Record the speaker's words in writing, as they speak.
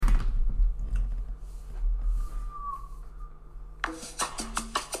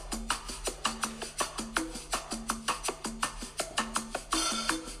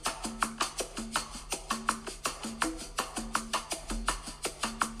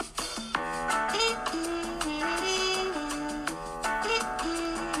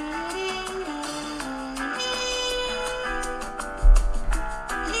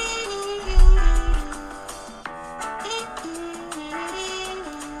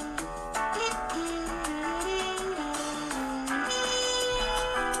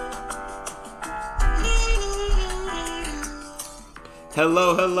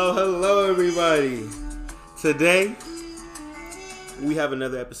Hello, everybody. Today, we have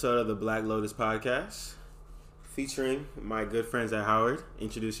another episode of the Black Lotus Podcast featuring my good friends at Howard.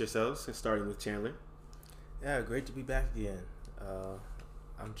 Introduce yourselves, starting with Chandler. Yeah, great to be back again.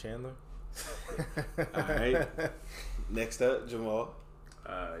 I'm Chandler. All right. Next up, Jamal.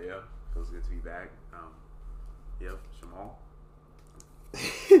 Yeah, feels good to be back. Jamal.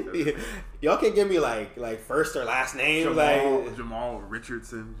 Y'all can give me like first or last name. Jamal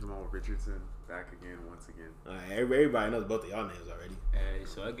Richardson. Back again, once again. All right, everybody knows both of y'all names already. Hey,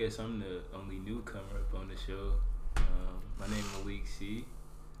 so I guess I'm the only newcomer up on the show. My name is Malik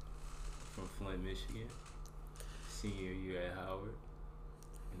from Flint, Michigan. Senior year at Howard,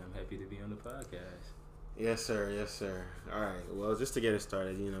 and I'm happy to be on the podcast. Yes, sir. All right. Well, just to get it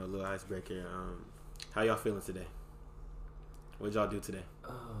started, a little icebreaker. How y'all feeling today? What'd y'all do today?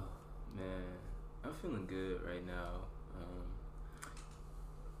 Oh man, I'm feeling good right now.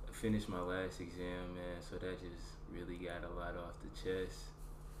 I finished my last exam, man, so that just really got a lot off the chest.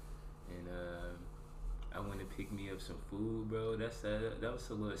 And I went and picked me up some food, bro. That was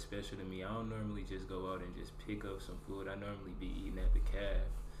a little special to me. I don't normally just go out and just pick up some food. I normally be eating at the caf.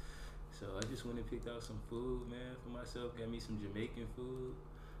 So I just went and picked out some food, man, for myself. Got me some Jamaican food,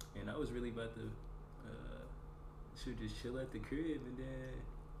 and I was really about to should just chill at the crib, and then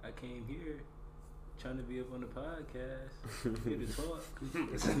I came here trying to be up on the podcast, here to talk.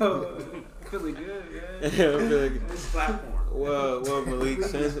 So I'm feeling good, man. I'm feeling good. This platform. Well, Malik,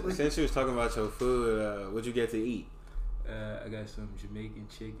 since you was talking about your food, what'd you get to eat? I got some Jamaican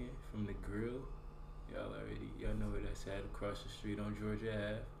chicken from the grill. Y'all know where that's at, across the street on Georgia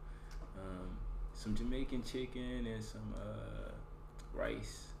Ave. Some Jamaican chicken and some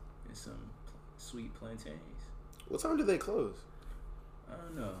rice and some sweet plantains. What time do they close? I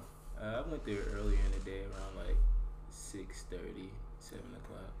don't know. I went there earlier in the day around like 6:30, 7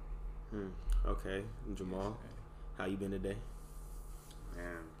 o'clock. Okay. Jamal, Yes, how you been today?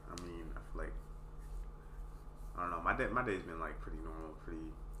 Man, I feel like I don't know. My day's been like pretty normal,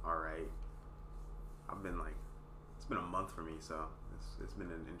 pretty alright. It's been a month for me, so it's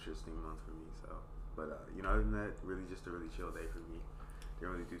been an interesting month for me. So, but other than that, really just a really chill day for me.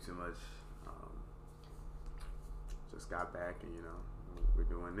 Didn't really do too much. Just got back and we're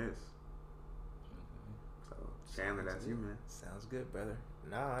doing this. So Chandler, that's you, man. Sounds good, brother.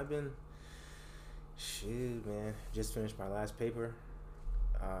 Nah, I've been man. Just finished my last paper,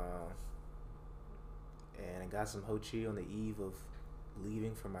 and I got some ho chi on the eve of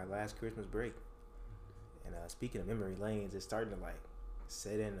leaving for my last Christmas break. And speaking of memory lanes, it's starting to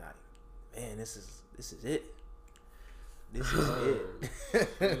set in. Man, this is it. This is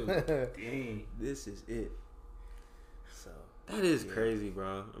it. Dang. This is it. So That is crazy,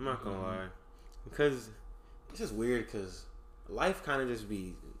 bro. I'm not gonna lie, because it's just weird. Because life kind of just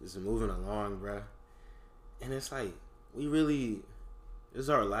moving along, bro. And it's like this is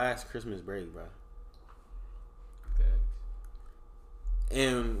our last Christmas break, bro. Thanks.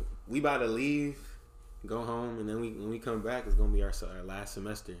 And we about to leave, go home, and then when we come back, it's gonna be our last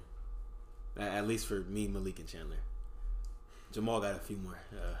semester. At least for me, Malik, and Chandler. Jamal got a few more.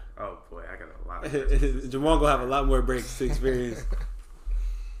 Oh boy, I got a lot of Jamal gonna have a lot more breaks to experience.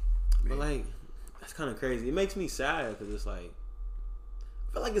 But that's kind of crazy. It makes me sad because it's I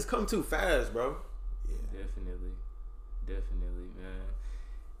feel like it's come too fast, bro. Yeah. Definitely, man.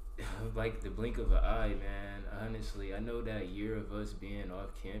 Like the blink of an eye, man. Honestly, I know that year of us being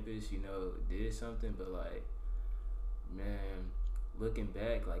off campus, did something, but man, looking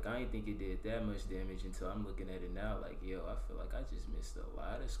back, I ain't think it did that much damage until I'm looking at it now. I feel like I just missed a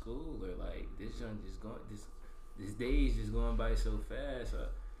lot of school, or this day is just going by so fast.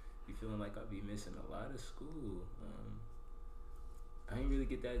 Be feeling like I'll be missing a lot of school. I ain't really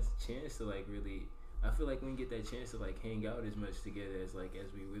get that chance to really. I feel like we didn't get that chance to hang out as much together as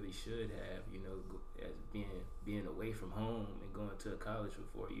we really should have. As being away from home and going to college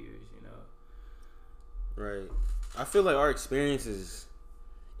for 4 years. Right. I feel like our experiences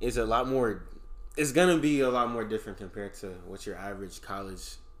is a lot more. It's gonna be a lot more different compared to what your average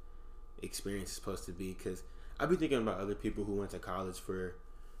college experience is supposed to be. Because I be thinking about other people who went to college for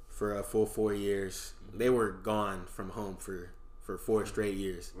a full 4 years. They were gone from home for 4 straight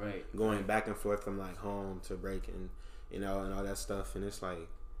years. Right. Going back and forth from home to break and and all that stuff. And it's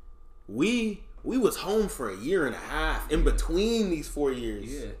we was home for a year and a half in between these 4 years.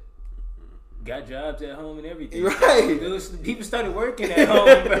 Yeah. Got jobs at home and everything. Right. People started working at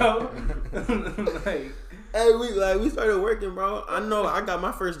home, bro. Hey, we started working, bro. I know I got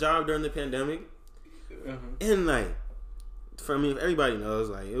my first job during the pandemic. And for me, everybody knows,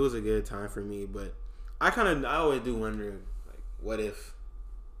 it was a good time for me, but I always do wonder, what if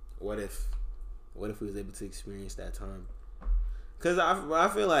we was able to experience that time? Cause I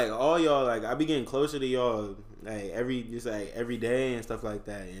feel like all y'all, like, I be getting closer to y'all like every day and stuff like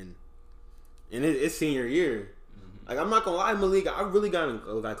that, and it's senior year. Mm-hmm. Like, I'm not gonna lie, Malik, I really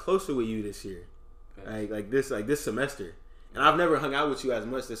got closer with you this year, like this semester, and I've never hung out with you as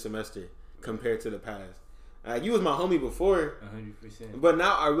much this semester compared to the past. You was my homie before, 100%, but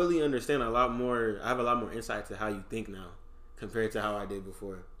now I really understand a lot more. I have a lot more insight to how you think now compared to how I did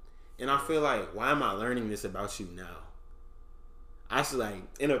before, and I feel like, why am I learning this about you now? I should, like,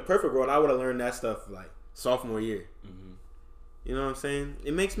 in a perfect world, I would have learned that stuff like sophomore year. Mm-hmm. You know what I'm saying?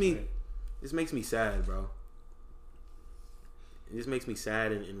 It makes me sad, bro. It just makes me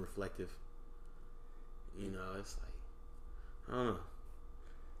sad and reflective. You know, it's like, I don't know.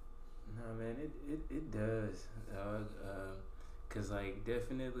 No, man, it does, dog. Cause, like,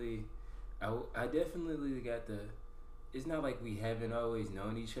 definitely, I definitely got the. It's not like we haven't always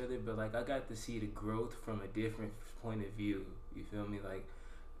known each other, but, like, I got to see the growth from a different point of view. You feel me? Like,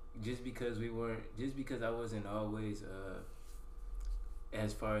 just because I wasn't always,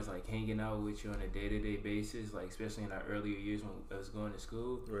 as far as, like, hanging out with you on a day-to-day basis, like, especially in our earlier years when I was going to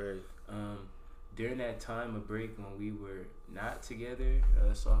school. Right. During that time of break when we were not together,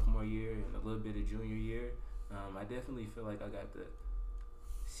 sophomore year and a little bit of junior year, I definitely feel like I got to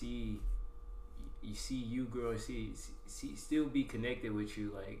see you grow, see still be connected with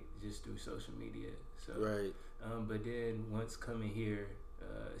you, like, just through social media. So right. But then once coming here,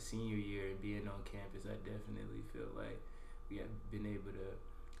 senior year and being on campus, I definitely feel like we have been able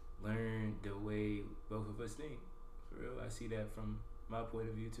to learn the way both of us think. For real, I see that from my point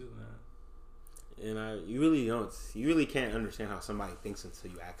of view too, man. And you really can't understand how somebody thinks until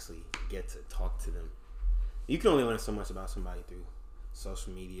you actually get to talk to them. You can only learn so much about somebody through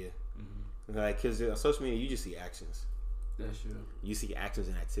social media. Mm-hmm. Like, because social media, you just see actions. That's true. You see actions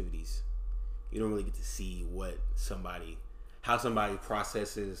and activities. You don't really get to see how somebody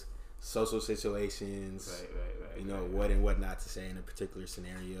processes social situations. Right. You know, what and what not to say in a particular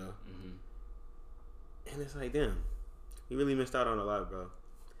scenario. Mm-hmm. And it's like, damn, you really missed out on a lot, bro.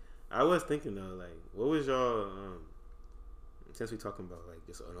 I was thinking though, like, what was y'all, since we're talking about, like,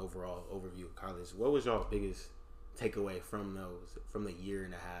 just an overall overview of college, what was y'all biggest takeaway from the year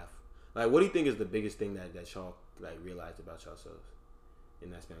and a half? Like, what do you think is the biggest thing that y'all, like, realized about yourselves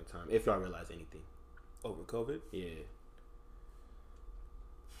in that span of time, if y'all realized anything over COVID? Yeah.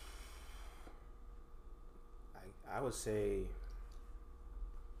 I would say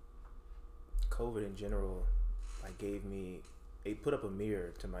COVID in general, like, it put up a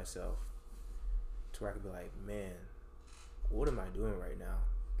mirror to myself to where I could be like, man, what am I doing right now?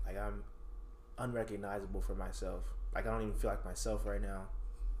 Like, I'm unrecognizable for myself. Like, I don't even feel like myself right now.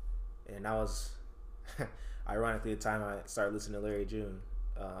 And that was ironically the time I started listening to Larry June.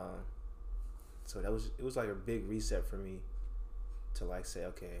 So it was like a big reset for me to, like, say,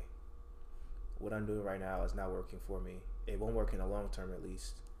 okay, what I'm doing right now is not working for me. It won't work in the long term, at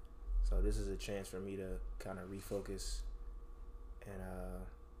least. So this is a chance for me to kind of refocus and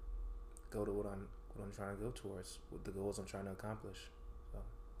go to what I'm trying to go towards, with the goals I'm trying to accomplish. So.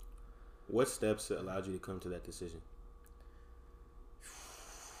 What steps allowed you to come to that decision?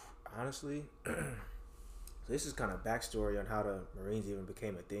 Honestly, this is kind of backstory on how the Marines even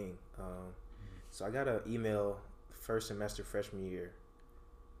became a thing. So I got an email first semester freshman year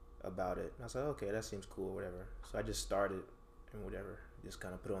about it. And I was like, okay, that seems cool, whatever. So I just started and whatever, just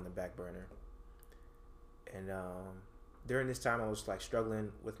kind of put it on the back burner. And during this time, I was, like,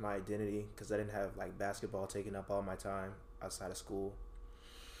 struggling with my identity because I didn't have, like, basketball taking up all my time outside of school.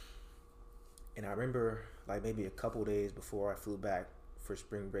 And I remember, like, maybe a couple days before I flew back for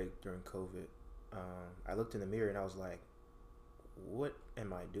spring break during COVID, I looked in the mirror and I was like, what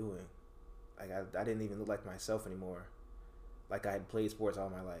am I doing? Like, I didn't even look like myself anymore. Like, I had played sports all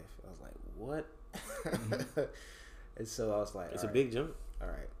my life. I was like, what? Mm-hmm. And so I was like, it's a big jump. All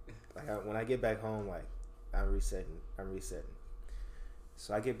right. Like, when I get back home, like, I'm resetting.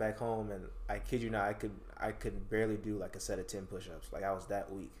 So I get back home and I kid you not, I could barely do, like, a set of 10 push-ups. Like, I was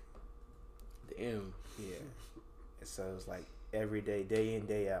that weak. Damn. Yeah. And so it was like every day, day in,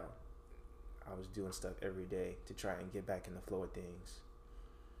 day out, I was doing stuff every day to try and get back in the flow of things.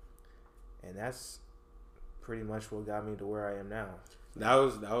 And that's pretty much what got me to where I am now. That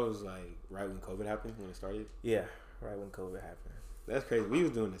was like right when COVID happened, when it started? Yeah, right when COVID happened. That's crazy. We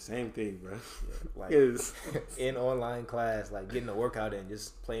was doing the same thing, bro. Yeah, like in online class, like getting a workout in,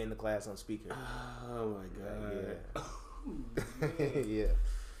 just playing the class on speaker. Oh my god. Yeah. Yeah.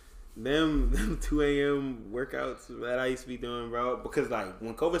 Them 2 a.m. workouts that I used to be doing, bro. Because, like,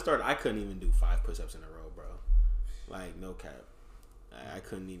 when COVID started, I couldn't even do 5 push-ups in a row, bro. Like, no cap. I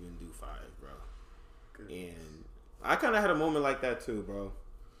couldn't even do 5, bro. Goodness. And I kind of had a moment like that too, bro.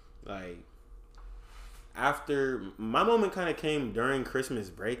 Like, after my moment kind of came during Christmas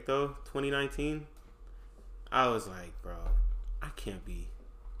break though, 2019. I was like, bro, I can't be.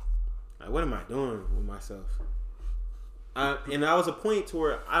 Like, what am I doing with myself? And I was a point to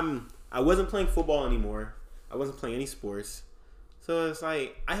where I wasn't playing football anymore. I wasn't playing any sports. So it's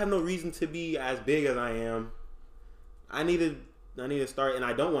like I have no reason to be as big as I am. I need to start, and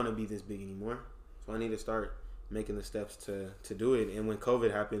I don't want to be this big anymore. So I need to start making the steps to do it. And when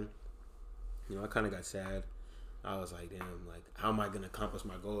COVID happened, you know, I kind of got sad. I was like, damn, like, how am I going to accomplish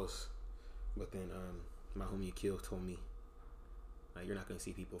my goals? But then my homie Akil told me, like, you're not going to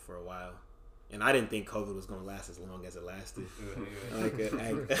see people for a while. And I didn't think COVID was going to last as long as it lasted.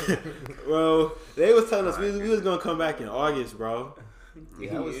 Bro, they was telling us we was going to come back in August, bro.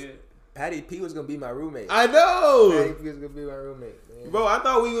 Yeah, Patty P was going to be my roommate. I know. Patty P was going to be my roommate. Man. Bro, I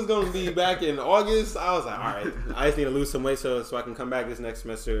thought we was going to be back in August. I was like, all right, I just need to lose some weight so I can come back this next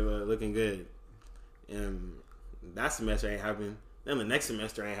semester looking good. And that semester ain't happening. Then the next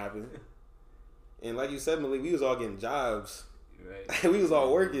semester ain't happening. And like you said, Malik, we was all getting jobs. Right. We was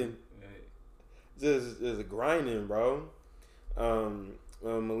all working. Just grinding, bro.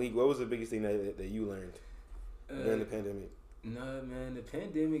 Malik, what was the biggest thing that you learned during the pandemic? No, man, the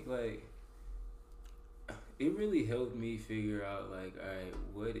pandemic, like, it really helped me figure out, like, all right,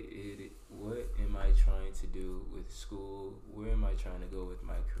 what am I trying to do with school? Where am I trying to go with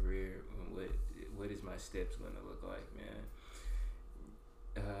my career? And what is my steps going to look like, man?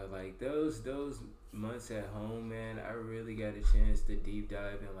 Like those months at home, man, I really got a chance to deep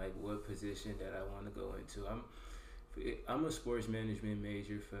dive in like what position that I want to go into. I'm a sports management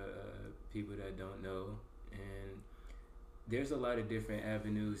major for people that don't know, and there's a lot of different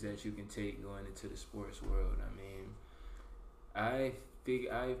avenues that you can take going into the sports world. I mean,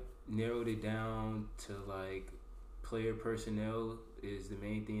 I narrowed it down to like player personnel is the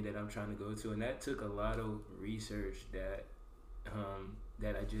main thing that I'm trying to go to, and that took a lot of research that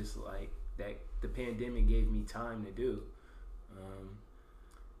I just like that the pandemic gave me time to do,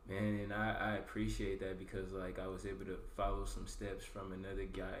 man, and I appreciate that because like I was able to follow some steps from another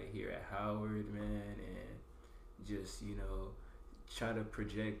guy here at Howard, man, and just, you know, try to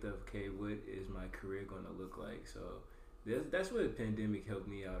project okay, what is my career going to look like. So that's what the pandemic helped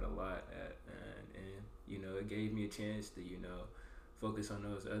me out a lot at, and you know, it gave me a chance to, you know, focus on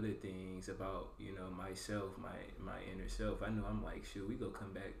those other things about, you know, myself, my inner self. I know I'm like, shoot, we go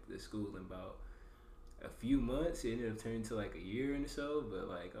come back to school in about a few months. It ended up turning to like a year and so, but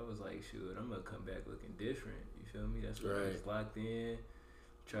like I was like, shoot, I'm gonna come back looking different. You feel me? That's why I was locked in,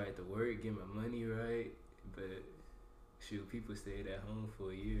 tried to work, get my money right, but shoot, people stayed at home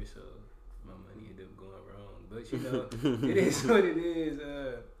for a year, so my money ended up going wrong. But you know, it is what it is.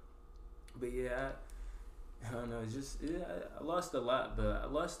 But yeah, I don't know. It's just I lost a lot, but I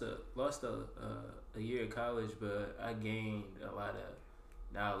lost a year of college, but I gained a lot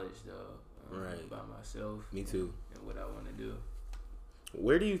of knowledge though, about myself. Me too. And what I want to do.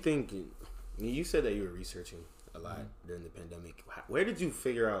 Where do you think? You said that you were researching a lot during the pandemic. Where did you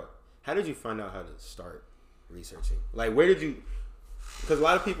figure out? How did you find out how to start researching? Like, where did you? Because a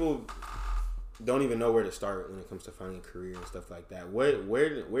lot of people don't even know where to start when it comes to finding a career and stuff like that. Where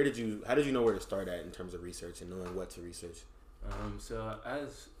did you? How did you know where to start at in terms of research and knowing what to research? So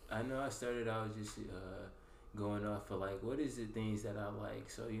I know I started out just going off of like, what is the things that I like?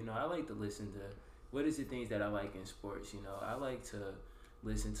 So, you know, I like to listen to what is the things that I like in sports. You know, I like to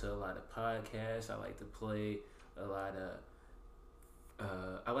listen to a lot of podcasts. I like to play a lot of.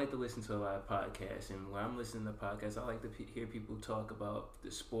 I like to listen to a lot of podcasts, and when I'm listening to podcasts, I like to hear people talk about the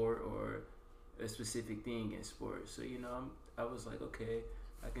sport or a specific thing in sports. So, you know, I was like, okay,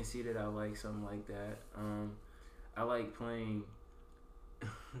 I can see that I like something like that. I like playing.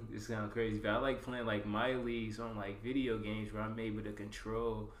 It sounds crazy, but I like playing like my leagues on like video games where I'm able to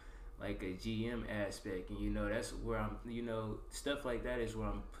control like a GM aspect, and you know that's where I'm, you know, stuff like that is where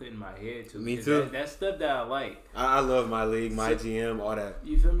I'm putting my head to. Me too. That's stuff that I like. I love my league, my GM, all that.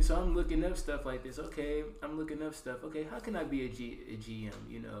 You feel me? So I'm looking up stuff like this. Okay, I'm looking up stuff. Okay, how can I be a GM?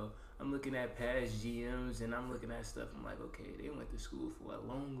 You know, I'm looking at past GMs and I'm looking at stuff. I'm like, okay, they went to school for a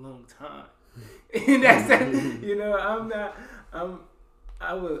long time, and that's that. You know,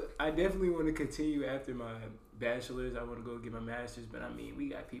 I definitely want to continue after my bachelor's. I want to go get my master's, but I mean, we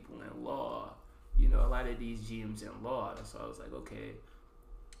got people in law, you know, a lot of these GMs in law. So I was like, okay,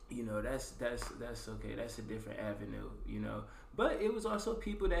 you know, that's okay. That's a different avenue, you know. But it was also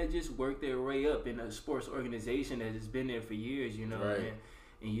people that just worked their way up in a sports organization that has been there for years, you know. Right.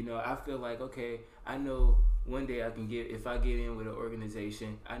 And you know, I feel like, okay, I know one day if I get in with an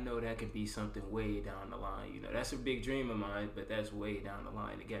organization, I know that could be something way down the line. You know, that's a big dream of mine, but that's way down the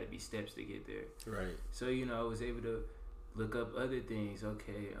line. It got to be steps to get there. Right. So, you know, I was able to look up other things.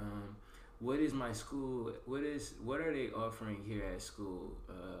 Okay, what is my school? What are they offering here at school?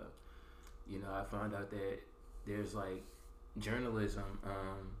 You know, I found out that there's like journalism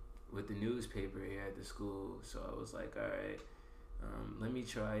with the newspaper here at the school. So I was like, all right. Let me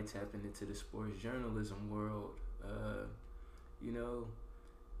try tapping into the sports journalism world. You know,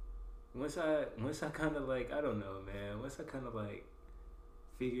 once I kind of like, I don't know, man. Once I kind of like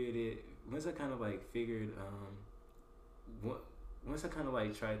figured, once I kind of like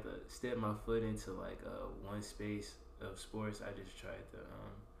tried to step my foot into like one space of sports, I just tried to,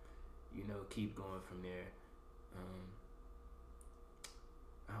 you know, keep going from there.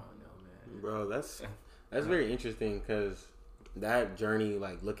 I don't know, man. Bro, that's very interesting because that journey,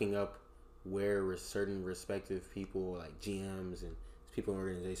 like looking up where certain respective people, like GMs and people in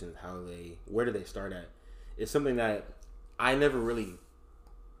organizations, where do they start at, is something that I never really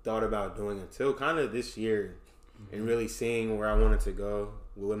thought about doing until kind of this year, and really seeing where I wanted to go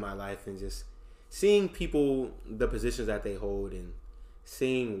with my life and just seeing people, the positions that they hold, and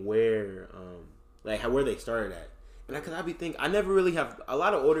seeing where they started at. And because I never really have a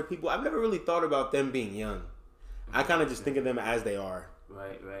lot of older people. I've never really thought about them being young. I kind of just think of them as they are.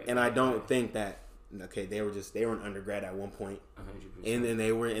 Right. And I don't think that, okay, they were an undergrad at one point. 100%. And then they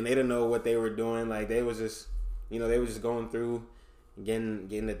didn't know what they were doing. Like they was just, you know, they was just going through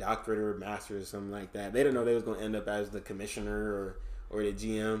getting a doctorate or a master's or something like that. They didn't know they was going to end up as the commissioner or the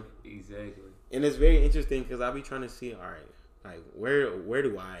GM. Exactly. And it's very interesting because I'll be trying to see, all right, like where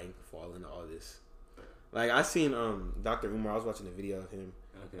do I fall into all this? Like I seen Dr. Umar. I was watching a video of him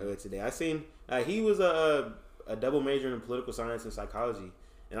earlier today. I seen he was a double major in political science and psychology,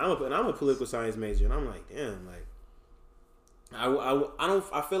 and I'm a political science major, and I'm like, damn, like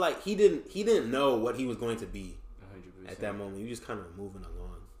I feel like he didn't know what he was going to be 100%. at that moment. He was just kind of moving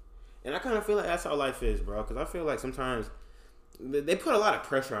along, and I kind of feel like that's how life is, bro. Because I feel like sometimes they put a lot of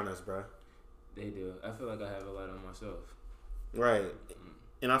pressure on us, bro. They do. I feel like I have a lot on myself. Right.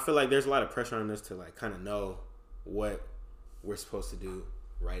 And I feel like there's a lot of pressure on us to like kind of know what we're supposed to do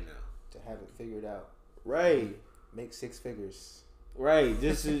right now. To have it figured out. Right. Make 6 figures. Right.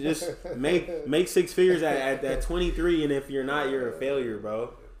 Just make 6 figures at 23, and if you're not, you're a failure,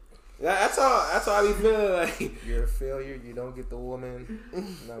 bro. That's all I be feeling like. You're a failure. You don't get the woman.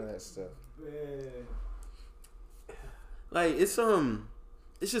 None of that stuff. Man. Like it's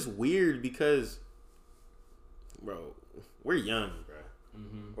just weird because, bro, we're young, bro.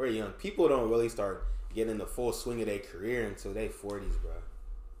 Mm-hmm. We're young. People don't really start getting in the full swing of their career until they 40s, bro.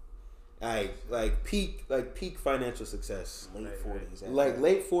 Like peak financial success. Late 40s. Like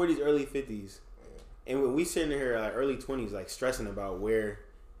late 40s, early 50s. Yeah. And when we sitting here like early 20s, like stressing about where,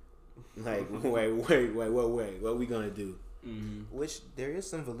 like wait, what we gonna do? Mm-hmm. Which there is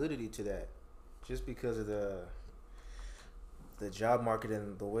some validity to that, just because of the job market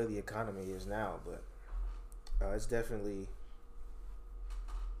and the way the economy is now. But it's definitely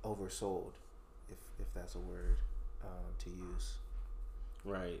oversold, if that's a word to use.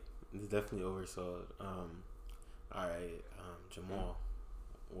 Right. It's definitely oversold. All right, Jamal,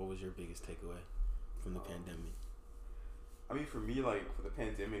 what was your biggest takeaway from the pandemic? I mean, for me, like for the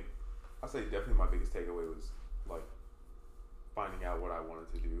pandemic, I'd say definitely my biggest takeaway was like finding out what I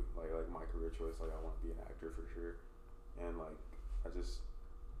wanted to do, like my career choice. Like I want to be an actor for sure, and like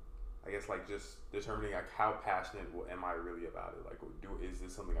I guess like just determining like how passionate am I really about it? Like, is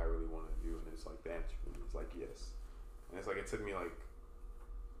this something I really want to do? And it's like the answer for me is like yes. And it's like it took me like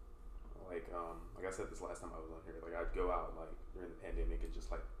I said this last time I was on here. Like I'd go out like during the pandemic and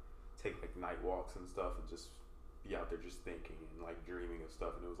just like take like night walks and stuff and just be out there just thinking and like dreaming of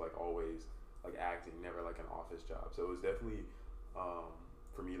stuff. And it was like always like acting, never like an office job. So it was definitely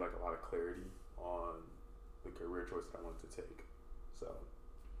for me like a lot of clarity on the career choice that I wanted to take. So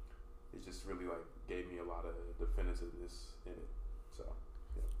it just really like gave me a lot of definitiveness in it. So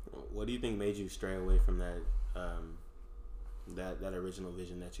yeah. What do you think made you stray away from that that original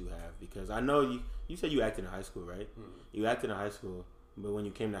vision that you have? Because I know you said you acted in high school, right? Mm-hmm. You acted in high school, but when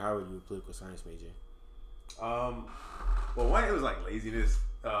you came to Howard, you were a political science major. Well, one, it was like laziness.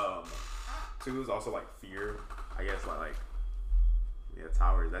 Two, it was also like fear. I guess like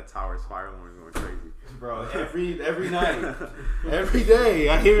that tower's firing when we're going crazy, bro. Every night, every day,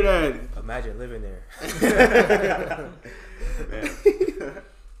 I hear that. Imagine living there. Man.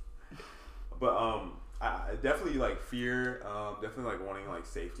 But I definitely like fear. Definitely like wanting like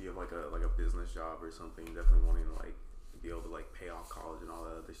safety of like a business job or something. Definitely wanting to like be able to like pay off college and all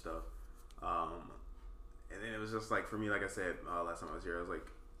that other stuff. And then it was just like, for me, like I said last time I was here, I was like,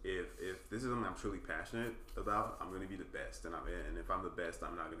 if this is something I'm truly passionate about, I'm going to be the best. And if I'm the best,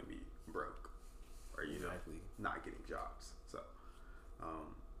 I'm not going to be broke or, you know, not getting jobs. So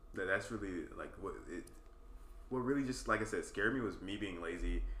that's really like what really just, like I said, scared me was me being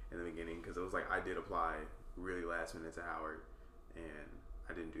lazy in the beginning, because it was like I did apply really last minute to Howard and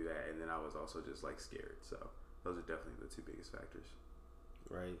I didn't do that, and then I was also just like scared. So those are definitely the two biggest factors.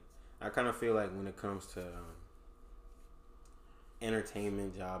 Right. I kind of feel like when it comes to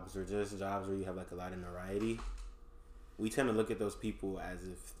entertainment jobs or just jobs where you have like a lot of notoriety, we tend to look at those people as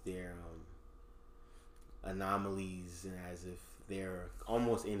if they're anomalies and as if they're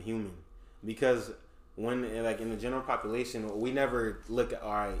almost inhuman, because when like in the general population, we never look at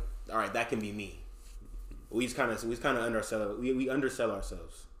all right, that can be me. We kind of undersell. We undersell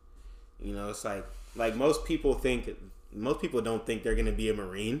ourselves. You know, it's like most people don't think they're gonna be a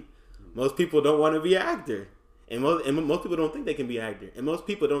Marine. Most people don't want to be an actor, and most people don't think they can be an actor, and most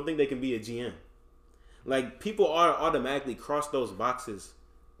people don't think they can be a GM. Like, people are automatically cross those boxes.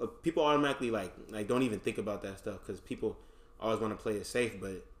 People automatically like don't even think about that stuff, because people always want to play it safe.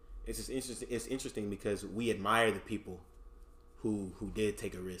 But it's just interesting. It's interesting because we admire the people who did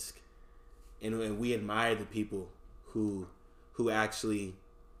take a risk. And we admire the people who actually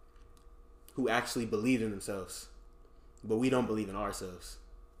believe in themselves, but we don't believe in ourselves.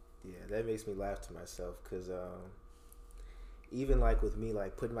 Yeah, that makes me laugh to myself, because even like with me,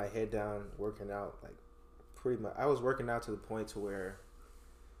 like putting my head down, working out, like pretty much, I was working out to the point to where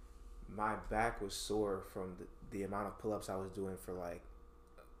my back was sore from the amount of pull-ups I was doing for like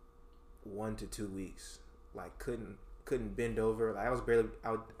 1 to 2 weeks. Like couldn't bend over. Like I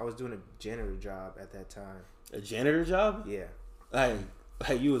was doing a janitor job at that time. A janitor job? Yeah. Like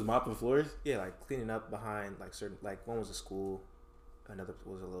you was mopping floors? Yeah, like cleaning up behind like certain, like one was a school, another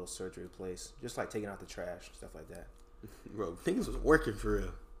was a little surgery place. Just like taking out the trash, stuff like that. Bro, things was working for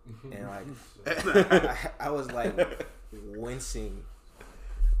real. And like I was like wincing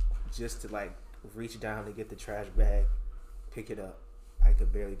just to like reach down to get the trash bag, pick it up. I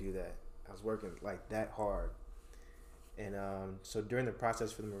could barely do that. I was working like that hard. And so during the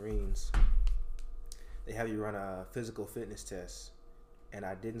process for the Marines, they have you run a physical fitness test, and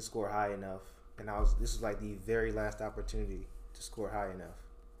I didn't score high enough. And this was like the very last opportunity to score high enough.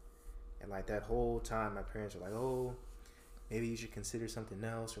 And like that whole time, my parents were like, "Oh, maybe you should consider something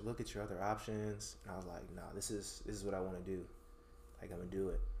else or look at your other options." And I was like, "No, this is what I want to do. Like, I'm gonna do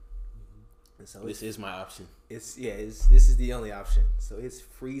it." And so this is my option. This is the only option. So it's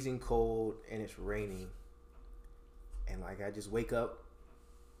freezing cold and it's raining. And like I just wake up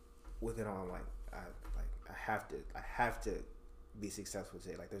with it on, like I have to be successful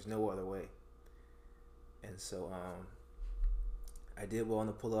today. Like there's no other way. And so I did well on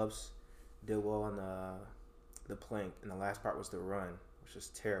the pull-ups, did well on the plank, and the last part was the run, which was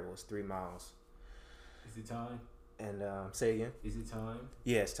terrible. It's 3 miles. Is it time? And say again. Is it time?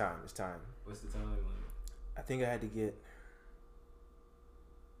 Yeah, it's time. What's the time limit? I think I had to get.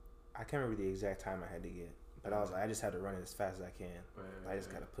 I can't remember the exact time I had to get. But I was like, I just had to run it as fast as I can. I just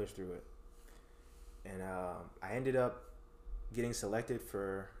got to push through it. And I ended up getting selected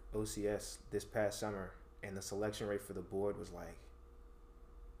for OCS this past summer. And the selection rate for the board was like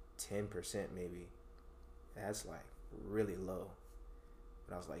 10% maybe. And that's like really low.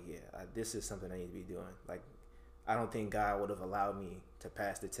 But I was like, yeah, this is something I need to be doing. Like, I don't think God would have allowed me to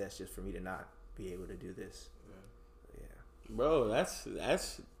pass the test just for me to not be able to do this. Yeah. Bro, that's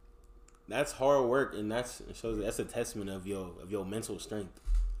hard work, and that's a testament of your mental strength.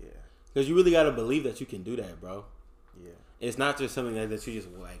 Yeah. Because you really got to believe that you can do that, bro. Yeah. It's not just something that you just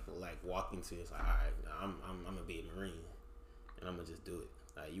like walk into. It's like, all right, I'm gonna be a Marine, and I'm gonna just do it.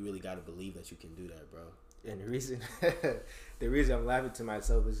 Like, you really got to believe that you can do that, bro. And the reason I'm laughing to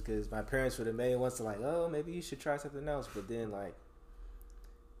myself is because my parents were the main ones to like, oh, maybe you should try something else. But then like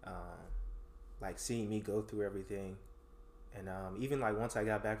seeing me go through everything. And even like once I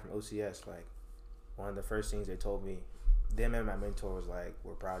got back from OCS, like one of the first things they told me, them and my mentor was like,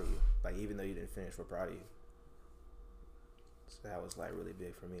 "We're proud of you. Like, even though you didn't finish, we're proud of you." So that was like really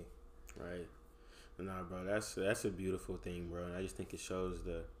big for me. Right. Nah, bro, that's a beautiful thing, bro. And I just think it shows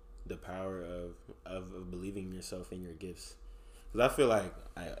the power of believing in yourself and your gifts. Because I feel like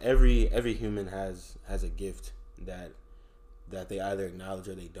every human has a gift that they either acknowledge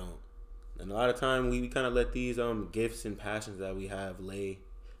or they don't. And a lot of time we kind of let these gifts and passions that we have lay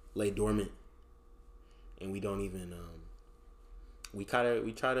dormant, and we don't even we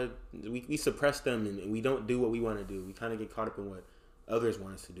suppress them, and we don't do what we want to do. We kind of get caught up in what others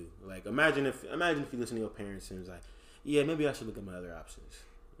want us to do. Like, imagine if you listen to your parents and it's like, yeah, maybe I should look at my other options,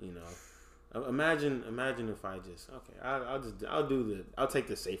 you know. Imagine if I just I'll take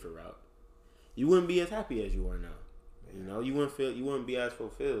the safer route. You wouldn't be as happy as you are now. Yeah. You know, you wouldn't be as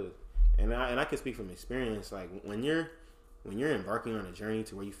fulfilled. And I can speak from experience. Like when you're embarking on a journey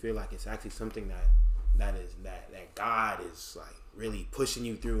to where you feel like it's actually something that God is like really pushing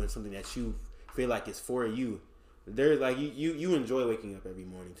you through, and something that you feel like it's for you. There's like you enjoy waking up every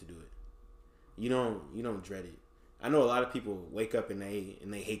morning to do it. You don't dread it. I know a lot of people wake up and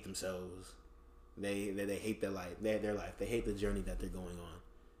they hate themselves. They hate their life. Their life. They hate the journey that they're going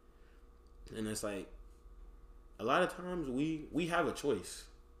on. And it's like a lot of times we have a choice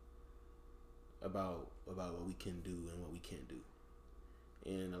about what we can do and what we can't do.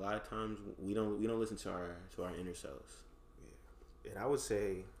 And a lot of times we don't listen to our inner selves. Yeah. And I would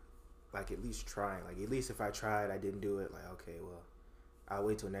say, like, at least trying. Like, at least if I tried, I didn't do it. Like, okay, well, I'll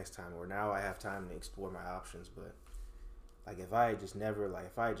wait till next time. Or now I have time to explore my options. But like, if I had just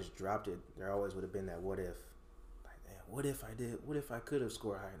dropped it, there always would have been that what if. Like, man, what if I did? What if I could have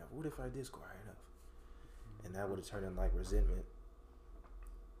scored high enough? What if I did score high enough? And that would have turned into like resentment.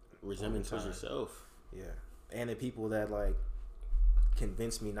 Resentment towards yourself. Yeah. And the people that like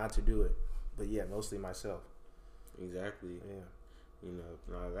convinced me not to do it. But yeah, mostly myself. Exactly. Yeah. You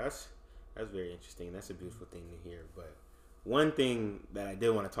know, no, that's very interesting. That's a beautiful thing to hear. But one thing that I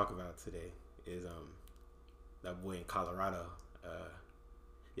did want to talk about today is that boy in Colorado.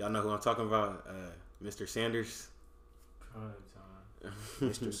 Y'all know who I'm talking about? Mr. Sanders. Prime time.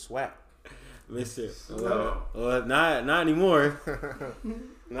 Mr. Swag. Mr. Well, not anymore.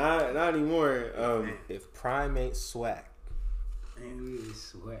 not anymore. If Prime ain't swag. Who is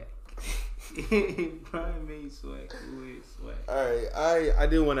swag? Prime ain't swag. Who is swag? All right, I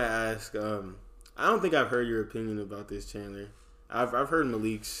did want to ask. I don't think I've heard your opinion about this, Chandler. I've heard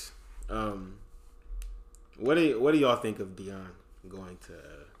Malik's. What do y'all think of Deion going to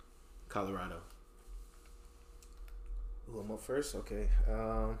Colorado? Well, I'm up first. Okay.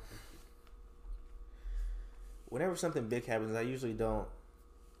 Whenever something big happens, I usually don't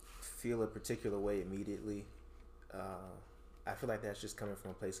feel a particular way immediately. I feel like that's just coming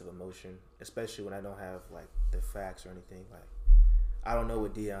from a place of emotion, especially when I don't have like the facts or anything. Like, I don't know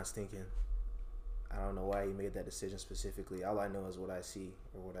what Deion's thinking. I don't know why he made that decision specifically. All I know is what I see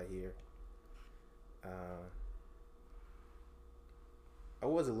or what I hear. I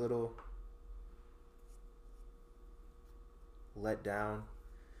was a little let down,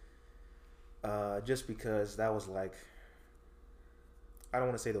 just because that was like, I don't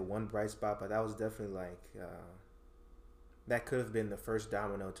want to say the one bright spot, but that was definitely like, that could have been the first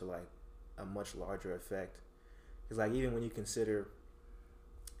domino to like a much larger effect. Because like, even when you consider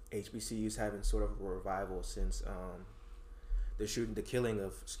HBCUs having sort of a revival since the killing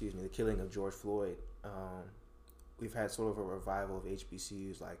of George Floyd, we've had sort of a revival of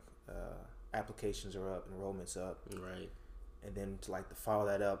HBCUs. Like, applications are up, enrollment's up, right? And then to like to follow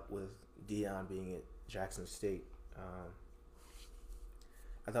that up with Deion being at Jackson State,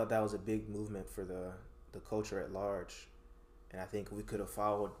 I thought that was a big movement for the culture at large. And I think we could have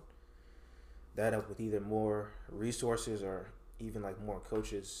followed that up with either more resources or even like more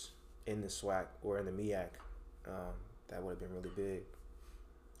coaches in the SWAC or in the MEAC. That would have been really big.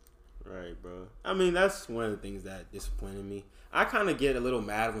 Right, bro. I mean, that's one of the things that disappointed me. I kind of get a little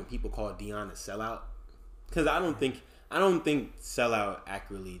mad when people call Deion a sellout, because I don't think sellout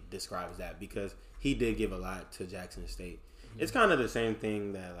accurately describes that, because he did give a lot to Jackson State. Mm-hmm. It's kind of the same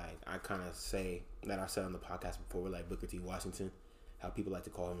thing that like I kind of say that I said on the podcast before with like Booker T. Washington, how people like to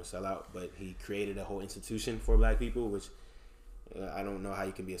call him a sellout, but he created a whole institution for black people, which I don't know how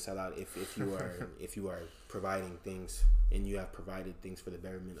you can be a sellout if you are providing things and you have provided things for the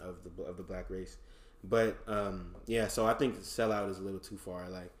betterment of the black race. But yeah, so I think sellout is a little too far.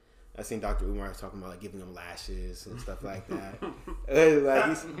 Like, I seen Dr. Umar talking about like giving them lashes and stuff like that.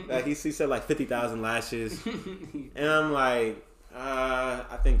 He said like 50,000 lashes, and I'm like,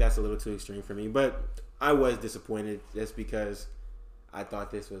 I think that's a little too extreme for me. But I was disappointed just because I thought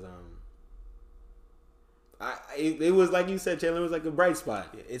this was it was like you said, Chandler, it was like a bright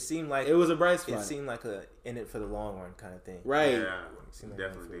spot. Yeah, it seemed like it was a bright spot. It seemed like a in it for the long run kind of thing. Right. Yeah, like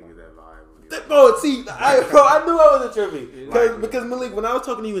definitely did get that vibe. I knew I wasn't tripping. Because Malik, when I was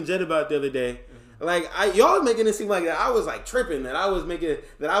talking to you and Jed about it the other day, like y'all making it seem like that I was like tripping, that I was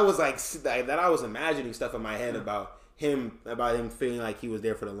imagining stuff in my head about him feeling like he was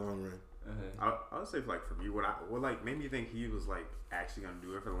there for the long run. I would say, like, for me, what like made me think he was like actually gonna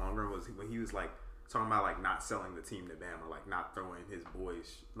do it for the long run was when he was like talking about like not selling the team to Bama, like not throwing his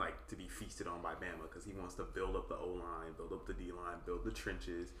boys like to be feasted on by Bama, because he wants to build up the O-line, build up the D-line, build the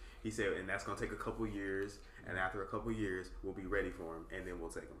trenches. He said, and that's gonna take a couple years, and after a couple years, we'll be ready for him, and then we'll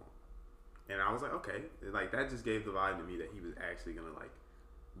take him on. And I was like, okay, like that just gave the vibe to me that he was actually gonna like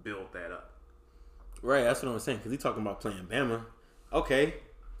build that up. Right, that's what I'm saying. Because he's talking about playing Bama. Okay,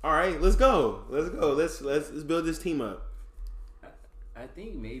 all right, let's go. Let's build this team up. I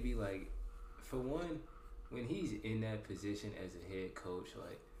think maybe like for one, when he's in that position as a head coach,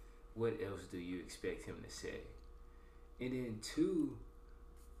 like what else do you expect him to say? And then two,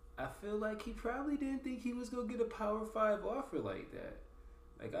 I feel like he probably didn't think he was gonna get a Power 5 offer like that.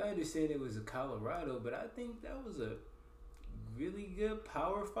 Like I understand it was a Colorado, but I think that was a really good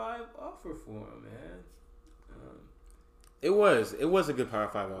Power 5 offer for him, man. It was a good Power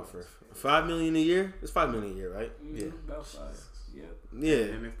 5 offer. $5 million a year. It's $5 million a year, right? Yeah, about 5. Yep.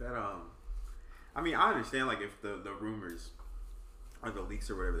 Yeah. And if that I mean, I understand like if the rumors or the leaks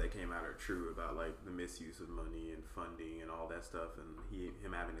or whatever that came out are true about like the misuse of money and funding and all that stuff, and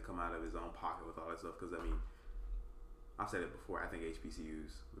him having to come out of his own pocket with all that stuff. Because I mean, I've said it before. I think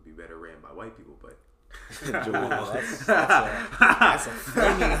HBCUs would be better ran by white people, but Jamal, that's a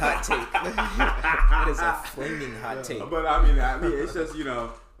flaming hot take. That is a flaming hot take. But I mean, it's just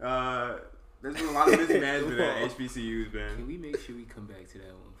there's been a lot of mismanagement at HBCUs, man. Can we make sure we come back to that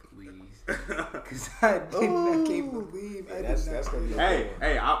one, please? Because I can't believe that's gonna be Hey,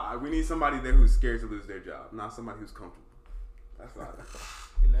 we need somebody there who's scared to lose their job, not somebody who's comfortable. That's not.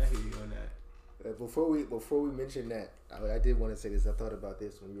 And I hear you on that. Before we mention that, I did want to say this. I thought about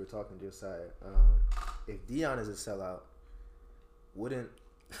this when you were talking to Josiah. If Deion is a sellout, wouldn't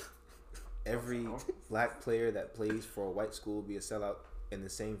every black player that plays for a white school be a sellout in the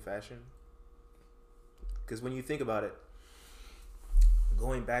same fashion? Because when you think about it,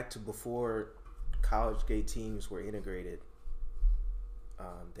 going back to before college gay teams were integrated,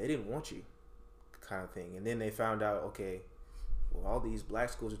 they didn't want you, kind of thing. And then they found out, okay, well, all these black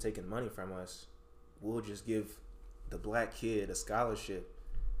schools are taking money from us. We'll just give the black kid a scholarship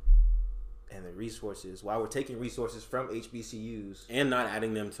and the resources while we're taking resources from HBCUs And not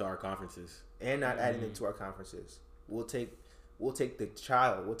adding them to our conferences. We'll take the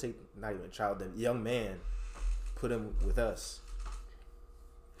child. We'll take not even a child, the young man, put him with us.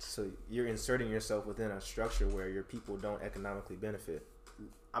 So you're inserting yourself within a structure where your people don't economically benefit.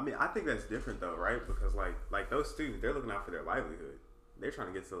 I mean, I think that's different though, right? Because like those students, they're looking out for their livelihood. They're trying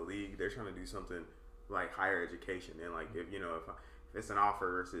to get to the league. They're trying to do something like higher education. And like if it's an offer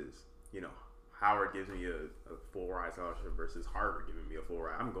versus Howard gives me a full ride scholarship versus Harvard giving me a full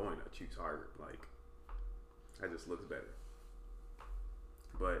ride, I'm going to choose Harvard. Like that just looks better.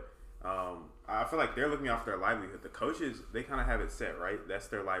 But I feel like they're looking out for their livelihood. The coaches, they kind of have it set, right? That's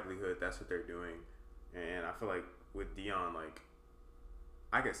their livelihood. That's what they're doing. And I feel like with Deion, like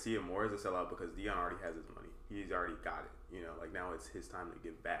I could see him more as a sellout because Deion already has his money. He's already got it. Like now it's his time to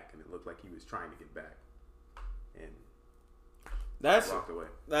give back, and it looked like he was trying to give back, and walked away.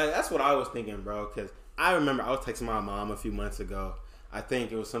 That's what I was thinking, bro. Because I remember I was texting my mom a few months ago. I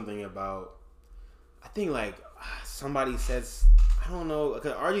think it was something about, somebody says, I don't know,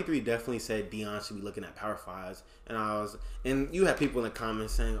 because RG3 definitely said Deion should be looking at Power 5s, and you had people in the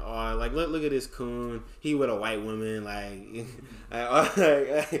comments saying, oh, like look at this coon, he with a white woman, like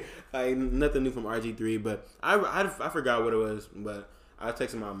nothing new from RG3, but I forgot what it was, but I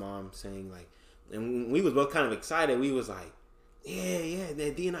texted my mom saying like, and we was both kind of excited. We was like, yeah,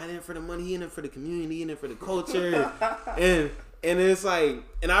 that Deion not in it for the money, he in it for the community, he in it for the culture, and it's like,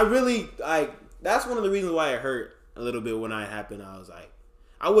 and I really like, that's one of the reasons why it hurt a little bit when it happened. I was like,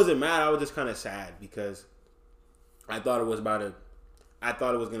 I wasn't mad. I was just kind of sad because I thought it was going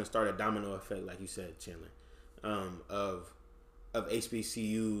to start a domino effect, like you said, Chandler, of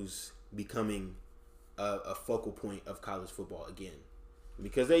HBCUs becoming a focal point of college football again,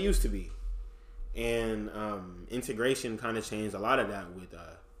 because they used to be, and integration kind of changed a lot of that with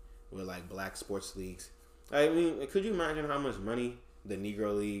like black sports leagues. I mean, could you imagine how much money the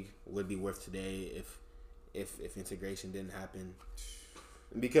Negro League would be worth today if integration didn't happen?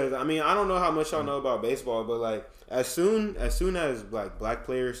 Because I mean, I don't know how much y'all know about baseball, but like as soon as like black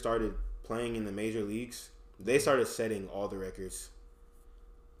players started playing in the major leagues, they started setting all the records.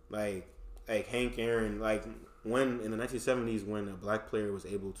 Like Hank Aaron, like when in the 1970s, when a black player was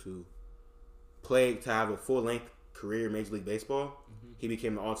able to have a full length career in Major League Baseball, he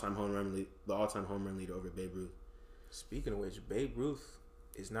became the all-time home run leader over Babe Ruth. Speaking of which, Babe Ruth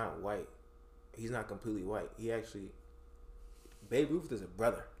is not white. He's not completely white. Babe Ruth is a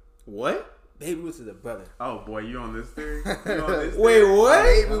brother. What? Babe Ruth is a brother. Oh boy, you on this theory? Wait, what?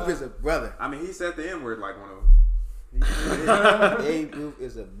 Babe Ruth is a brother. I mean, he said the N-word like one of them. Babe Ruth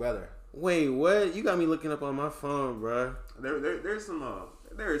is a brother. Wait, what? You got me looking up on my phone, bro. There is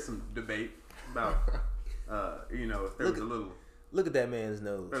some debate about if there was a little. Look at that man's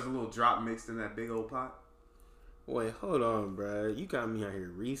nose. There's a little drop mixed in that big old pot. Wait, hold on, bro. You got me out here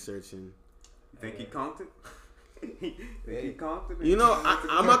researching. You think he conked it? He conked it? You know,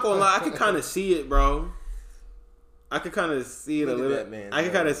 I'm not gonna lie. I can kind of see it, bro. I could kind of see it a little. I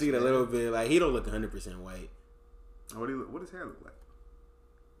can kind of see it a little bit. Like he don't look 100% white. What does his hair look like?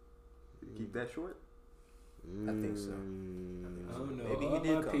 Did he keep that short? I think so. I don't know. Maybe all he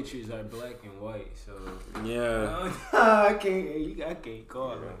did my come. pictures are black and white, so Yeah, I can't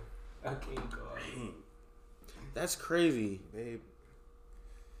call him. I can't call him. that's crazy. Babe.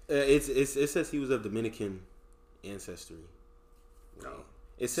 It says he was of Dominican ancestry. No.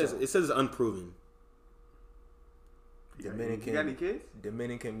 It says unproven. Dominican. You got any kids?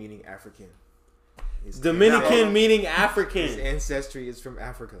 Dominican meaning African. Dominican meaning African. His ancestry is from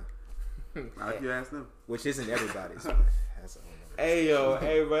Africa, If you ask them. which isn't everybody's. That's a whole nother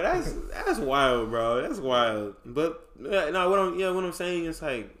Hey, bro, that's wild, bro. That's wild. But no, what I'm saying is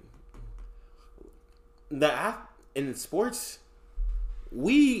like in sports,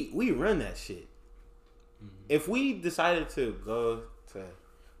 we run that shit. Mm-hmm. If we decided to go to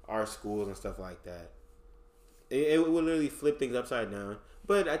our schools and stuff like that, it would literally flip things upside down.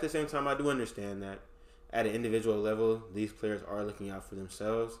 But at the same time, I do understand that at an individual level, these players are looking out for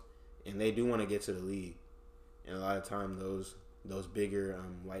themselves, and they do want to get to the league. And a lot of time, those bigger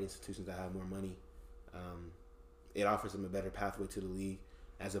white institutions that have more money, it offers them a better pathway to the league,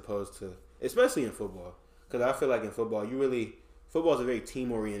 as opposed to, especially in football. Because I feel like in football, football is a very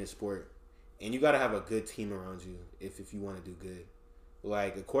team-oriented sport, and you got to have a good team around you if you want to do good.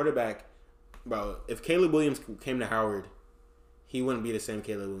 Like a quarterback, bro, if Caleb Williams came to Howard, he wouldn't be the same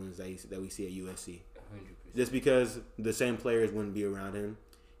Caleb Williams that we see at USC. 100%. Just because the same players wouldn't be around him.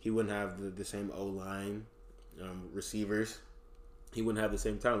 He wouldn't have the same O-line, receivers. He wouldn't have the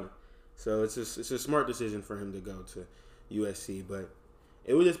same talent. So it's a smart decision for him to go to USC. But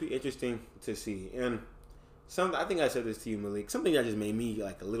it would just be interesting to see. And I think I said this to you, Malik. Something that just made me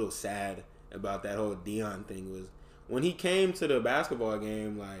like a little sad about that whole Deion thing was when he came to the basketball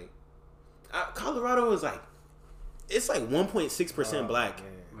game. Like Colorado was like, it's like 1.6% black.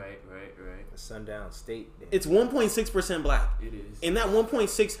 man. Right. The Sundown State. Damn. It's 1.6% black. It is. And that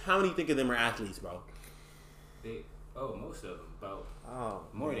 1.6, how many think of them are athletes, bro? Most of them, about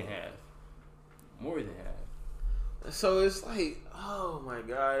more than half. More than half. So it's like, oh my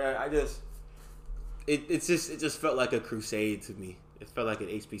god, it just felt like a crusade to me. It felt like an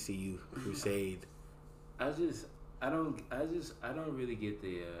HBCU crusade. I don't really get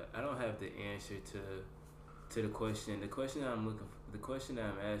I don't have the answer to the question. The question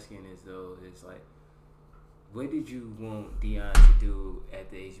I'm asking is like, what did you want Deion to do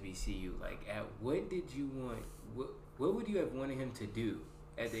at the HBCU? Like, what did you want? What would you have wanted him to do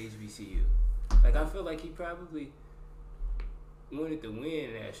at the HBCU? Like, I feel like he probably wanted to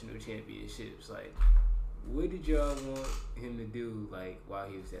win national championships. Like, what did y'all want him to do? Like, while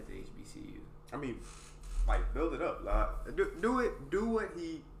he was at the HBCU? I mean, like, build it up. Do what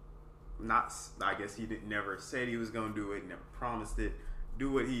he. I guess he never said he was gonna do it. Never promised it. Do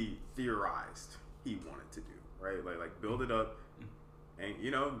what he theorized he wanted to do. Right, like build it up, and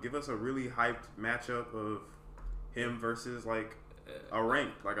give us a really hyped matchup of him versus like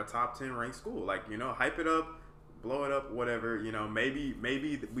a top 10 ranked school. Like hype it up, blow it up, whatever. Maybe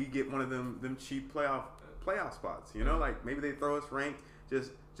we get one of them cheap playoff spots. Like maybe they throw us ranked.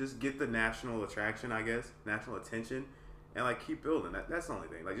 Just get the national attraction, I guess, national attention. And like keep building. That's the only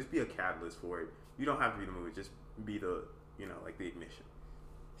thing. Like just be a catalyst for it. You don't have to be the movie. Just be the like the ignition.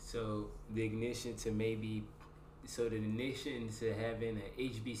 So the ignition to having an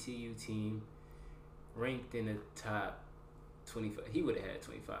HBCU team ranked in the top 25. He would have had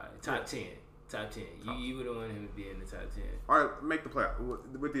 25. Top 10. You would have wanted him to be in the top 10. All right, make the playoff.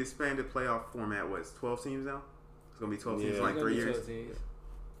 With the expanded playoff format, what's 12 teams now? It's gonna be 12 teams in like 3 years.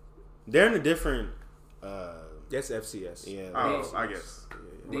 They're in a different. That's FCS. Yeah. Oh, I guess.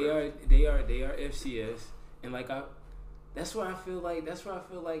 They are FCS, and like that's why I feel like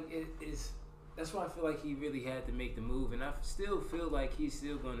he really had to make the move, and I still feel like he's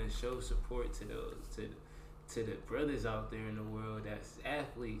still gonna show support to the brothers out there in the world that's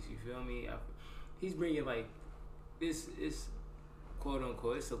athletes. You feel me? He's bringing like it's quote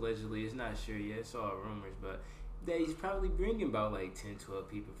unquote. It's allegedly. It's not sure yet. It's all rumors, but that he's probably bringing about like 10, 12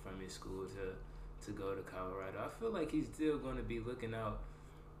 people from his school to go to Colorado. I feel like he's still going to be looking out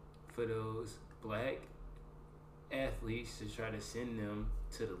for those black athletes to try to send them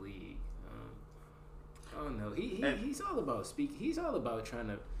to the league. I don't know. He's all about speaking. He's all about trying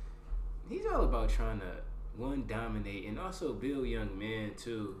to one, dominate, and also build young men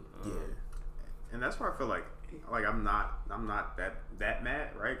too. And that's where I feel like like I'm not that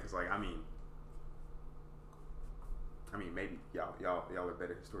mad, right? Because like I mean maybe y'all are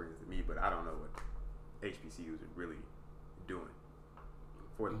better historians than me, but I don't know what HBCUs are really doing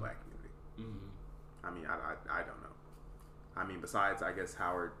for the black community. Mm-hmm. I mean I don't know. I mean besides I guess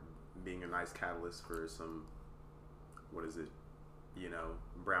Howard being a nice catalyst for some, what is it,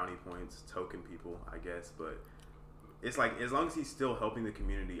 brownie points, token people, I guess, but it's like as long as he's still helping the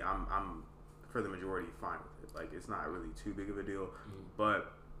community, I'm for the majority fine with it. Like it's not really too big of a deal.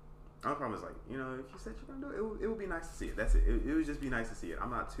 But my problem is like, if you said you're gonna do it, it would be nice to see it. That's it. It would just be nice to see it. I'm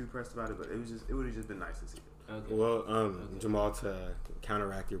not too pressed about it, but it would have just been nice to see it. Okay. Well, Jamal, to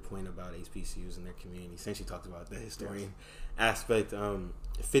counteract your point about HBCUs and their community, since you talked about the historian aspect,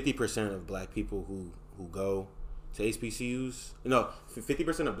 50% of black people who go to HBCUs,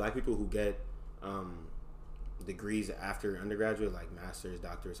 50% of black people who get degrees after undergraduate, like masters,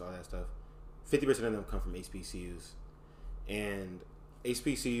 doctors, all that stuff, 50% of them come from HBCUs, and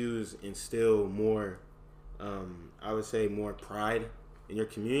HBCUs instill more, I would say, more pride in your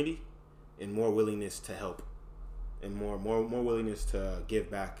community and more willingness to help and more willingness to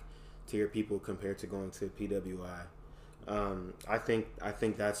give back to your people compared to going to PWI. I think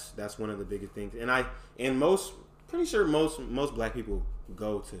that's one of the biggest things, pretty sure most black people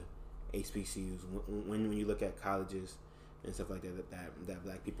go to HBCUs when you look at colleges and stuff like that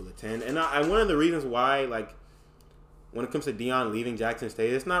black people attend. And one of the reasons why, like, when it comes to Deion leaving Jackson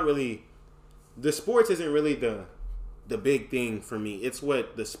State, it's not really, the sports isn't really the big thing for me. It's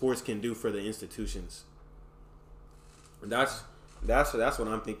what the sports can do for the institutions. And that's what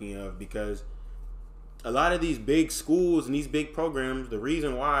I'm thinking of, because a lot of these big schools and these big programs, the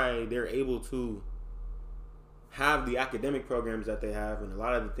reason why they're able to have the academic programs that they have and a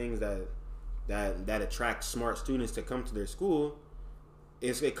lot of the things that attract smart students to come to their school, a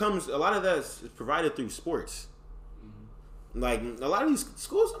lot of that is provided through sports. Like a lot of these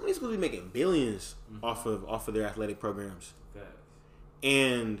schools, some of these schools be making billions off of their athletic programs.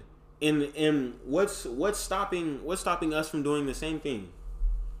 And what's stopping us from doing the same thing?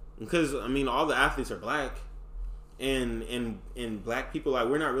 Because I mean, all the athletes are black, and black people, like,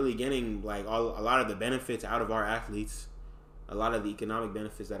 we're not really getting like a lot of the benefits out of our athletes, a lot of the economic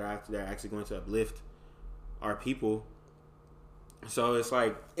benefits that are actually going to uplift our people. So it's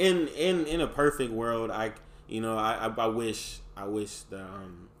like in a perfect world, I wish the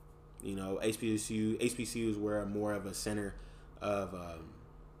HBCUs were more of a center of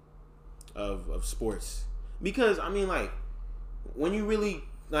sports, because I mean, like, when you really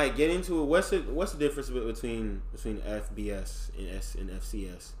like get into it, what's the difference between FBS and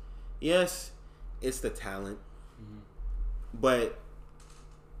FCS? Yes, it's the talent, but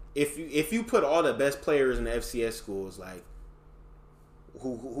if you put all the best players in the FCS schools, like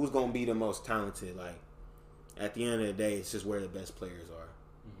who's gonna be the most talented? Like, at the end of the day, it's just where the best players are.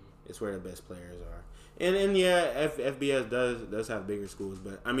 It's where the best players are. And yeah, FBS does have bigger schools,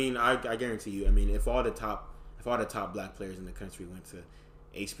 but I mean, I guarantee you, I mean, if all the top black players in the country went to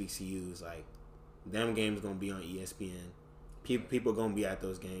HBCUs, like, them games gonna be on ESPN. People gonna be at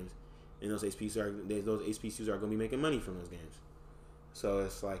those games, and those HBCUs are gonna be making money from those games. So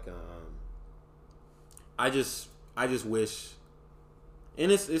it's like, I just wish. And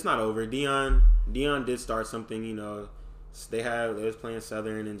it's not over. Deion did start something. They was playing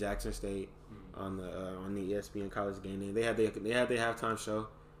Southern and Jackson State on the ESPN college game day. They had their halftime show,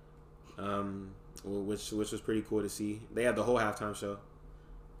 which was pretty cool to see. They had the whole halftime show.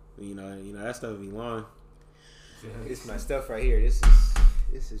 That stuff would be long. It's my stuff right here. This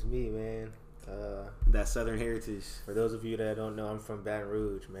is me, man. That Southern heritage. For those of you that don't know, I'm from Baton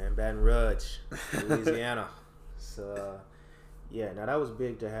Rouge, man. Baton Rouge, Louisiana. So. Yeah, now that was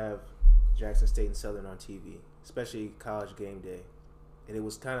big to have Jackson State and Southern on TV, especially college game day. And it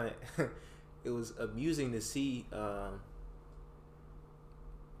was it was amusing to see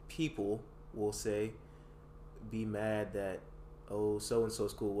people, will say, be mad that, oh, so-and-so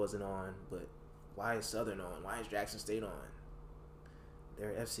school wasn't on, but why is Southern on? Why is Jackson State on?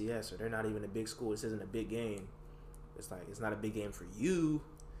 They're FCS, or they're not even a big school. This isn't a big game. It's like, it's not a big game for you.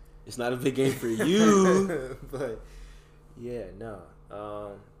 It's not a big game for you. But... yeah, no.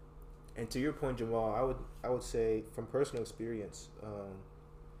 And to your point, Jamal, I would say from personal experience,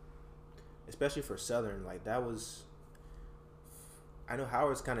 especially for Southern, like, that was, I know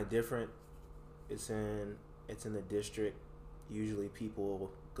Howard's kind of different. It's in the district. Usually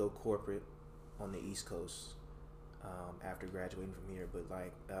people go corporate on the East Coast after graduating from here. But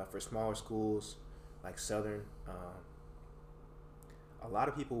like for smaller schools like Southern, a lot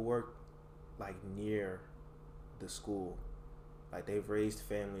of people work like near the school. Like, they've raised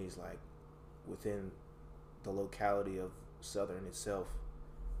families like within the locality of Southern itself.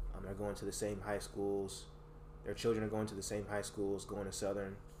 They're going to the same high schools. Their children are going to the same high schools, going to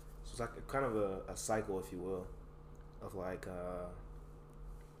Southern. So it's like kind of a cycle, if you will, of like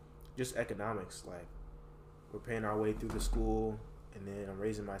just economics. Like, we're paying our way through the school, and then I'm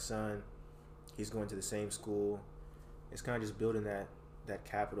raising my son. He's going to the same school. It's kind of just building that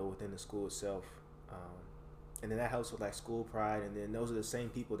capital within the school itself. And then that helps with like school pride, and then those are the same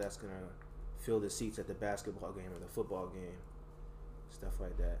people that's going to fill the seats at the basketball game or the football game, stuff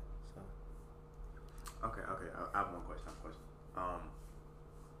like that. So. Okay. I have one question.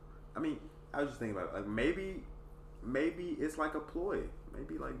 I mean, I was just thinking about it. Like, maybe it's like a ploy.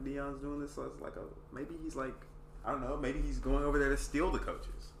 Maybe like Neon's doing this as like maybe he's like, I don't know. Maybe he's going over there to steal the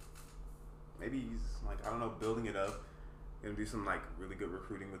coaches. Maybe he's like, I don't know, building it up, gonna do some like really good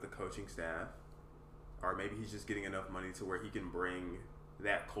recruiting with the coaching staff, or maybe he's just getting enough money to where he can bring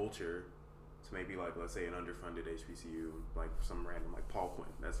that culture to maybe like, let's say, an underfunded HBCU, like some random, like Paul Quinn.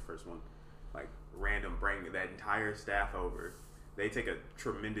 That's the first one. Like random, bring that entire staff over. They take a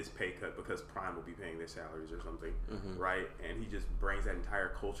tremendous pay cut because Prime will be paying their salaries or something, right? And he just brings that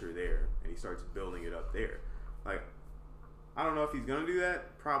entire culture there, and he starts building it up there. Like, I don't know if he's gonna do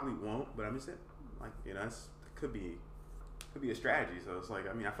that. Probably won't. But I'm just saying, like, you know, that's could be a strategy. So it's like,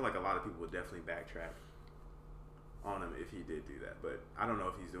 I mean, I feel like a lot of people would definitely backtrack on him if he did do that. But I don't know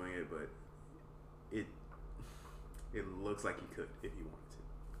if he's doing it. But it looks like he could if he wanted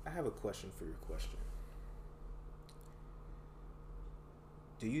to. I have a question for your question.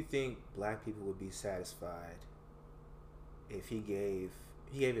 Do you think black people would be satisfied if he gave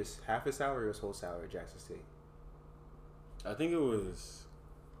his half his salary or his whole salary at Jackson State? I think it was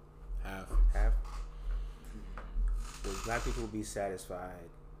half. Half? Would black people be satisfied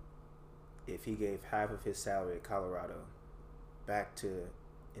if he gave half of his salary at Colorado back to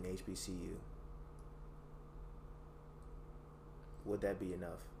an HBCU? Would that be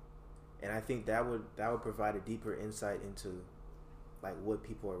enough? And I think that would provide a deeper insight into like what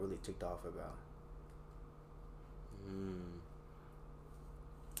people are really ticked off about.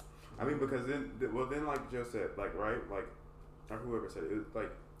 I mean, because then like Joe said, like, right, like, or whoever said it, like,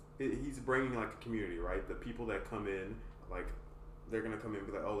 he's bringing like a community, right? The people that come in, like, they're gonna come in and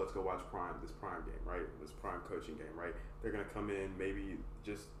be like, oh, let's go watch this Prime game, right? This Prime coaching game, right? They're gonna come in, maybe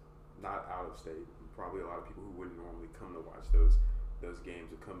just not out of state. Probably a lot of people who wouldn't normally come to watch those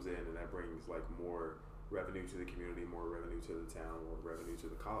games. It comes in, and that brings like more revenue to the community, more revenue to the town, more revenue to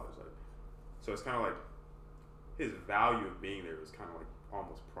the college. Like, so it's kind of like his value of being there is kind of like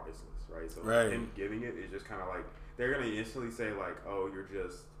almost priceless, right? So like, him giving it is just kind of like they're gonna instantly say like, oh, you're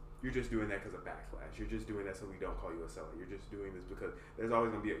just doing that because of backlash. You're just doing that so we don't call you a seller. You're just doing this because there's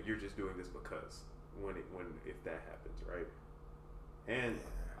always gonna be you're just doing this because if that happens, right? And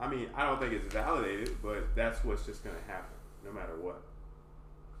I mean, I don't think it's validated, but that's what's just gonna happen no matter what.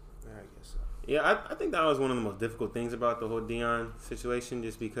 Yeah, I guess so. Yeah, I think that was one of the most difficult things about the whole Deion situation,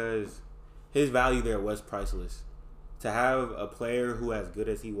 just because his value there was priceless. To have a player who, as good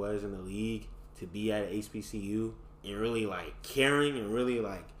as he was in the league, to be at HBCU and really like caring and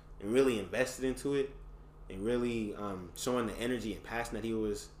really invested into it and really showing the energy and passion that he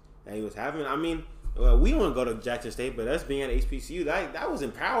was having. I mean, we don't go to Jackson State, but us being at HBCU, that was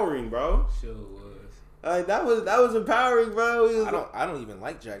empowering, bro. Sure was. That was empowering, bro. I don't even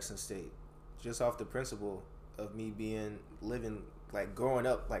like Jackson State, just off the principle of me living like growing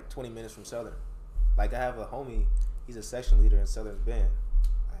up like 20 minutes from Southern. Like, I have a homie, he's a section leader in Southern's band.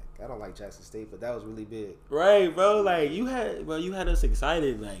 Like, I don't like Jackson State, but that was really big. Right, bro. Like, you had us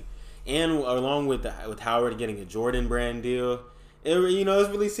excited, like, and along with Howard getting a Jordan brand deal, it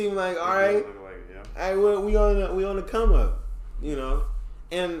really seemed like, all right, we on the come up,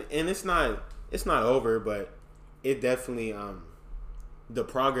 and it's not over, but it definitely the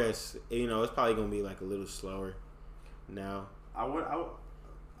progress, it's probably gonna be like a little slower now. I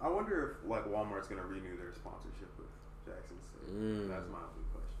wonder if like Walmart's gonna renew their sponsorship with Jackson State. That's my only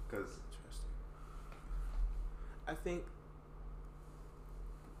question. Because I think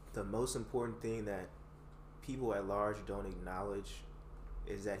the most important thing that people at large don't acknowledge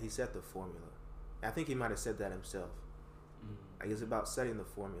is that he set the formula. I think he might have said that himself. Like, it's about setting the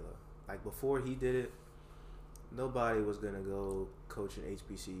formula. Like, before he did it, nobody was gonna go coach an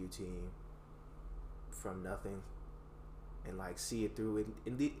HBCU team from nothing and like see it through.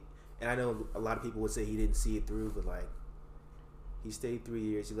 And I know a lot of people would say he didn't see it through, but like, he stayed 3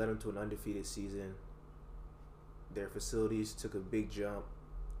 years. He led them to an undefeated season. Their facilities took a big jump.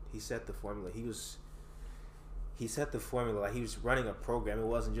 He set the formula. He set the formula. Like, he was running a program. It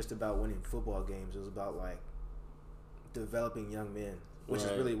wasn't just about winning football games. It was about like developing young men, which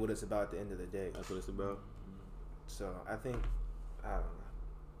is really what it's about at the end of the day. That's what it's about. So I think I don't know.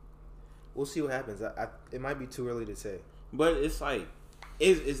 We'll see what happens. It might be too early to say. But it's like,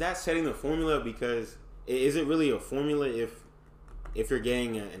 is that setting the formula? Because is it really a formula if you're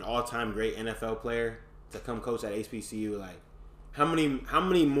getting an all-time great NFL player to come coach at HBCU? Like, how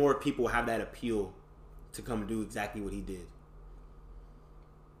many more people have that appeal to come do exactly what he did?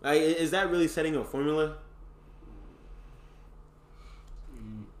 Like, is that really setting a formula?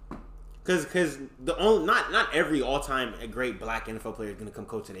 Because not every all-time great black NFL player is going to come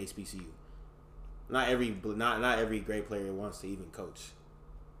coach at HBCU. Not every great player wants to even coach,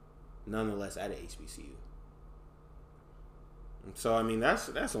 nonetheless, at a HBCU. So I mean, that's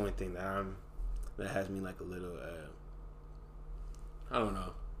the only thing that has me like a little. I don't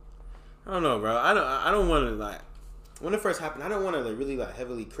know, bro. I don't want to like when it first happened. I don't want to like really like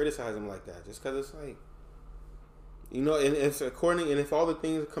heavily criticize him like that, just because it's like, you know, and it's according, and if all the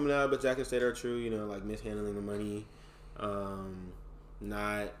things coming out about Jackson State are true, you know, like mishandling the money,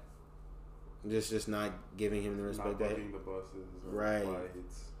 not. Just not giving him the respect not that the buses, right,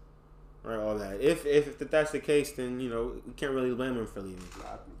 flights. Right, all that. If that's the case, then you know we can't really blame him for leaving.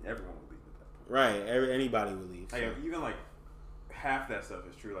 Everyone would leave at that point. Right, anybody would leave. So. Like, even like half that stuff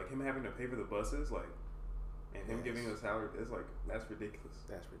is true. Like him having to pay for the buses, like, and him giving a salary, it's like that's ridiculous.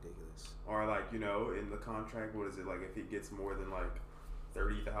 That's ridiculous. Or like, you know, in the contract, what is it like? If he gets more than like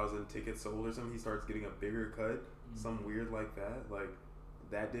 30,000 tickets sold or something, he starts getting a bigger cut. Some weird like that, like.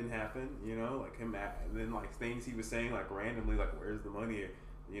 That didn't happen, you know, like him, and then like things he was saying, like randomly, like where's the money,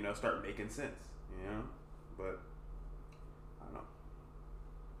 you know, start making sense, you know, but I don't know.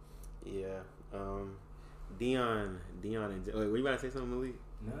 Yeah, Dion, and wait, were you about to say something, Malik?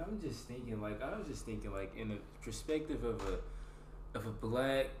 No, I was just thinking, like in the perspective of a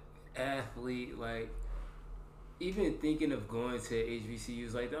black athlete, like even thinking of going to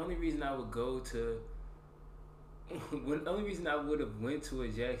HBCUs, like the only reason I would go to. The only reason I would have went to a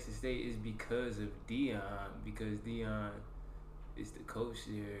Jackson State is because of Dion, because Dion is the coach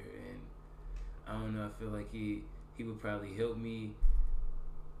there, and I don't know. I feel like he would probably help me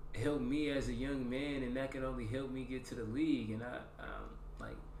as a young man, and that could only help me get to the league. And I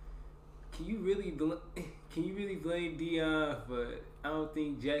like, can you really blame Dion for? I don't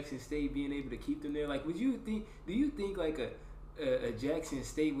think Jackson State being able to keep them there. Like, do you think like a Jackson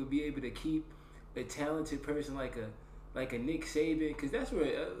State would be able to keep a talented person like a Nick Saban, because that's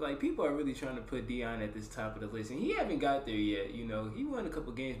where like people are really trying to put Dion at this top of the list, and he haven't got there yet. You know, he won a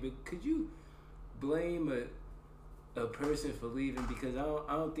couple games, but could you blame a person for leaving? Because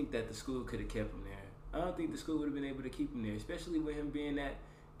I don't think that the school could have kept him there. I don't think the school would have been able to keep him there, especially with him being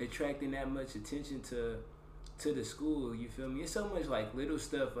attracting that much attention to the school. You feel me? It's so much like little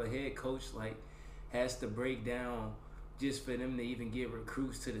stuff a head coach like has to break down just for them to even get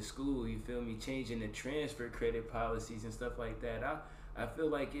recruits to the school, you feel me? Changing the transfer credit policies and stuff like that. I feel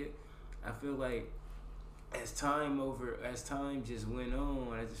like as time just went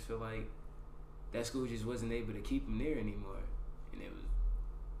on, I just feel like that school just wasn't able to keep him there anymore, and it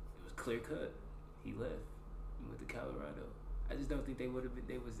was clear cut. He left and went to Colorado. I just don't think they was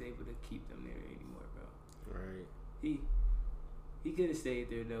able to keep them there anymore, bro. Right. He could have stayed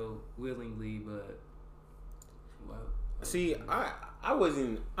there though willingly, but well. See, I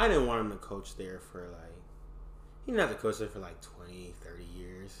didn't want him to coach there for like, he didn't have to coach there for like 20, 30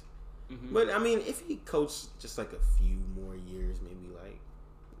 years. Mm-hmm. But I mean, if he coached just like a few more years, maybe like,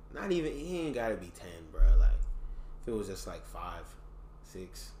 not even, he ain't gotta be 10, bro. Like, if it was just like 5,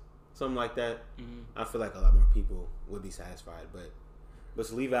 6, something like that, I feel like a lot more people would be satisfied. But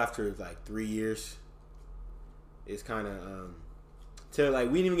to leave after like 3 years, it's kind of, to like,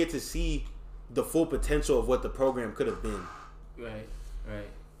 we didn't even get to see the full potential of what the program could have been. Right.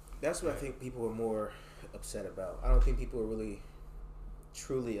 That's what I think people were more upset about. I don't think people were really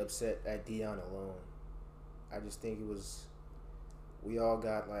truly upset at Dion alone. I just think it was, we all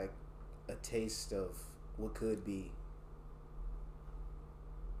got like a taste of what could be.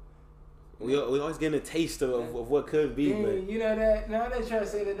 We always getting a taste of what could be. Dang, but you know that, now that I try to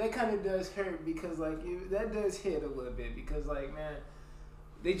say that kind of does hurt, because like that does hit a little bit, because like, man,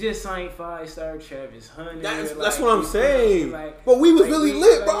 they just signed 5-star Travis Hunter. That's what I'm saying. But we was really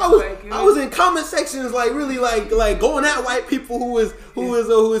lit, bro. I was in comment sections like really like going at white people who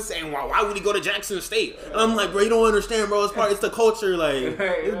was saying, why would he go to Jackson State? And I'm like, bro, you don't understand, bro. It's the culture. Like,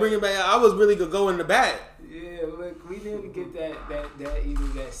 it's bringing back. I was really going to bat. Yeah, look, we didn't get that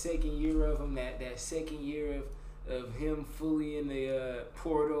even that second year of him, that second year of him fully in the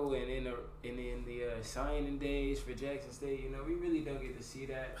portal and in the signing days for Jackson State. You know, we really don't get to see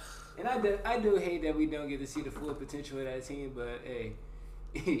that, and I do hate that we don't get to see the full potential of that team. But hey,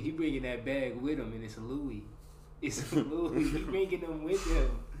 he bringing that bag with him, and it's a Louis. It's Louis. He bringing them with him.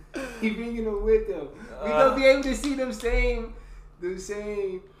 We gonna be able to see them same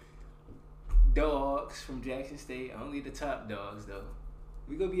dogs from Jackson State. Only the top dogs though.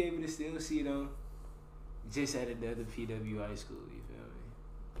 We gonna be able to still see them just at another PWI school. You feel me?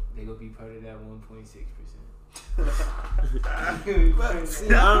 They gonna be part of that 1.6%. But see,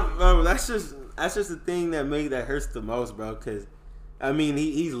 that's just the thing that hurts the most, bro. Because I mean,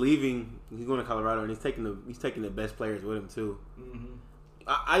 he's leaving. He's going to Colorado, and he's taking the best players with him too. Mm-hmm.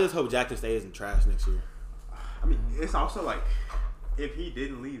 I just hope Jackson State isn't trash next year. I mean, it's also like if he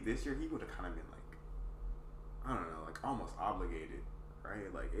didn't leave this year, he would have kind of been like, I don't know, like almost obligated,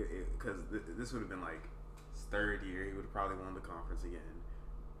 right? Like because this would have been like his third year. He would have probably won the conference again.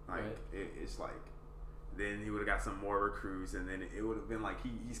 Like right. It's like then he would have got some more recruits, and then it would have been like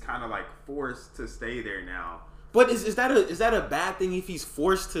he's kind of like forced to stay there now. But is that a bad thing if he's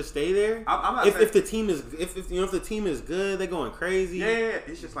forced to stay there? I'm not if the team is if the team is good, they're going crazy. Yeah.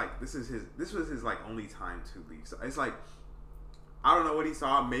 It's just like this was his like only time to leave. So it's like I don't know what he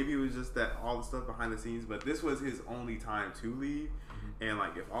saw. Maybe it was just that all the stuff behind the scenes, but this was his only time to leave. Mm-hmm. And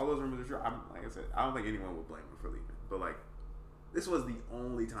like if all those rumors are true, like I said, I don't think anyone would blame him for leaving. But like this was the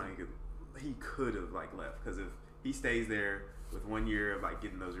only time he could have like left, because if he stays there with 1 year of like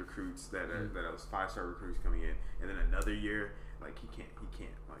getting those recruits that was 5-star recruits coming in, and then another year, like he can't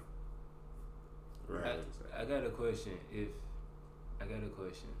like. Right. I got a question.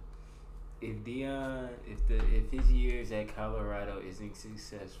 If Dion, if his years at Colorado isn't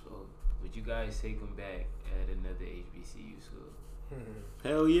successful, would you guys take him back at another HBCU school?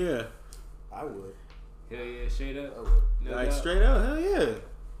 Hell yeah. I would. Hell yeah, straight up. I would. No Like doubt. straight up, hell yeah.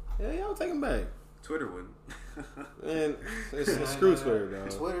 Hell yeah, I'll take him back. Twitter wouldn't. Man, it's screw Twitter, dog.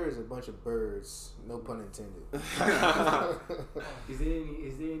 Twitter is a bunch of birds, no pun intended. Is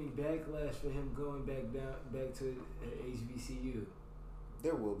there any backlash for him going back to HBCU?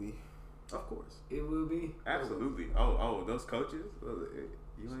 There will be. Of course. It will be. Absolutely. Oh, those coaches.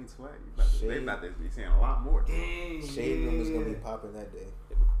 You ain't sweat. They about to be saying a lot more. Dang. Shade room is gonna be popping that day.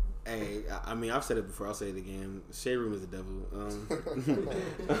 Hey, I mean, I've said it before. I'll say it again. Shade room is the devil.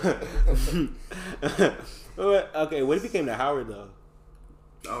 Okay, what if he came to Howard though?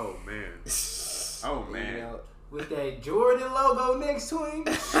 Oh man. You know, With that Jordan logo next to him.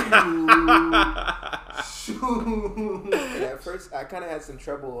 Shoot. and at first, I kind of had some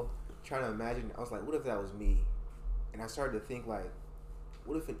trouble trying to imagine. I was like, what if that was me? And I started to think like,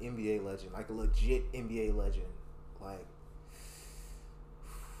 what if an NBA legend, like a legit NBA legend, like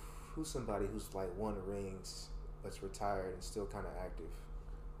who's somebody who's like won rings that's retired and still kind of active?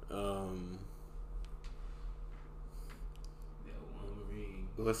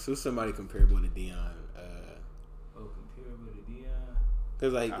 Who's somebody comparable to Dion? Comparable to Dion?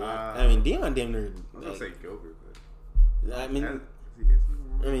 Cause like I mean Dion damn near. I was gonna say Gilbert, but I mean,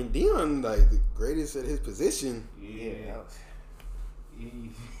 is he Dion like the greatest at his position. Yeah.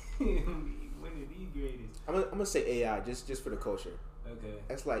 When did he greatest? I'm gonna say AI just for the culture. Okay.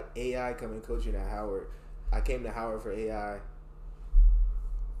 That's like AI coming coaching at Howard. I came to Howard for AI,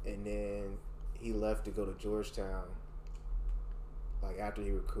 and then he left to go to Georgetown. Like after he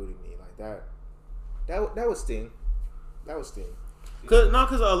recruited me, like that would sting. That would sting. Cause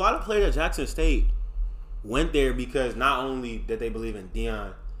a lot of players at Jackson State went there because not only did they believe in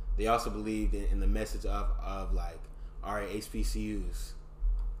Dion, they also believed in the message of like, all right, HBCUs,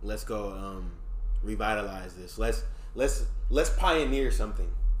 let's go revitalize this. Let's pioneer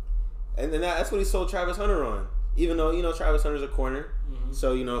something. And then that's what he sold Travis Hunter on. Even though Travis Hunter's a corner,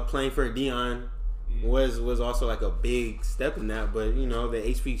 so playing for Dion was also like a big step in that. But the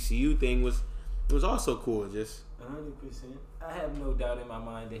HBCU thing was also cool. Just 100%. I have no doubt in my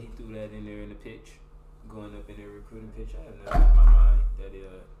mind that he threw that in there in the pitch, going up in the recruiting pitch. I have no doubt in my mind that he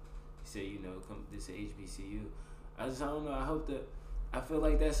said, come this is HBCU. I don't know. I hope that. I feel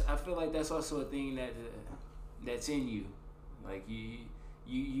like that's also a thing that's in you. Like you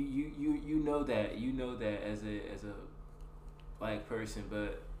know that as a black person,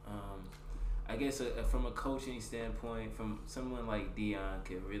 but I guess from a coaching standpoint, from someone like Dion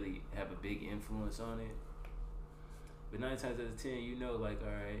could really have a big influence on it. But 9 times out of 10, like, all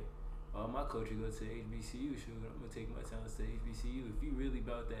right, all my coaches go to HBCU. Sure, I'm gonna take my talents to HBCU. If you really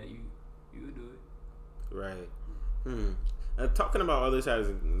about that, you would do it. Right. Talking about other sides,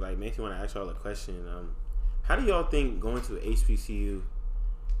 like, makes me want to ask y'all a question. How do y'all think going to HBCU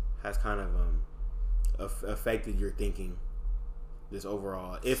has kind of affected your thinking, this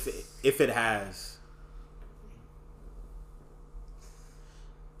overall, if it has?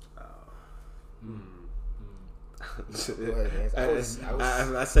 Go ahead,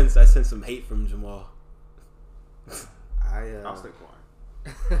 man. I sense some hate from Jamal. I'll stay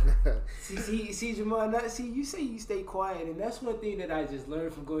quiet. See, Jamal. You say you stay quiet, and that's one thing that I just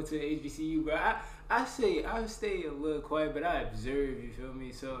learned from going to HBCU, bro. I say I stay a little quiet, but I observe. You feel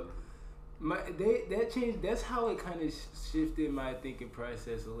me? So that changed. That's how it kind of shifted my thinking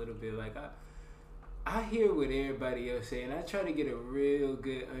process a little bit. Like I hear what everybody else saying. I try to get a real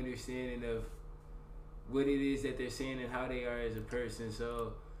good understanding of what it is that they're saying and how they are as a person.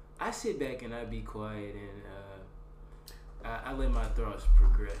 So I sit back and I be quiet and I let my thoughts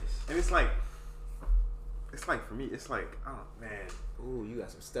progress. And it's like for me, it's like, oh man. Ooh, you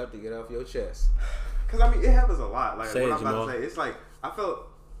got some stuff to get off your chest. Because I mean, it happens a lot. Like say what it, I'm about Jamal. to say, it's like I felt.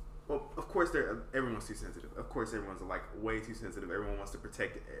 Well, of course, everyone's too sensitive. Of course, everyone's like way too sensitive. Everyone wants to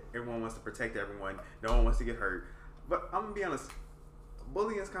protect. Everyone wants to protect everyone. No one wants to get hurt. But I'm gonna be honest.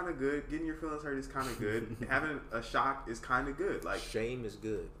 Bullying is kind of good. Getting your feelings hurt is kind of good. Having a shock is kind of good. Like shame is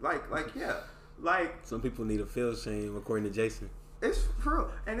good. Like yeah. Like Some people need to feel shame, according to Jason. it's for real.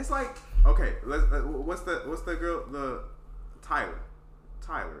 And it's like, okay, what's the girl, the Tyler,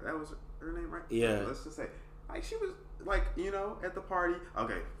 that was her name, right? Yeah. Let's just say, like, she was like, at the party.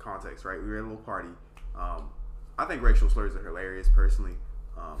 Okay, context, right? We were at a little party. I think racial slurs are hilarious, personally.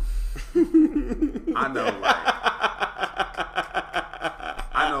 I know,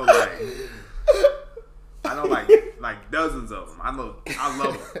 like dozens of them. I love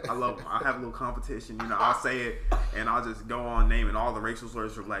them. I have a little competition. I'll say it and I'll just go on naming all the racial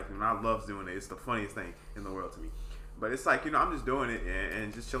slurs for black people. And I love doing it. It's the funniest thing in the world to me. But it's like, I'm just doing it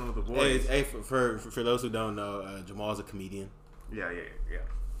and just chilling with the boys. Hey, for those who don't know, Jamal's a comedian. Yeah.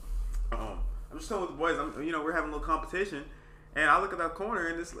 I'm just chilling with the boys. We're having a little competition, and I look at that corner,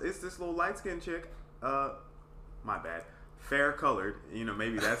 and it's this little light skinned chick. My bad. Fair colored.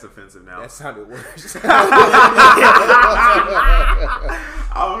 Maybe that's offensive now. That sounded worse. I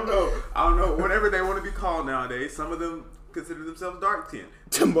don't know. Whatever they want to be called nowadays. Some of them consider themselves dark skinned.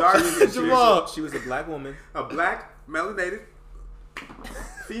 Jamal. She was a black woman. A black, melanated,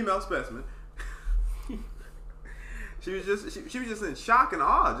 female specimen. She was just in shock and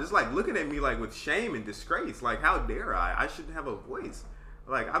awe, just like looking at me like with shame and disgrace. Like, how dare I? I shouldn't have a voice.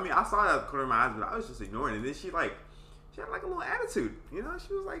 Like, I mean, I saw that out of the corner of my eyes, but I was just ignoring it. And then she had like a little attitude. She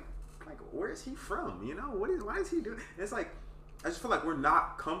was like, where is he from? Why is he doing? And it's like, I just feel like we're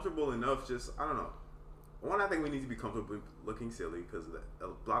not comfortable enough. Just, I don't know. One, I think we need to be comfortable looking silly, because a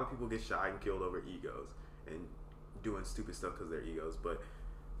lot of people get shy and killed over egos and doing stupid stuff because of their egos. But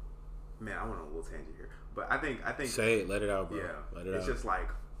man, I went on a little tangent here. But I think Say it, let it out, bro. Yeah, let it it's out. just like,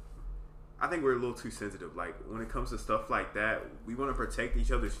 I think we're a little too sensitive. Like, when it comes to stuff like that, we want to protect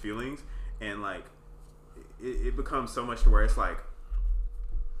each other's feelings, and like it becomes so much to where it's like,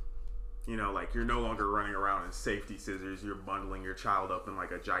 like you're no longer running around in safety scissors. You're bundling your child up in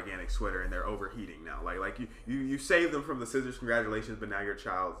like a gigantic sweater, and they're overheating now. Like you saved them from the scissors. Congratulations, but now your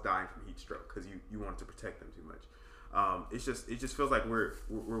child's dying from heat stroke because you wanted to protect them too much. It just feels like we're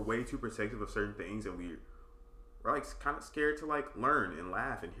way too protective of certain things, and we're like kind of scared to like learn and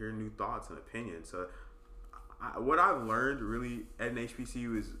laugh and hear new thoughts and opinions. So what I've learned really at an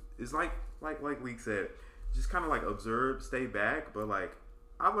HBCU is like Leek said, just kind of like observe, stay back. But like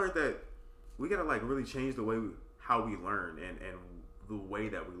I've learned that we gotta like really change the way how we learn and the way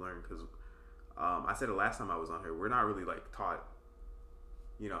that we learn, because I said it last time I was on here, we're not really like taught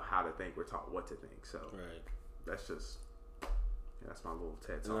how to think. We're taught what to think. So Right. That's my little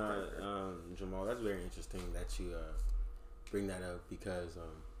TED talk. Jamal, that's very interesting that you bring that up, because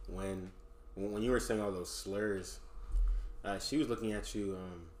when you were saying all those slurs, she was looking at you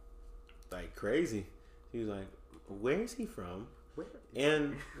like crazy. She was like, "Where is he from?"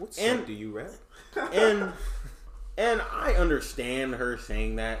 And what sect do you rap? And I understand her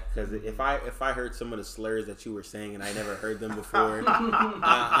saying that, because if I heard some of the slurs that you were saying and I never heard them before,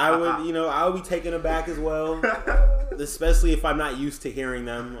 I would be taken aback as well, especially if I'm not used to hearing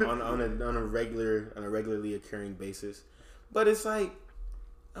them on a regularly occurring basis. But it's like,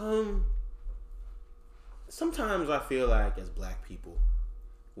 sometimes I feel like as black people,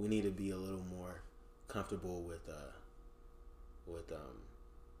 we need to be a little more comfortable with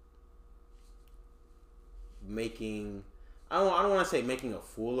making, I don't want to say making a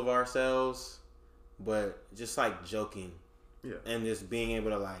fool of ourselves, but just like joking, Yeah. and just being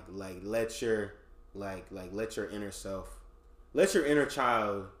able to like let your inner self, let your inner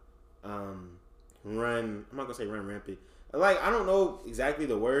child run. I'm not gonna say run rampant. Like, I don't know exactly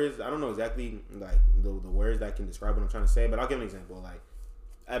the words. I don't know exactly like the words that can describe what I'm trying to say, but I'll give an example. Like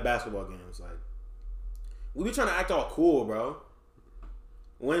at basketball games, like we be trying to act all cool, bro.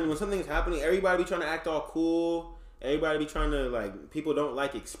 When something's happening, everybody be trying to act all cool. Everybody be trying to, like, people don't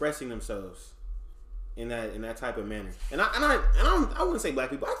like expressing themselves. in that type of manner. And I wouldn't say black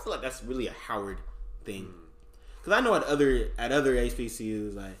people. I feel like that's really a Howard thing. Because I know at other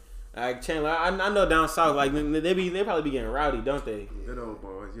HBCUs, like Chandler, I know down south, like they probably be getting rowdy, don't they? Good old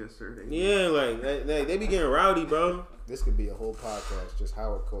boys, yes sir. Yeah, like they be getting rowdy, bro. This could be a whole podcast, just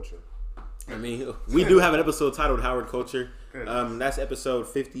Howard culture. I mean, we do have an episode titled Howard Culture. That's episode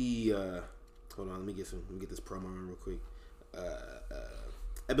 50. Hold on, let me get this promo on real quick.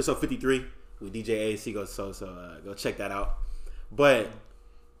 Episode 53 with DJ AC. So go check that out. But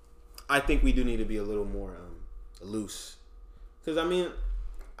I think we do need to be a little more loose. Because, I mean,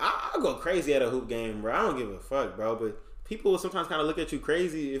 I'll go crazy at a hoop game, bro. I don't give a fuck, bro. But people will sometimes kind of look at you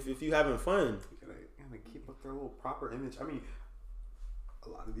crazy if you having fun. You gotta keep up their little proper image. I mean, a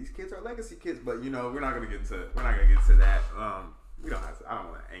lot of these kids are legacy kids, but you know we're not gonna get to that. We don't have to. I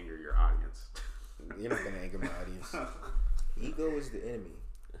don't want to anger your audience. You're not gonna anger my audience. Ego is the enemy.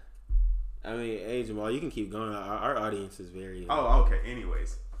 I mean, hey Jamal, you can keep going. Our audience is very. Oh, okay.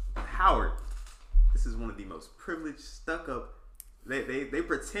 Anyways, Howard. This is one of the most privileged, stuck up. They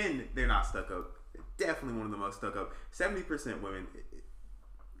pretend they're not stuck up. They're definitely one of the most stuck up. 70% women.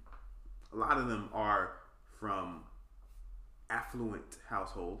 A lot of them are from affluent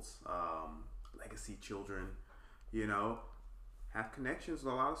households, legacy children. You know, have connections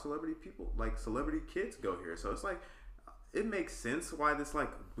with a lot of celebrity people. Like celebrity kids go here, so it's like it makes sense why this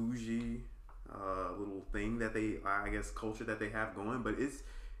like bougie little thing that they, I guess, culture that they have going, but it's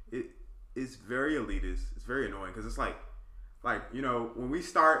very elitist. It's very annoying because it's like you know, when we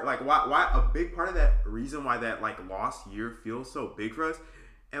start, like why a big part of that reason why that like lost year feels so big for us,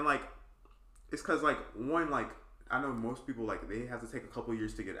 and like it's because like one, like I know most people like they have to take a couple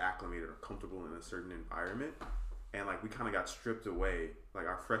years to get acclimated or comfortable in a certain environment, and like we kind of got stripped away like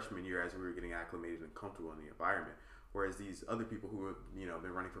our freshman year as we were getting acclimated and comfortable in the environment. Whereas these other people who have, you know,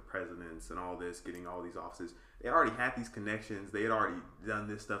 been running for presidents and all this, getting all these offices, they had already had these connections. They had already done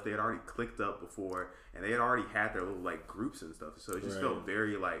this stuff. They had already clicked up before, and they had already had their little like groups and stuff. So it just felt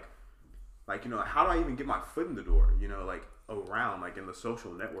very like you know, how do I even get my foot in the door? You know, like around like in the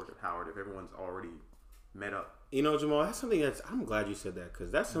social network of Howard if everyone's already met up. You know, Jamal, that's something I'm glad you said that because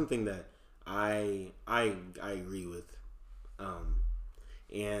that's something that I agree with,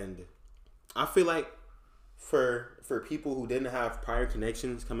 and I feel like. For people who didn't have prior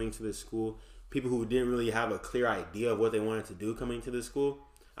connections coming to this school, people who didn't really have a clear idea of what they wanted to do coming to this school,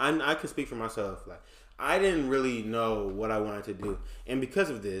 I can speak for myself. Like I didn't really know what I wanted to do, and because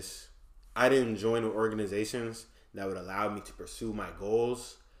of this, I didn't join organizations that would allow me to pursue my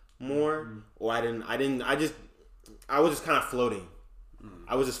goals more, or I was just kind of floating.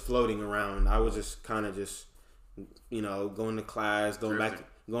 I was just floating around. I was just kind of just, you know, going to class, going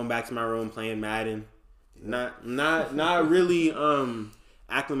back to my room, playing Madden. Not really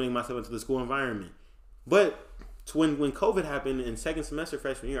acclimating myself into the school environment. But when COVID happened in second semester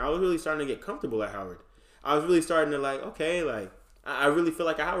freshman year, I was really starting to get comfortable at Howard. I was really starting to like, okay, like I really feel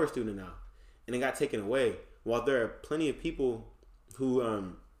like a Howard student now. And it got taken away. While there are plenty of people who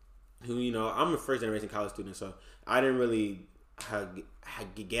you know, I'm a first generation college student, so I didn't really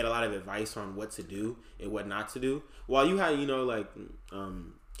get a lot of advice on what to do and what not to do. While you had, you know, like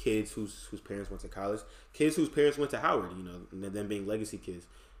kids whose parents went to college, kids whose parents went to Howard, you know, and them being legacy kids,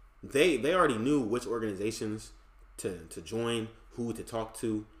 they already knew which organizations to join, who to talk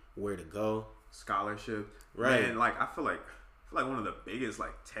to, where to go. Scholarship, right? And like I feel like one of the biggest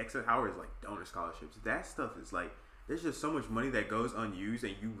like techs at Howard is like donor scholarships. That stuff is like there's just so much money that goes unused,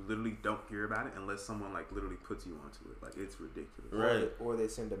 and you literally don't hear about it unless someone like literally puts you onto it. Like it's ridiculous, right? Or they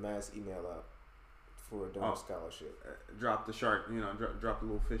send a mass email out for a donor scholarship. Drop the shark, you know, drop the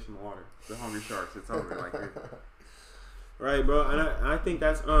little fish in the water. The hungry sharks, it's over. Like, right, bro. And I think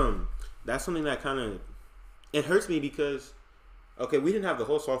that's something that kind of it hurts me because okay, we didn't have the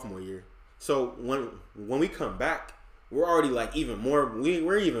whole sophomore year, so when we come back, we're already like even more.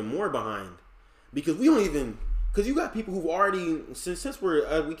 We're even more behind because we don't even because you got people who've already since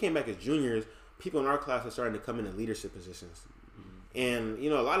we came back as juniors. People in our class are starting to come into leadership positions. And, you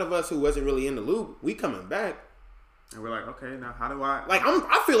know, a lot of us who wasn't really in the loop, we coming back. And we're like, okay, now how do I... Like,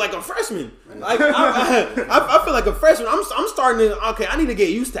 I feel like a freshman. Like, I feel like a freshman. I'm starting to, okay, I need to get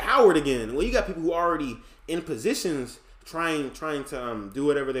used to Howard again. Well, you got people who are already in positions trying to do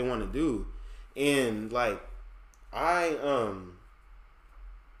whatever they want to do. And, like, I've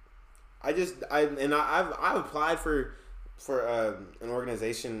applied for an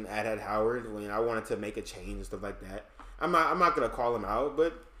organization at Howard when I wanted to make a change and stuff like that. I'm not gonna call him out,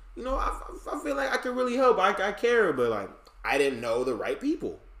 but you know, I feel like I could really help. I care, but like I didn't know the right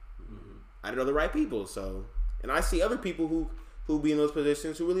people. I didn't know the right people, so and I see other people who be in those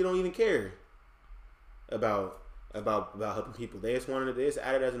positions who really don't even care. about helping people. They just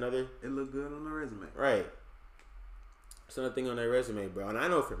add it as another. It looked good on the resume. Right. It's another thing on their resume, bro. And I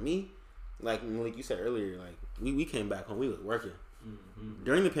know for me, like you said earlier, like we came back home, we was working. Mm-hmm.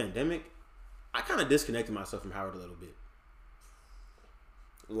 During the pandemic, I kind of disconnected myself from Howard a little bit.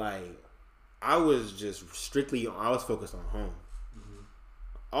 Like, I was focused on home. Mm-hmm.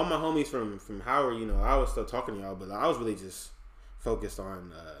 All my homies from Howard, you know, I was still talking to y'all, but I was really just focused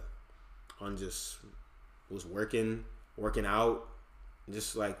on just was working out,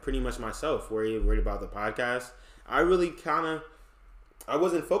 just like pretty much myself, worried about the podcast. I wasn't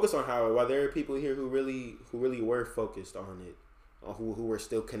focused on Howard, while there are people here who really were focused on it, who were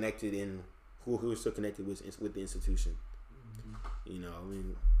still connected who were still connected with the institution. Mm-hmm. You know, I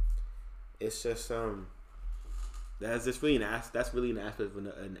mean, it's just that's really an aspect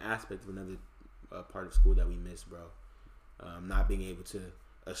of another part of school that we miss, bro. Not being able to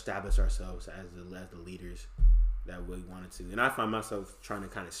establish ourselves as the leaders that we wanted to, and I find myself trying to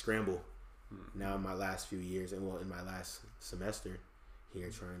kind of scramble now in my last few years, and in my last semester here,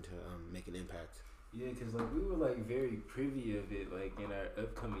 trying to make an impact. Yeah, because like we were like very privy of it like in our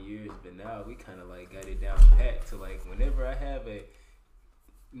upcoming years, but now we kind of like got it down pat to like whenever I have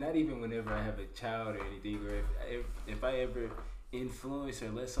not even whenever I have a child or anything, or if I ever influence or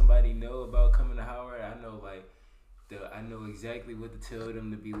let somebody know about coming to Howard, I know exactly what to tell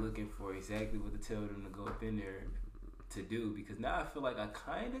them to be looking for, exactly what to tell them to go up in there to do, because now I feel like I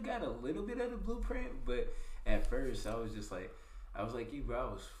kind of got a little bit of the blueprint, but at first I was like you,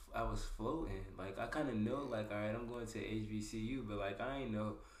 bro, I was floating. Like, I kind of know, like, all right, I'm going to HBCU, but, like, I ain't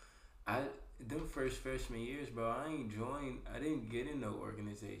know. Them first freshman years, bro, I didn't get in no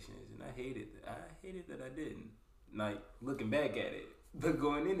organizations, and I hated that I didn't. Like, looking back at it. But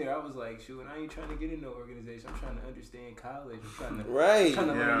going in there, I was like, shoot, I ain't trying to get in no organization. I'm trying to understand college. I'm trying to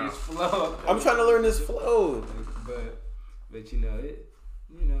learn this flow. I'm trying to learn this flow. But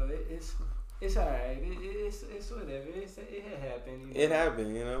it's all right. It's whatever. It had happened. You know? It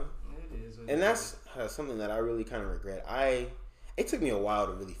happened, you know. It is. And that's something that I really kind of regret. It took me a while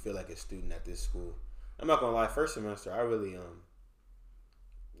to really feel like a student at this school. I'm not gonna lie. First semester, I really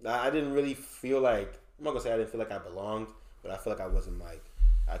I didn't really feel like, I'm not gonna say I didn't feel like I belonged, but I feel like I wasn't my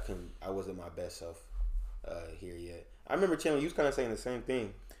best self here yet. I remember Chandler, you was kind of saying the same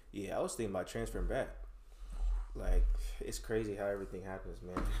thing. Yeah, I was thinking about transferring back. Like, it's crazy how everything happens,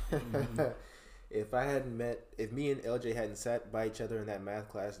 man. Mm-hmm. If me and LJ hadn't sat by each other in that math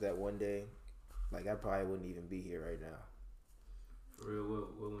class that one day, like, I probably wouldn't even be here right now. For real,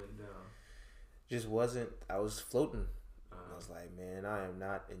 what went down? Just wasn't, I was floating. I was like, man, I am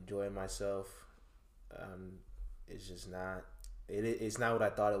not enjoying myself. It's just not, it's not what I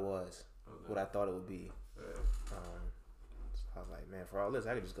thought it was, what I thought it would be. So I was like, man, for all this,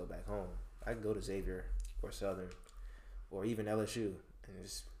 I could just go back home. I could go to Xavier or Southern or even LSU and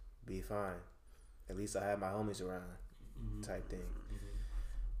just be fine. At least I have my homies around, type thing.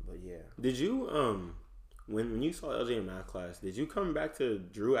 Mm-hmm. But yeah. Did you when you saw LJ in math class, did you come back to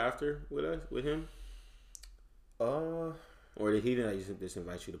Drew after with him? Or did he just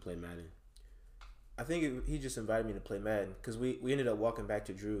invite you to play Madden? I think he just invited me to play Madden because we ended up walking back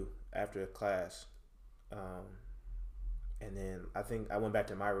to Drew after class, and then I think I went back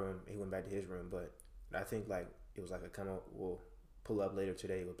to my room. He went back to his room, but I think like it was like we'll pull up later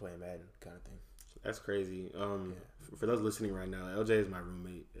today. We're playing Madden kind of thing. That's crazy. For those listening right now, LJ is my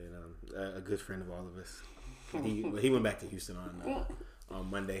roommate and a good friend of all of us. He went back to Houston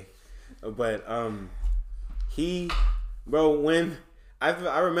on Monday, but when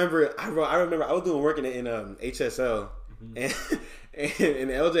I remember I was doing work in HSL,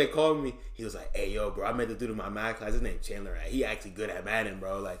 and LJ called me. He was like, "Hey, yo, bro, I met the dude in my math class. His name Chandler. He actually good at Madden,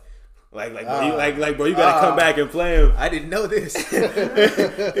 bro. Bro, you gotta come back and play him." I didn't know this. He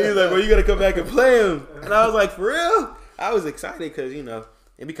was like, "Bro, you gotta come back and play him." And I was like, "For real?" I was excited because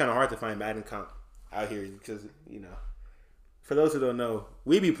it'd be kind of hard to find Madden comp out here because for those who don't know,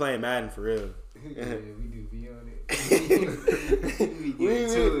 we be playing Madden for real. Yeah, we do be on it. we get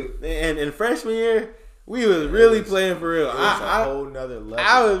to it. And in freshman year, we was really playing for real. It was a whole nother level.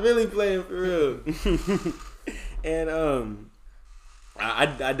 I was really playing for real. And I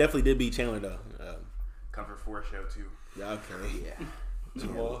definitely did beat Chandler though. Comfort 4 show too. Okay. Yeah.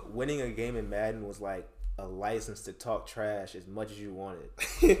 Jamal, winning a game in Madden was like a license to talk trash as much as you wanted,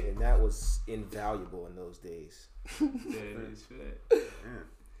 and that was invaluable in those days. That is fact. Yeah.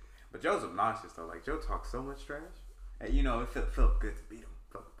 But Joe's obnoxious though. Like Joe talks so much trash, and it felt good to beat him.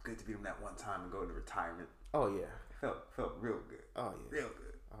 Felt good to beat him that one time and go into retirement. Oh yeah. It felt real good. Oh yeah. Real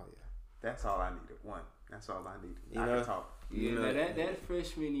good. Oh yeah. That's all I needed. That's all I needed. You I know, can talk Yeah, know, now that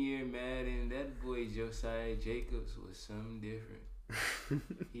freshman year, Madden, that boy Josiah Jacobs was something different.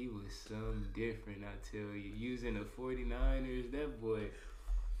 He was something different, I tell you. Using the 49ers, that boy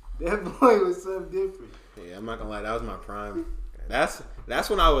was something different. Yeah, I'm not gonna lie, that was my prime. That's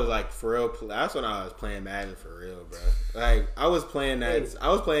when I was like for real. That's when I was playing Madden for real, bro. Like I was playing that. I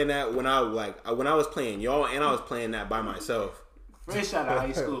was playing that when I was playing y'all, and I was playing that by myself. Fresh out of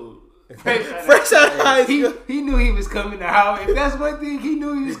high school. Fresh out of high school. He knew he was coming to Howard. If that's one thing, he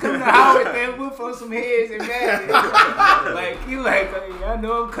knew he was coming to Howard. Then whoop on some heads and Madden. I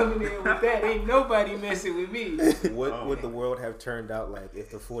know I'm coming in with that. Ain't nobody messing with me. What would the world have turned out like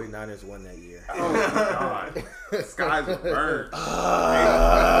if the 49ers won that year? Oh my God, skies were burned. Oh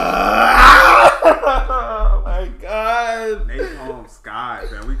my God, Nate Holmes, skies,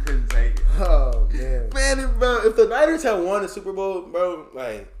 man, we couldn't take it. Oh man, bro, if the Niners had won the Super Bowl, bro,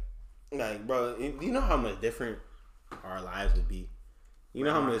 bro, you know how much different our lives would be. You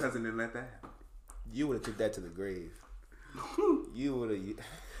know how much. My cousin didn't let that happen. you would have took that to the grave. You would have.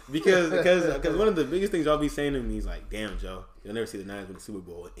 Because one of the biggest things y'all be saying to me is like, damn, Joe, you'll never see the Niners win the Super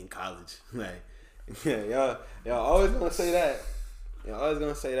Bowl in college. Like, yeah, y'all always gonna say that. Y'all always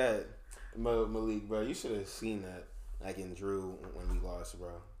gonna say that. Malik, bro, you should have seen that, like in Drew when we lost,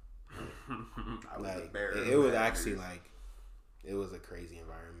 bro. Like, it was actually like, it was a crazy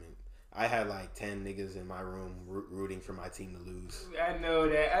environment. I had like 10 niggas in my room rooting for my team to lose. I know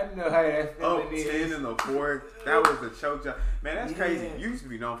that. I know how that feeling is. 10 in the fourth. That was the choke job. Man, that's crazy. You used to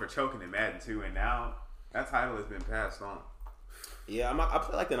be known for choking in Madden too, and now that title has been passed on. Yeah, I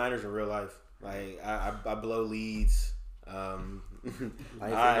play like the Niners in real life. Like I blow leads. Life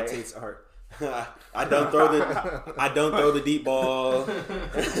imitates art. I don't throw the deep ball.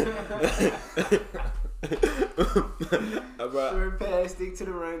 Short pass, stick to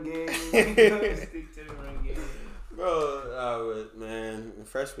the run game. Stick to the run game. Bro, man,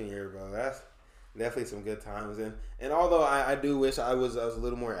 freshman year, bro, that's definitely some good times. And although I do wish I was a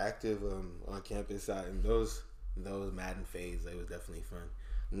little more active on campus side, and those Madden phase, it was definitely fun.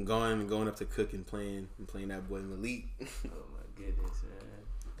 And going up to Cook and playing that boy Malik. Oh my goodness, man.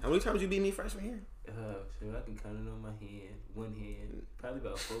 How many times you beat me freshman year? So I can count it on my hand. One hand. Probably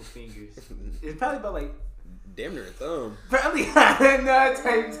about 4 fingers. It's probably about like damn near a thumb. Probably nah, he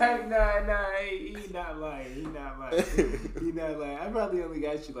not lying. I probably only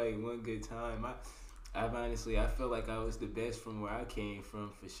got you like one good time. I honestly feel like I was the best from where I came from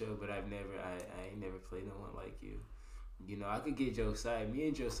for sure, but I ain't never played no one like you. You know, I could get Josiah. Me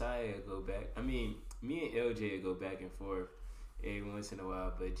and Josiah go back. I mean, me and LJ would go back and forth every once in a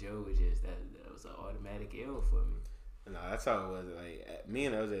while, but Joe was just that was an automatic L for me. No, that's how it was. Like me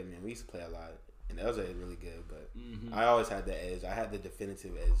and LJ, man, we used to play a lot, and LJ is really good. But I always had the edge. I had the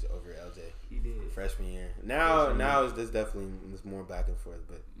definitive edge over LJ. He did freshman year. Now it's just definitely it's more back and forth.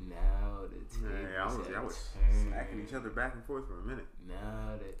 But now the I was smacking each other back and forth for a minute.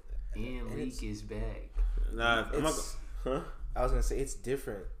 Now that Malik is back. Nah, I was gonna say it's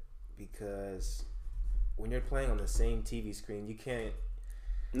different because when you're playing on the same TV screen, you can't.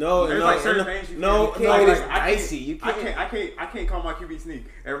 It's icy. You can't. I can't call my QB sneak.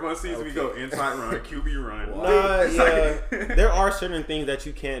 Everyone sees me go inside run, QB run. There are certain things that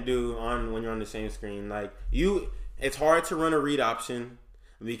you can't do when you're on the same screen. Like it's hard to run a read option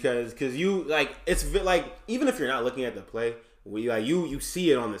because you like it's like even if you're not looking at the play, you see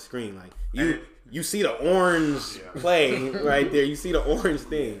it on the screen. Like you see the orange play right there. You see the orange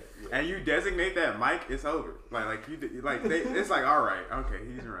thing. And you designate that mic, it's over. It's like, all right, okay,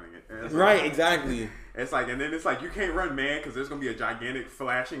 he's running it. Right, exactly. It's like, and then it's like you can't run man because there's gonna be a gigantic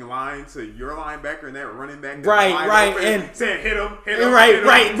flashing line to your linebacker and that running back. Right, and saying hit him,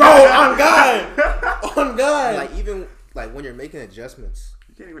 right, bro. On God. Like even like when you're making adjustments,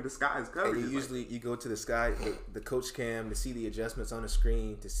 you can't even disguise coverage. And you go to the sky, the coach cam to see the adjustments on the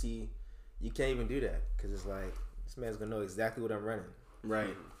screen to see. You can't even do that because it's like this man's gonna know exactly what I'm running.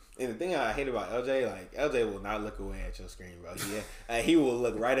 Right. And the thing I hate about LJ, like LJ will not look away at your screen, bro. He will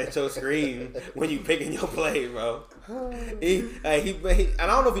look right at your screen when you picking your play, bro. He and I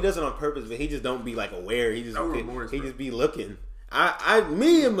don't know if he does it on purpose, but he just don't be like aware. He just be looking.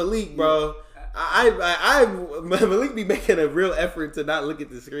 Me and Malik, bro. Malik be making a real effort to not look at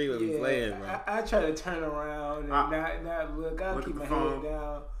the screen when we playing, bro. I try to turn around and not look. I'll keep my head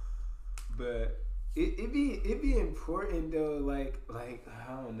down, but. It be important though, like I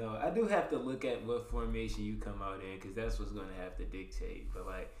don't know. I do have to look at what formation you come out in because that's what's gonna have to dictate. But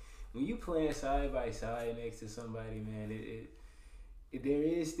like when you playing side by side next to somebody, man, there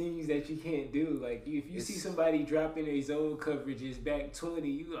is things that you can't do. Like if you see somebody dropping their zone coverages back 20,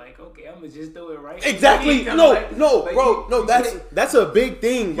 you like, okay, I'm gonna just throw it right. Exactly. No, that's a big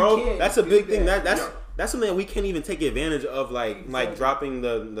thing, bro. can't That's a big thing. that. That's something that we can't even take advantage of, like dropping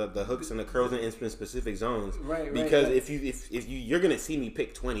the hooks and the curls in specific zones. Right. Because if you're gonna see me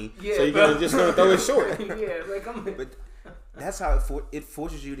pick 20, so you're just gonna throw it short. But that's how it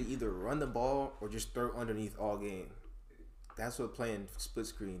forces you to either run the ball or just throw underneath all game. That's what playing split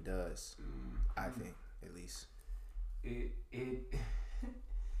screen does. I think, at least.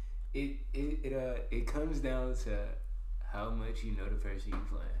 It comes down to how much you know the person you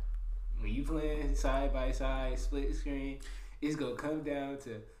playing. When you playing side by side, split screen, it's gonna come down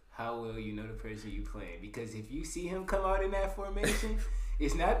to how well you know the person you playing. Because if you see him come out in that formation,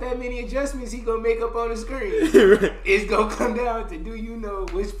 it's not that many adjustments he gonna make up on the screen. It's gonna come down to, do you know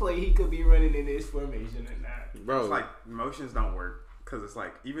which play he could be running in this formation or not? Bro, it's like motions don't work because it's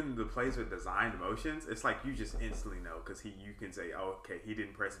like even the plays with designed motions, it's like you just instantly know because you can say, oh, okay, he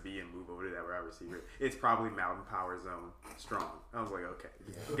didn't press B and move over to that wide receiver. It's probably mountain power zone strong. I was like, okay,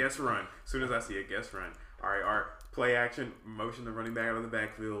 guess run. As soon as I see it, guess run. All right, our play action motion the running back out of the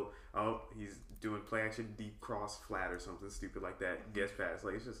backfield. Oh, he's doing play action deep cross flat or something stupid like that. Guess pass.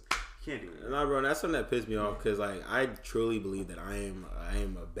 Like it's just you can't do it. No, bro, that's something that pissed me off because like I truly believe that I am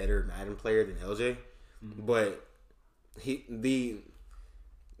a better Madden player than LJ, but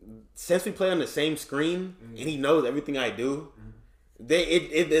since we play on the same screen and he knows everything I do,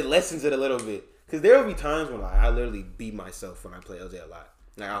 it lessens it a little bit. Because there will be times when like, I literally beat myself when I play LJ a lot.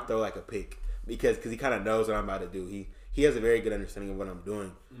 Like I'll throw like a pick because he kind of knows what I'm about to do. He has a very good understanding of what I'm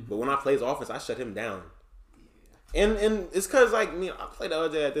doing. But when I play his offense, I shut him down. And it's because like me, I played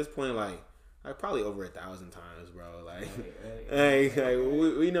LJ at this point like probably over 1,000 times, bro. Like,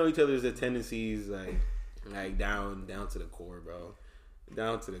 we know each other's tendencies like down to the core, bro.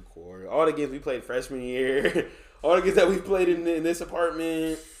 Down to the core. All the games we played freshman year, all the games that we played in this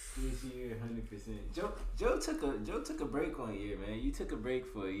apartment. This year, 100%. Joe took a break one year, man. You took a break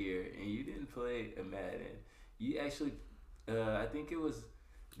for a year, and you didn't play a Madden. You actually, I think it was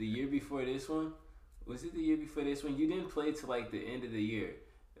the year before this one. Was it the year before this one? You didn't play till like the end of the year,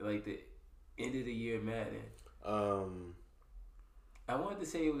 like the end of the year Madden. I wanted to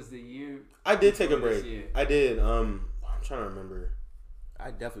say it was the year. I did take a break. I did. I'm trying to remember. I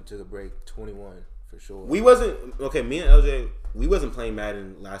definitely took a break. 21 for sure. We wasn't okay. Me and LJ, we wasn't playing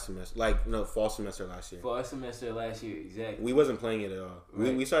Madden last semester. Like no, fall semester last year. Fall semester last year, exactly. We wasn't playing it at all.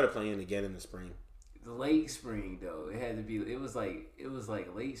 Right. We started playing it again in the spring. Late spring though. It had to be. It was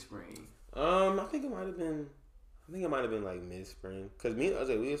like late spring. I think it might have been like mid spring. Cause me and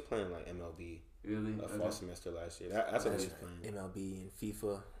LJ, we was playing like MLB. Really? Fall semester last year. That's what we was playing. MLB and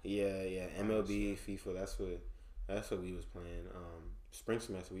FIFA. Yeah. MLB, FIFA. That's what we was playing. Spring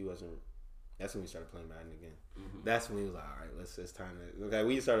semester we wasn't. That's when we started playing Madden again. That's when we was like, all right, it's time to. Okay,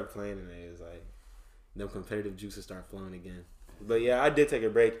 we started playing and it was like, them competitive juices start flowing again. But yeah, I did take a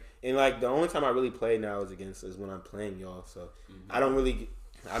break, and like the only time I really play now is when I'm playing y'all. So I don't really,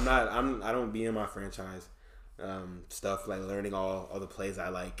 I don't be in my franchise stuff like learning all the plays I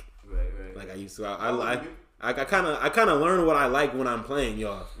like. Right. Like I used to. I kind of learn what I like when I'm playing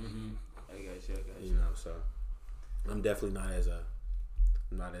y'all. I got you. You know, so I'm definitely not as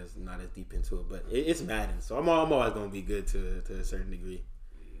deep into it, but it's Madden, so I'm always gonna be good to a certain degree.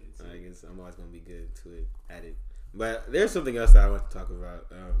 I guess I'm always gonna be good to it at it. But there's something else that I want to talk about.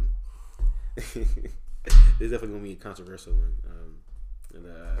 There's definitely gonna be a controversial one.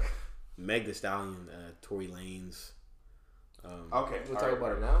 Meg Thee Stallion, Tory Lanez. Okay, we'll talk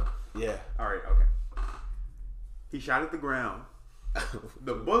about it now. Yeah. All right. Okay. He shot at the ground.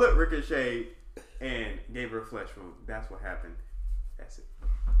 The bullet ricocheted and gave her a flesh wound. That's what happened. That's it.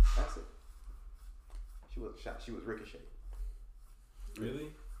 She was shot. She was ricocheted.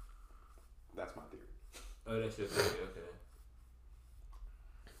 Really? That's my theory. Oh, that's your theory. Okay.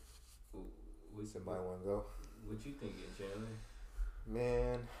 Somebody want to go? What you thinking, Chandler?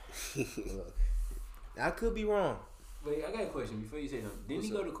 Man, look, I could be wrong. Wait, I got a question before you say something. Didn't he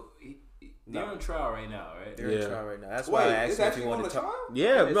go to? They're on trial right now, right? They're in trial right now. That's why I asked if you want to talk.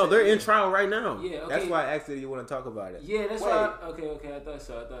 Yeah, no, they're in trial right now. Yeah, okay. That's why I asked if you want to talk about it. Yeah, that's why. Okay. I thought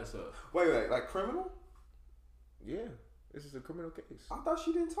so. Wait, like criminal? Yeah, this is a criminal case. I thought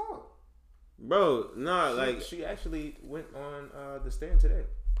she didn't talk. Bro, no, like she actually went on the stand today.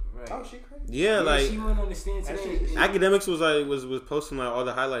 Right. Oh, she crazy. Yeah, like she went on the stand today. Academics was posting like all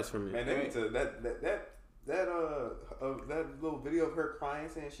the highlights from it. Man, they need to that little video of her crying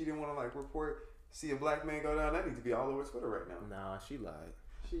saying she didn't want to like report see a black man go down. That needs to be all over Twitter right now. Nah, she lied.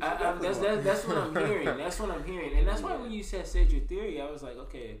 That's what I'm hearing. That's what I'm hearing, and that's why when you said your theory, I was like,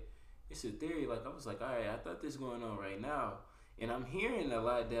 okay, it's a theory. Like I was like, all right, I thought this going on right now, and I'm hearing a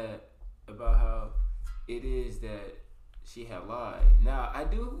lot about how it is that she had lied. Now I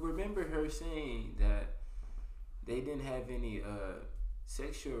do remember her saying that they didn't have any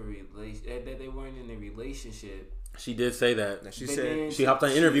sexual relation, that they weren't in a relationship. She did say that. Now, she said she hopped on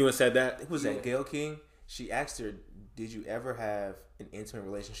an interview and said that. It was that Gayle King. She asked her, "Did you ever have an intimate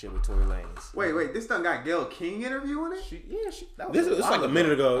relationship with Tory Lanez?" Wait, this done got Gayle King interviewing it? This was like a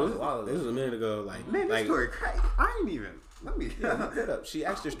minute ago. This was a minute ago. Like, man, this story crazy. I ain't even. Let me look it up. She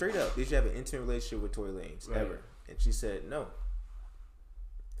asked her straight up, "Did you have an intimate relationship with Tory Lanez ever?" And she said no.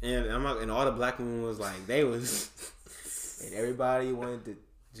 And all the black women was like, they was, and everybody wanted to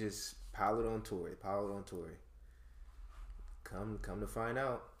just pile it on Tory. Come to find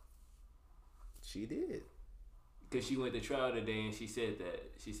out, she did. Cause she went to trial today, and she said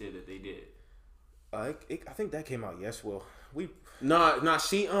that they did. I think that came out. Yes, well, we. Nah.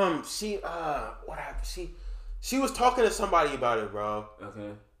 She what happened? She was talking to somebody about it, bro.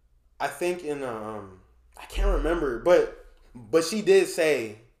 Okay. I think in I can't remember, but she did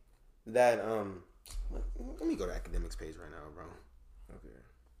say that let me go to academics page right now, bro. Okay.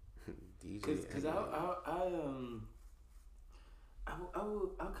 DJ. Because I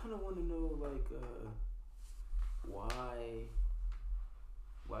kind of want to know like why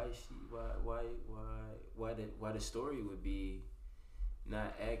the story would be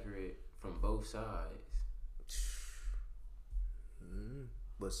not accurate from both sides.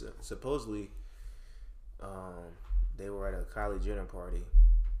 But supposedly, they were at a Kylie Jenner party.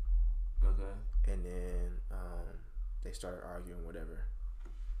 Okay. And then they started arguing, whatever.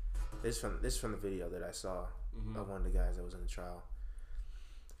 This is from the video that I saw of one of the guys that was in the trial.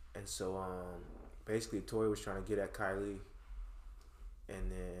 And so basically Tory was trying to get at Kylie, and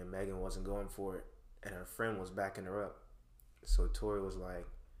then Megan wasn't going for it, and her friend was backing her up. So Tory was like,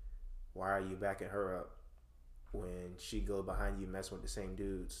 "Why are you backing her up when she go behind you messing with the same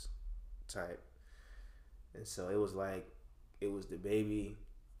dudes?" type. And so it was the baby,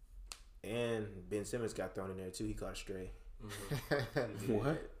 and Ben Simmons got thrown in there too. He caught a stray. Mm-hmm.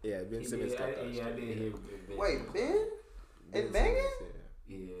 What? Yeah, Ben Simmons got thrown. Yeah, I did hear. Wait, Ben and Megan?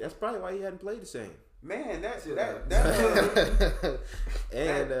 Yeah. That's probably why he hadn't played the same. Man, that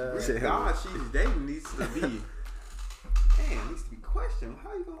and God she's dating needs to be questioned.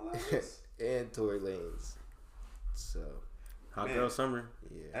 How you gonna like this? And Tory Lanez. So Hot girl summer.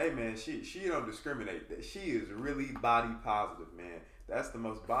 Yeah. Hey man, she don't discriminate. That she is really body positive, man. That's the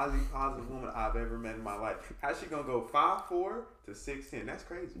most body positive woman I've ever met in my life. How's she gonna go 5'4" to 6'10"? That's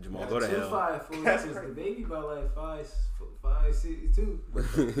crazy. Jamal, go to hell. 2'5" because the baby about like 5'6" but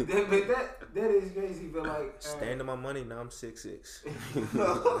that is crazy. But like, stand on my money. Now I'm 6'6". That's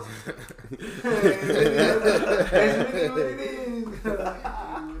really what it is.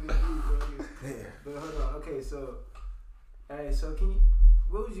 But hold on. Okay, so, all right. So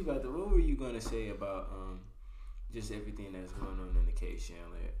what were you gonna say about just everything that's going on in the case,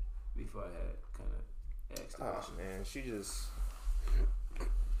 Chandler? Before I had kind of asked the question. Man,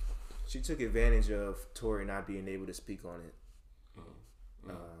 she took advantage of Tory not being able to speak on it.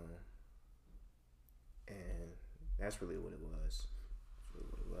 And that's really what it was.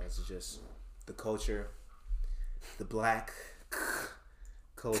 It's just the culture, the black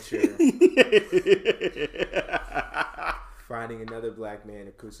culture, finding another black man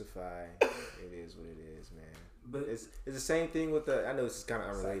to crucify. It is what it is, man. But it's the same thing with I know this is kind of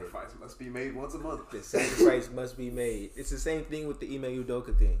unrelated. Sacrifice must be made once a month. The sacrifice must be made. It's the same thing with the Ime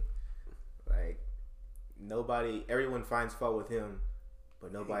Udoka thing. Like, everyone finds fault with him,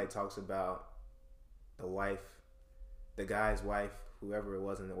 but nobody talks about the guy's wife, whoever it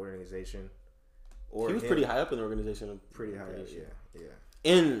was in the organization. Or he was pretty high up in the organization. Pretty high up, yeah.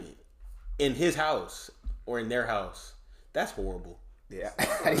 In his house or in their house. That's horrible. Yeah,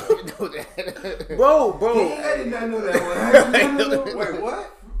 I didn't even know that. Bro. I did not know that one. Wait,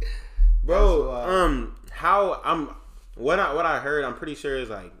 what? Bro, what I heard, I'm pretty sure is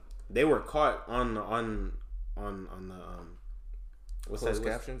like they were caught on the what's closed that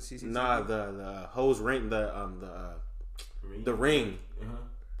caption? CCTV? Nah, the hose ring, the ring,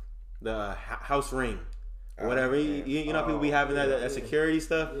 the house ring. Whatever, you know, people be having that security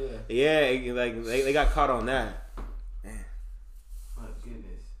stuff. Yeah, like they got caught on that.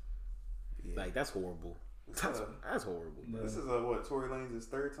 Like, that's horrible. That's horrible. No. This is Tory Lanez's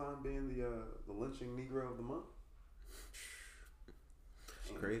third time being the lynching Negro of the month.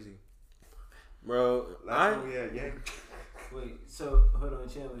 It's crazy, bro. Last time we had Yank. Wait, so hold on,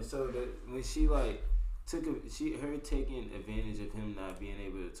 Chandler. So when she like her taking advantage of him not being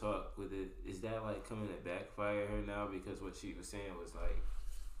able talk with it. Is that like coming to backfire her now because what she was saying was like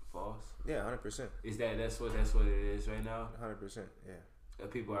false? Yeah, 100%. Is that's what it is right now? 100%. Yeah.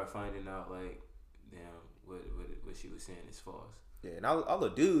 People are finding out like, damn, what she was saying is false. Yeah, and all the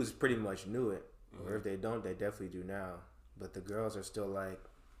dudes pretty much knew it. Or if they don't, they definitely do now. But the girls are still like.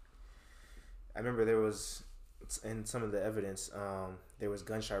 I remember there was, in some of the evidence, there was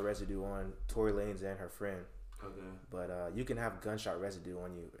gunshot residue on Tory Lanez and her friend. Okay. But you can have gunshot residue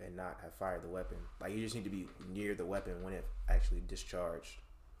on you and not have fired the weapon. Like, you just need to be near the weapon when it actually discharged.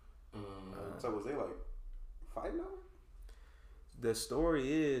 So was they like fighting over? The story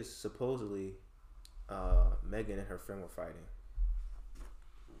is supposedly Megan and her friend were fighting.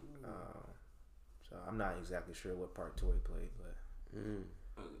 So I'm not exactly sure what part Tory played, but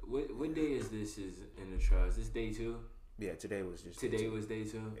what day is this? Is in the trial? Is this day 2? yeah, today was just Today was day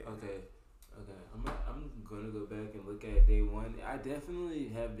 2. Yeah. Okay. I'm gonna go back and look at day 1. I definitely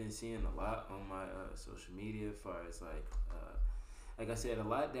have been seeing a lot on my social media as far as like I said, a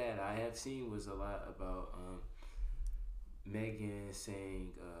lot that I have seen was a lot about Megan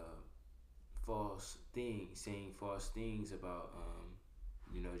saying false things about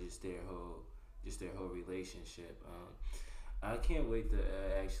just their whole relationship. I can't wait to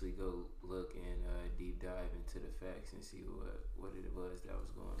actually go look and deep dive into the facts and see what it was that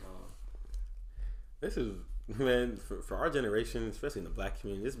was going on. This is, man, for our generation, especially in the black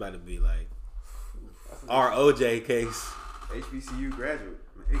community, this is about to be like our OJ case. HBCU graduate,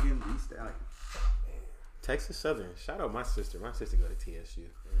 Megan Thee Stallion. Texas Southern. Shout out my sister. My sister go to TSU.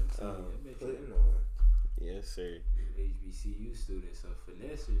 Yes, sir. HBCU students are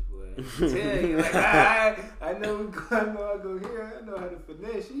finessers, boy. I tell you, like I know I go here. I know how to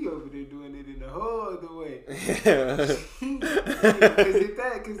finesse. She over there doing it in the whole other way. Because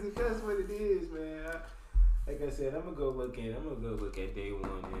if that's what it is, man. Like I said, I'm gonna go look at day 1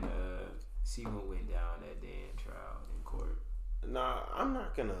 and see what went down that day in trial in court. Nah, I'm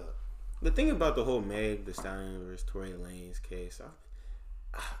not gonna. The thing about the whole Meg Thee Stallion versus Tory Lanez case,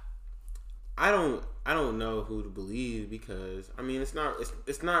 I don't know who to believe, because I mean it's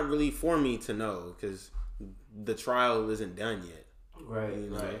not really for me to know, because the trial isn't done yet. Right.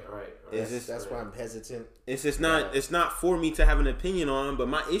 That's why I'm hesitant. It's just not. It's not for me to have an opinion on. But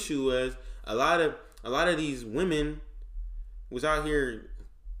my issue was a lot of these women was out here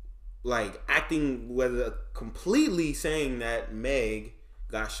like acting, whether completely saying that Meg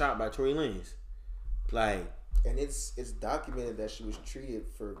got shot by Tory Lanez, like. And it's documented that she was treated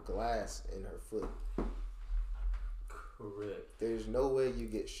for glass in her foot. Correct. There's no way you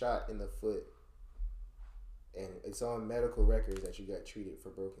get shot in the foot, and it's on medical records that you got treated for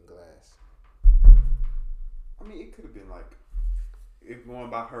broken glass. I mean, it could have been like, if going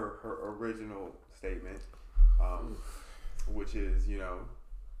by her original statement, which is,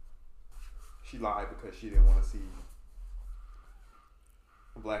 she lied because she didn't want to see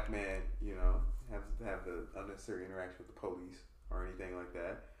a black man, have the unnecessary interaction with the police or anything like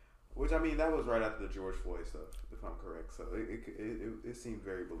that. Which, I mean, that was right after the George Floyd stuff, if I'm correct. So it seemed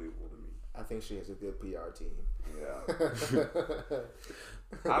very believable to me. I think she has a good PR team. Yeah.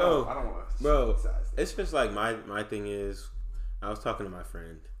 I don't want to. Bro, it's just like my thing is, I was talking to my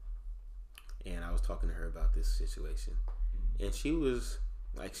friend, and I was talking to her about this situation, and she was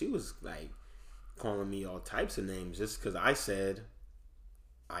like calling me all types of names just because I said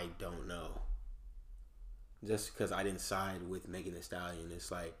I don't know. Just because I didn't side with Megan Thee Stallion. It's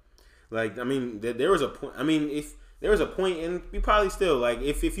like I mean, there was a point. I mean, if there was a point, and we probably still, like,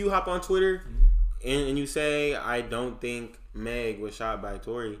 if you hop on Twitter and you say, I don't think Meg was shot by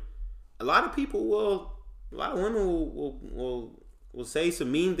Tory, a lot of women will say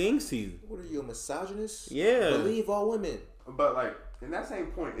some mean things to you. What are you, a misogynist? Yeah. Believe all women. But, like, in that same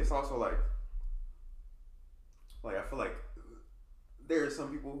point, it's also like I feel like there are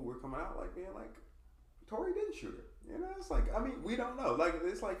some people who were coming out like being like, Tory didn't shoot her. It's like, I mean, we don't know. Like,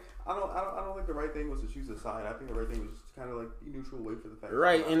 it's like, I don't think the right thing was to choose a side. I think the right thing was just kind of like be neutral, wait for the fact.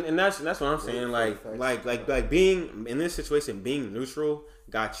 Right, and that's what I'm saying. Like being in this situation, being neutral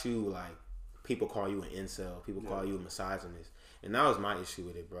got you, like, people call you an incel, people call you a misogynist, and that was my issue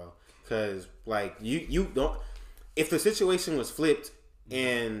with it, bro. Because like you don't. If the situation was flipped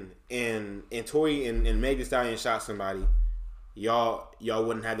and Tory and Meg Thee Stallion shot somebody, y'all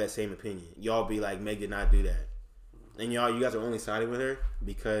wouldn't have that same opinion. Y'all be like, Meg did not do that, and you guys are only siding with her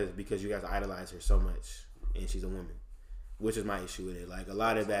because you guys idolize her so much, and she's a woman, which is my issue with it. Like, a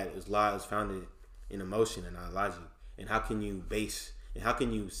lot of that is founded in emotion and not logic. And how can you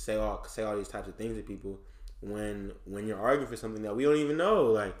say all these types of things to people when you're arguing for something that we don't even know.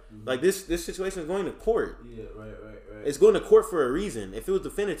 Like this situation is going to court. Yeah, right. It's going to court for a reason. If it was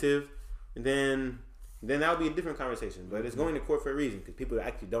definitive, then that would be a different conversation. But it's going to court for a reason because people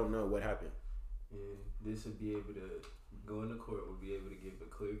actually don't know what happened. And this would be able to go into court. Would be able to give a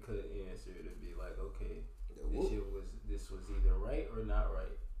clear cut answer to be like, okay, this was either right or not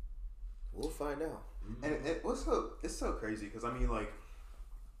right. We'll find out. And it's so crazy because I mean like,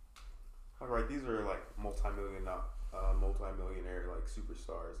 all right, these are like multi-millionaire like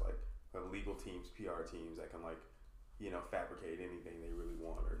superstars, like legal teams, PR teams that can like, fabricate anything they really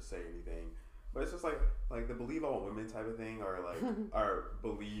want or say anything. But it's just like the believe all women type of thing, or like our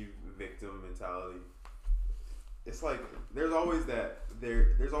believe victim mentality. It's like there's always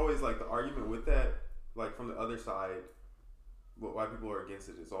there's always like the argument with that, like from the other side. Why people are against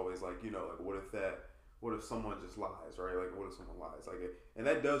it is always like, like what if someone just lies, right? Like what if someone lies, like, and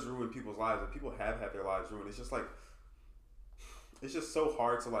that does ruin people's lives, and people have had their lives ruined. It's just like, it's just so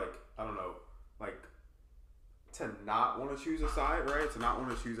hard to like, I don't know, like to not want to choose a side, right? To not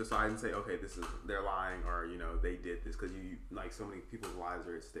want to choose a side and say, okay, they're lying, or they did this, because you like so many people's lives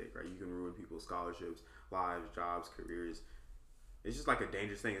are at stake, right? You can ruin people's scholarships, lives, jobs, careers. It's just like a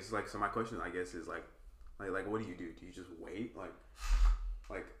dangerous thing. It's just like, so my question, I guess, is like what do you do? Do you just wait? Like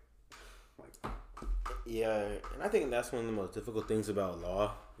Yeah, and I think that's one of the most difficult things about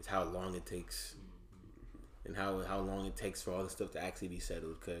law is how long it takes, and how long it takes for all this stuff to actually be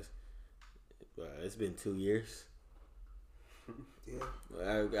settled. Because it's been 2 years. Yeah,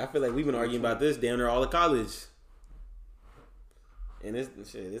 I feel like we've been arguing about this damn near all of college, and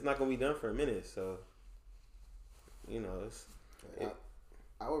it's not gonna be done for a minute. So,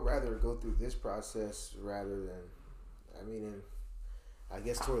 I would rather go through this process rather than, and I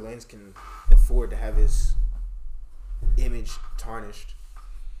guess Tory Lanez can afford to have his image tarnished.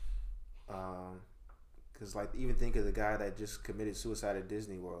 Because, like, even think of the guy that just committed suicide at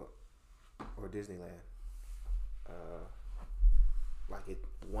Disney World or Disneyland.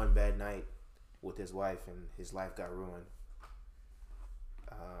 One bad night with his wife and his life got ruined.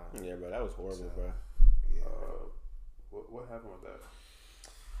 Yeah, bro, that was horrible, bro. Yeah. What happened with that?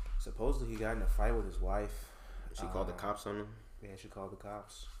 Supposedly he got in a fight with his wife. She called the cops on him. Yeah, she called the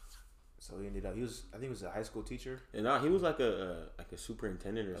cops. So he ended up. I think he was a high school teacher. And he was like a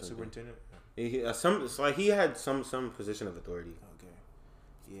superintendent or something. Superintendent. He had some position of authority. Okay.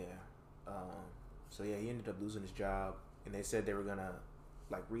 Yeah. So yeah, he ended up losing his job, and they said they were gonna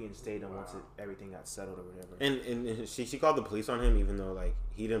like reinstate him once everything got settled or whatever. And she called the police on him, even though like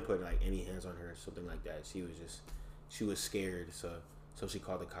he didn't put like any hands on her or something like that. She was scared, so she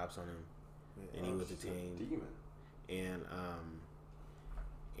called the cops on him, and he was detained.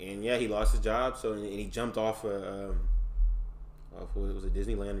 And yeah, he lost his job. So and he jumped off what was it,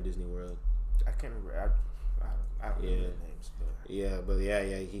 Disneyland or Disney World? I can't remember. I don't remember the names. But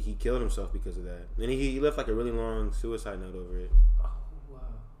He killed himself because of that. And he left like a really long suicide note over it. Oh wow.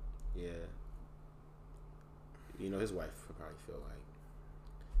 Yeah. His wife would probably feel like.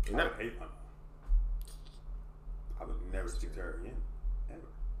 I would hate my mom. I would never speak to her again, ever.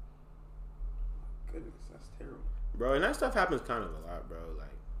 Goodness, that's terrible, bro. And that stuff happens kind of a lot, bro. Like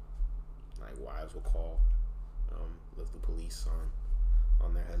wives will call the police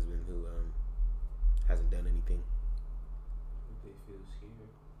on their husband who hasn't done anything. They feel scared.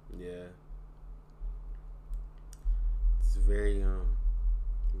 Yeah. It's a very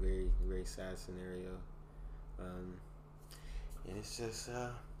very, very sad scenario. And it's just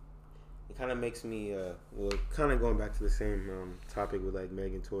it kind of makes me kind of going back to the same topic with like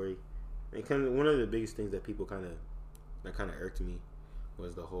Meg and Tory. And kind of one of the biggest things that people kind of irked me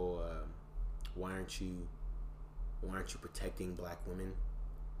was the whole why aren't you protecting black women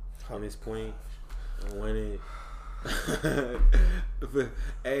on this point? I wanted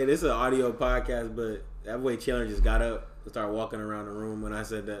hey, this is an audio podcast, but that boy Chandler just got up and started walking around the room when I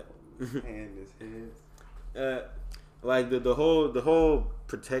said that. And his head. Like the whole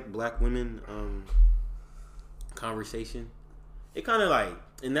protect black women conversation. It kind of like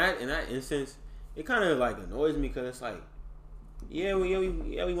in that instance, it kind of like annoys me because it's like, we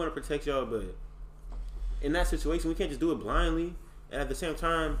want to protect y'all, but in that situation we can't just do it blindly. And at the same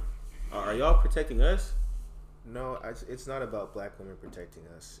time, are y'all protecting us? No, it's not about black women protecting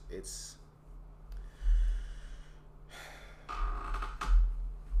us. It's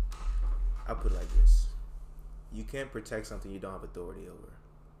I'll put it like this: you can't protect something you don't have authority over.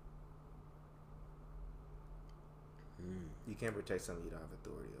 You can't protect something you don't have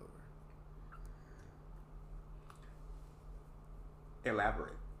authority over.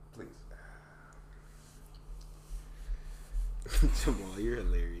 Elaborate, please. Jamal, you're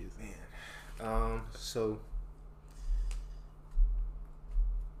hilarious, man. So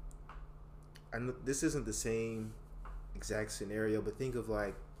this isn't the same exact scenario, but think of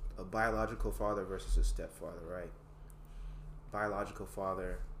like a biological father versus a stepfather, right? Biological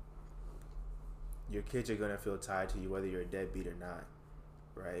father, your kids are gonna feel tied to you whether you're a deadbeat or not,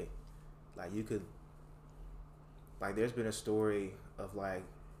 right? Like you could, like there's been a story of like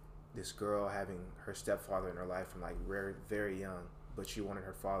this girl having her stepfather in her life from like very, very young, but she wanted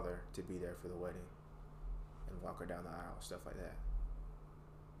her father to be there for the wedding and walk her down the aisle, stuff like that.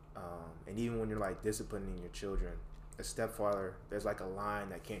 And even when you're like disciplining your children, a stepfather, there's like a line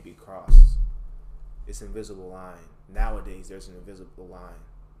that can't be crossed. It's an invisible line. Nowadays, there's an invisible line,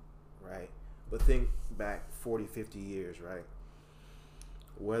 right? But think back 40, 50 years, right?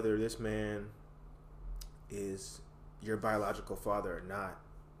 Whether this man is your biological father or not,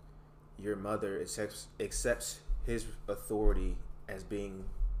 your mother accepts his authority as being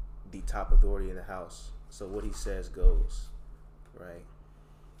the top authority in the house. So what he says goes, right?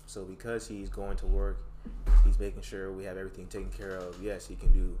 So because he's going to work, he's making sure we have everything taken care of. Yes, he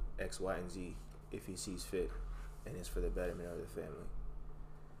can do X, Y, and Z if he sees fit, and it's for the betterment of the family.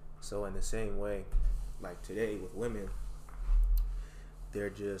 So in the same way, like today with women, they're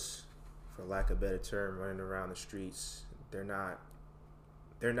just, for lack of a better term, running around the streets. They're not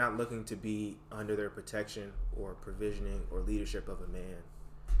looking to be under their protection or provisioning or leadership of a man.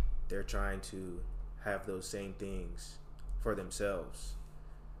 They're trying to have those same things for themselves.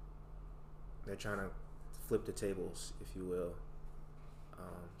 They're trying to flip the tables, if you will.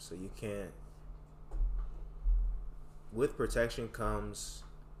 So you can't. With protection comes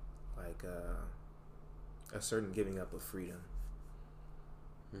like a certain giving up of freedom.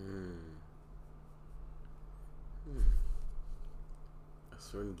 A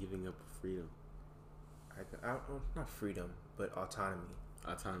certain giving up of freedom. Not freedom, but autonomy.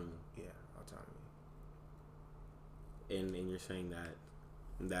 Autonomy. Yeah, autonomy. And you're saying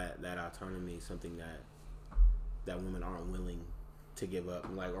that autonomy is something that women aren't willing to give up,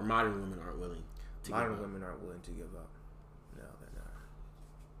 like, or modern women aren't willing to Modern give up. women aren't willing to give up. No, they're not.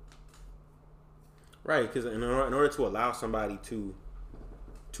 Right, because in order to allow somebody to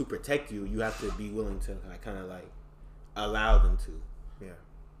protect you, you have to be willing to kind of like allow them to. Yeah.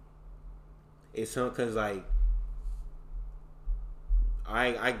 It's because like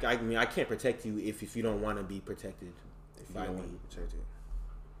I mean I can't protect you if you don't want to be protected by me. Protected.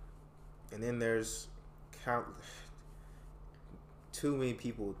 And then there's too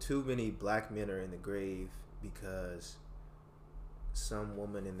many black men are in the grave because some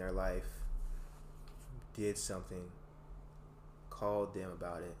woman in their life did something, called them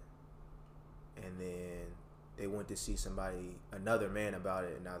about it, and then they went to see another man about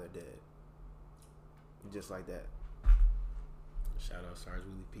it, and now they're dead. Just like that. Shout out Sarge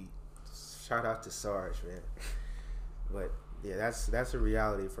Willie Pete. Shout out to Sarge, man. But yeah, that's a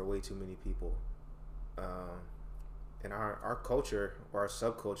reality for way too many people. And our culture or our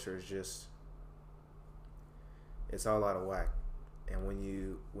subculture is just, it's all out of whack. And when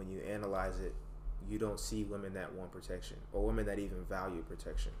you analyze it, you don't see women that want protection or women that even value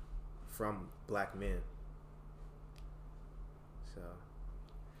protection from black men. So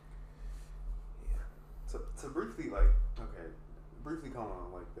yeah. To briefly comment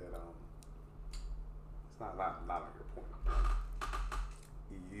on like that. It's not on your point.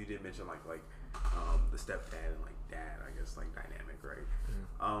 You did mention like the stepdad and like dad, I guess, like dynamic, right?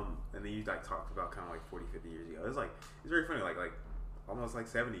 Mm-hmm. And then you like talked about kind of like 40, 50 years ago. It's very funny, like almost like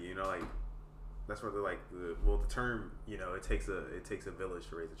 70. You know, like that's where the term, you know, it takes a village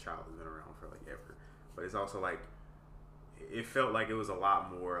to raise a child has been around for like ever. But it's also like it felt like it was a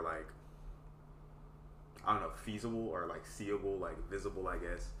lot more like, I don't know, feasible or like seeable, like visible, I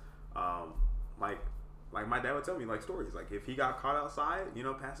guess. Like my dad would tell me like stories. Like if he got caught outside, you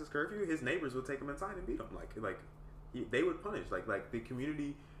know, past his curfew, his neighbors would take him inside and beat him. They would punish. Like the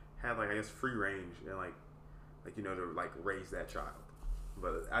community had like, I guess, free range and like you know, to like raise that child.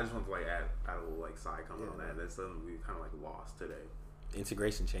 But I just want to like add a little like side comment on that. That's something we kind of like lost today.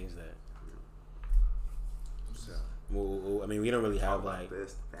 Integration changed that. Yeah. So Well, I mean, we don't really have like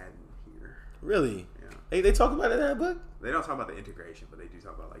this, that, and here. Really? Yeah. They talk about it in that book. They don't talk about the integration, but they do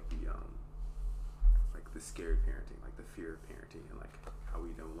talk about like the scared parenting, like the fear of parenting, and like how we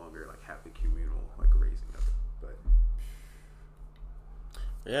no longer like have the communal like raising of it. But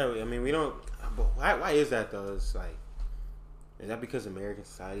yeah, I mean, we don't. But why is that though? It's like, is that because American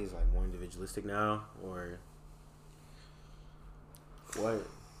society is like more individualistic now, or what?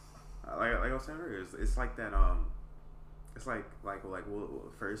 Like I was saying earlier, it's like that. It's like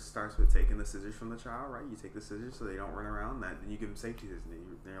well, first starts with taking the scissors from the child, right? You take the scissors so they don't run around. Then you give them safety scissors.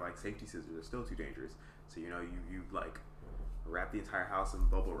 And they're like, safety scissors are still too dangerous. So you know you like wrap the entire house in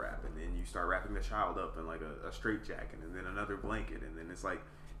bubble wrap, and then you start wrapping the child up in like a straight jacket, and then another blanket, and then it's like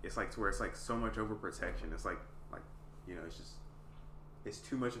to where it's like so much overprotection. It's like it's just it's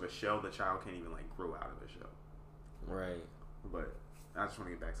too much of a shell. The child can't even like grow out of the shell. Right. But I just want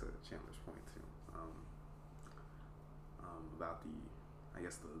to get back to Chandler's point too, about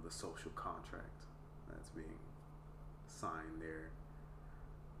the social contract that's being signed there.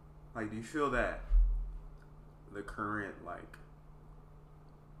 Like, do you feel that the current like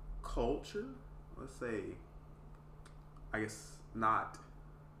culture, let's say,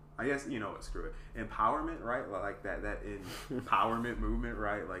 screw it, empowerment, right? Like that empowerment movement,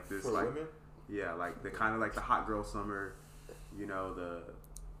 right? Like this, For like women? yeah, like the kind of like the hot girl summer,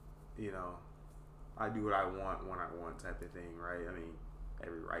 I do what I want when I want type of thing, right? I mean,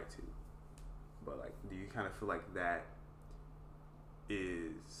 every right to, but like, do you kind of feel like that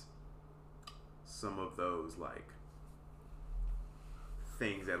is some of those like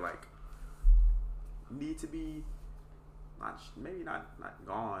things that like need to be maybe not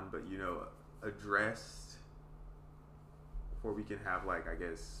gone, but addressed before we can have like, I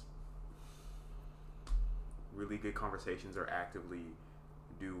guess, really good conversations or actively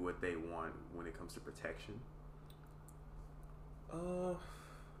do what they want when it comes to protection? I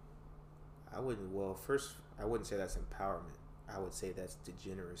wouldn't say that's empowerment. I would say that's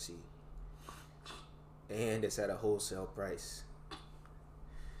degeneracy. And it's at a wholesale price.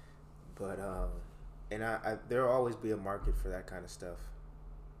 But and I there'll always be a market for that kind of stuff.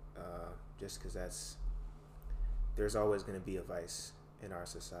 Just because there's always going to be a vice in our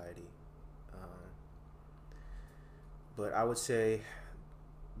society. But I would say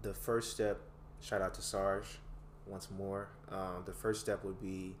the first step, shout out to Sarge once more, the first step would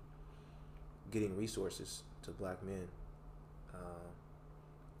be getting resources to black men.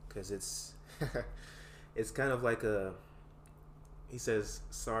 Because it's it's kind of like he says,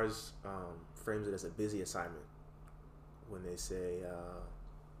 Sarge frames it as a busy assignment when they say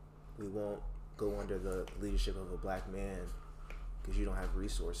we won't go under the leadership of a black man because you don't have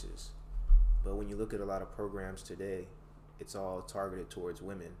resources. But when you look at a lot of programs today, it's all targeted towards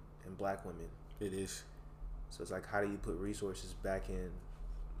women and black women. It is. So it's like, how do you put resources back in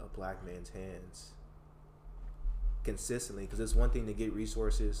a black man's hands consistently? Because it's one thing to get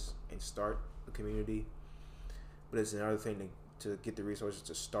resources and start a community, but it's another thing to get the resources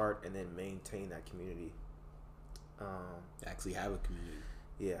to start and then maintain that community. Actually have a community.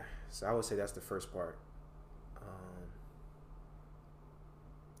 Yeah. So I would say that's the first part.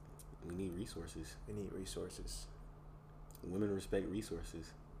 We need resources. Women respect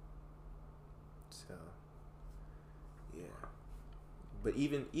resources. So, yeah. But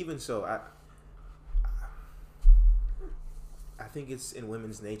even so, I think it's in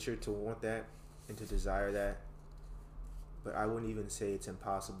women's nature to want that and to desire that. But I wouldn't even say it's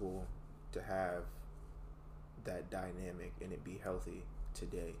impossible to have that dynamic and it be healthy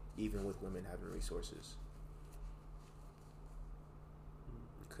today, even with women having resources.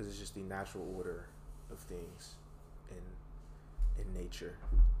 Because it's just the natural order of things in nature.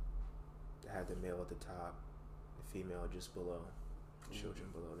 To have the male at the top, the female just below, children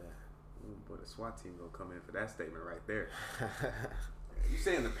below that. But a SWAT team gonna come in for that statement right there. You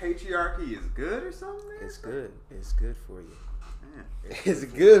saying the patriarchy is good or something, man? It's good. It's good for you. Man. It's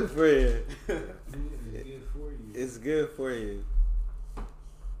good for you. It's good for you.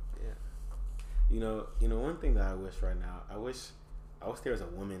 Yeah. One thing that I wish right now, I wish there was a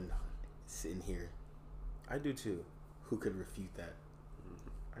woman sitting here. I do too. Who could refute that?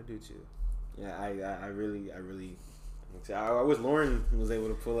 I do too. Yeah, I really. I wish Lauren was able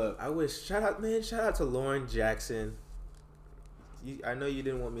to pull up. I wish. Shout out to Lauren Jackson. I know you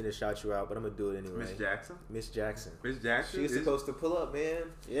didn't want me to shout you out, but I'm gonna do it anyway. Miss Jackson. She's supposed to pull up, man.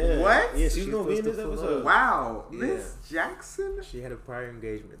 Yeah. What? Yeah, she's gonna be in this episode. Wow, Yeah. Miss Jackson. She had a prior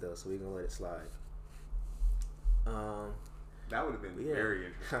engagement though, so we're gonna let it slide. That would have been very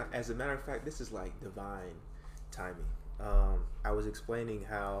interesting. As a matter of fact, this is like divine timing. I was explaining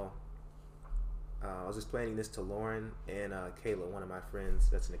this to Lauren and Kayla, one of my friends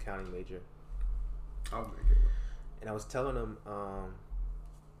that's an accounting major. I'll make it. And I was telling them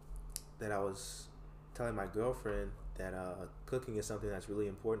that I was telling my girlfriend that cooking is something that's really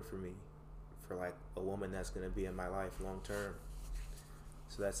important for me, for like a woman that's going to be in my life long term.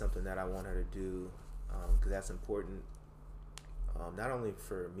 So that's something that I want her to do because that's important, not only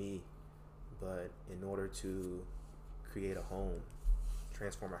for me, but in order to create a home,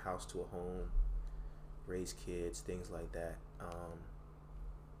 transform a house to a home, raise kids, things like that.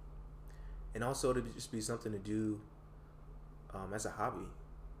 And also to just be something to do as a hobby.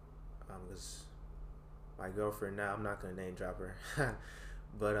 Because my girlfriend now. I'm not gonna name drop her,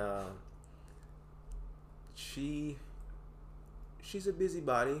 but she's a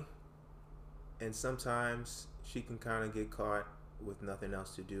busybody, and sometimes she can kind of get caught with nothing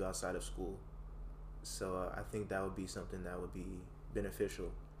else to do outside of school. So I think that would be something that would be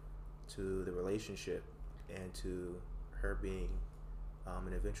beneficial to the relationship and to her being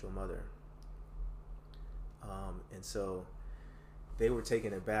an eventual mother. And so they were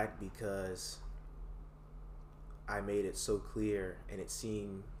taken aback because I made it so clear and it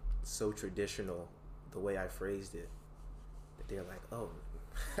seemed so traditional the way I phrased it that they're like, oh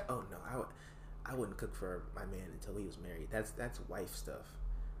no, I wouldn't cook for my man until he was married. That's wife stuff.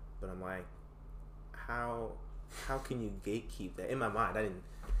 But I'm like, how can you gatekeep that? In my mind, I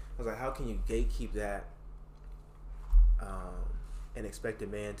was like, how can you gatekeep that and expect a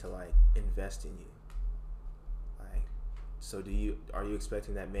man to like invest in you? Like, so are you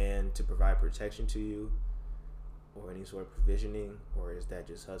expecting that man to provide protection to you or any sort of provisioning, or is that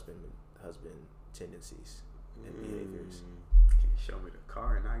just husband tendencies and behaviors? Can you show me the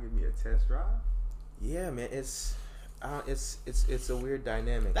car and not give me a test drive? Yeah, man, it's a weird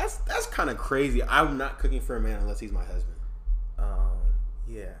dynamic. That's kind of crazy. I'm not cooking for a man unless he's my husband.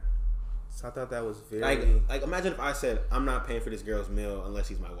 Yeah. So I thought that was very like imagine if I said I'm not paying for this girl's meal unless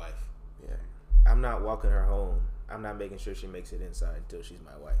she's my wife. Yeah. I'm not walking her home. I'm not making sure she makes it inside until she's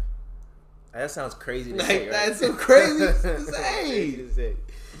my wife. That sounds crazy to say, right? That's so crazy to say.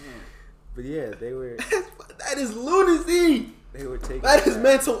 But yeah, they were. That is lunacy. They were taking. That is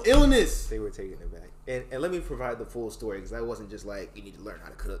mental illness. They were taking it back. And let me provide the full story, because that wasn't just like you need to learn how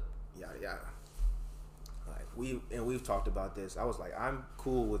to cook, yada yada. Like we've talked about this. I was like, I'm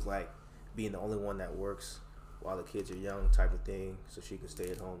cool with like being the only one that works while the kids are young, type of thing, so she can stay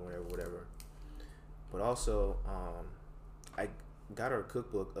at home, whatever. But also, I got her a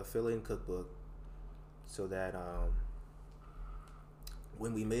cookbook, a fill-in cookbook, so that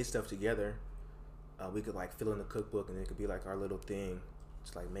when we made stuff together, we could like fill in the cookbook, and it could be like our little thing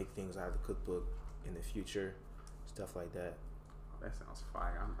to like make things out of the cookbook in the future, stuff like that. That sounds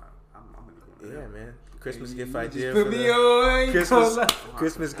fire. I'm gonna go. Yeah, man. Christmas gift idea Put for me the on.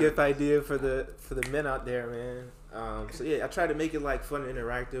 Christmas gift idea for the men out there, man. So yeah, I try to make it like fun and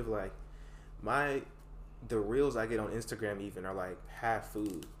interactive. Like the reels I get on Instagram even are like half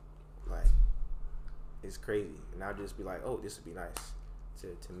food, like it's crazy, and I'll just be like, oh, this would be nice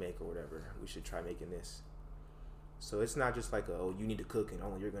to make or whatever. We should try making this. So it's not just like oh, you need to cook and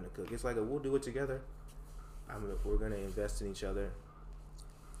you're gonna cook. It's like we'll do it together. We're gonna invest in each other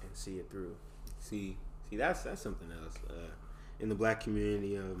and see it through. See, that's something else. In the black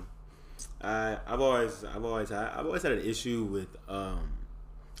community, I've always had an issue with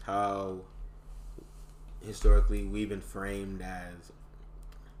how historically we've been framed as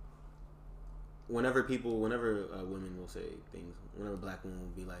whenever women will say things, whenever black women will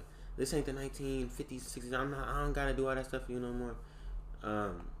be like, this ain't the 1950s, 60s, I don't gotta do all that stuff for you no more.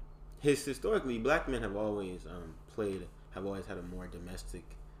 Historically, black men have always had a more domestic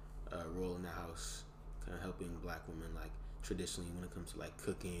role in the house, kind of helping black women, like traditionally when it comes to like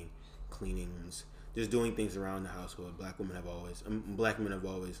cooking, cleanings, just doing things around the household. Black men have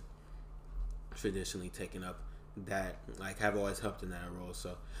always traditionally taken up that, like have always helped in that role.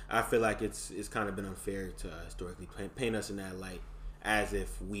 So I feel like it's kind of been unfair to historically paint us in that light, as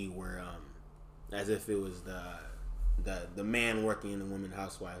if we were as if it was the man working in the woman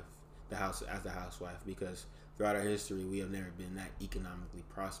housewife, the house as the housewife, because throughout our history we have never been that economically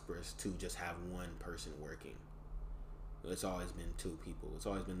prosperous to just have one person working. It's always been two people. It's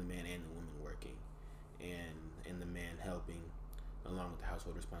always been the man and the woman working, and the man helping along with the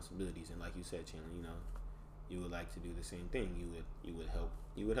household responsibilities. And like you said, Chandler, you would like to do the same thing. You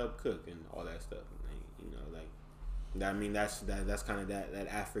would help cook and all that stuff. That's kind of that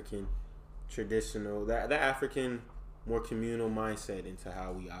African traditional, that African more communal mindset into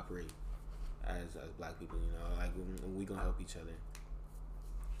how we operate as black people. Like we gonna help each other.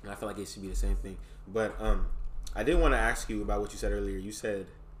 And I feel like it should be the same thing. But I did want to ask you about what you said earlier. You said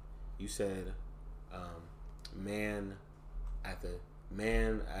man at the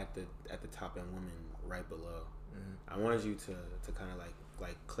top and women right below. Mm-hmm. I wanted you to kind of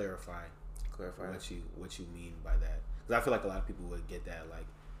like clarify what you mean by that, because I feel like a lot of people would get that like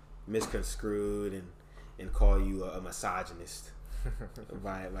misconstrued and call you a misogynist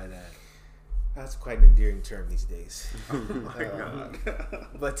by that. That's quite an endearing term these days. Oh my God.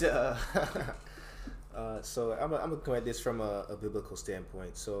 But so I'm gonna come at this from a biblical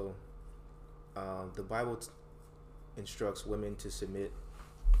standpoint. So the Bible instructs women to submit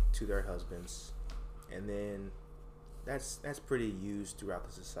to their husbands, and then that's pretty used throughout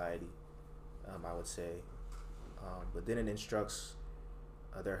the society. I would say But then it instructs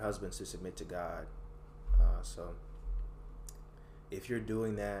their husbands to submit to God. So if you're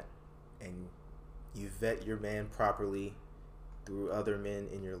doing that and you vet your man properly through other men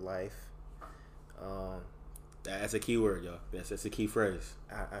in your life, that's a key word, y'all. That's a key phrase.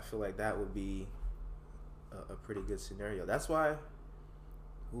 I feel like that would be a pretty good scenario. That's why,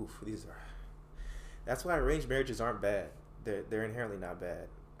 that's why arranged marriages aren't bad. They're inherently not bad.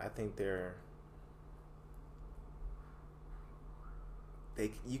 I think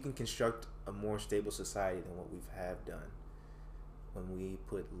you can construct a more stable society than what we've done when we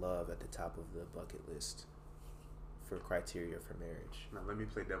put love at the top of the bucket list for criteria for marriage. Now let me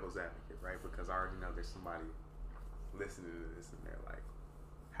play devil's advocate, right? Because I already know there's somebody listening to this and they're like,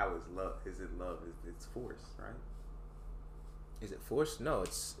 how is love? Is it love? It's force, right? Is it forced? No,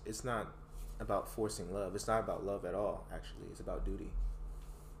 it's not about forcing love. It's not about love at all, actually. It's about duty.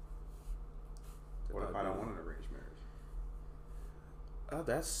 What if I don't want an arranged marriage? Oh,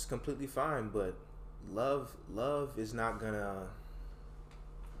 that's completely fine, but love is not gonna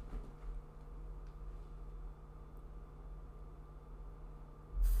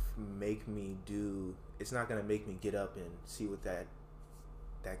it's not gonna make me get up and see what that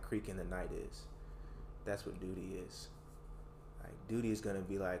creak in the night is. That's what duty is. Like, duty is gonna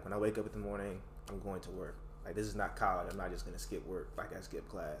be like, when I wake up in the morning, I'm going to work. Like, this is not college. I'm not just gonna skip work like I skip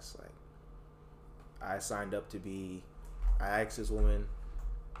class. Like, I signed up to be. I asked this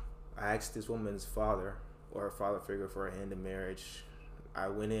woman's father or her father figure for a hand in marriage. I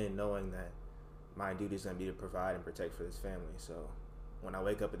went in knowing that my duty is gonna be to provide and protect for this family. So when I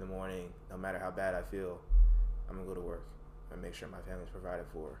wake up in the morning, no matter how bad I feel, I'm gonna go to work and make sure my family's provided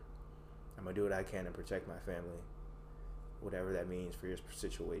for. I'm gonna do what I can to protect my family, whatever that means for your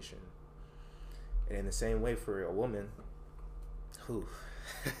situation. And in the same way for a woman,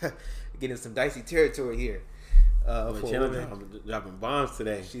 getting some dicey territory here. For Chandler dropping bombs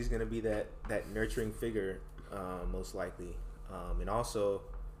today. She's gonna be that nurturing figure, most likely, and also,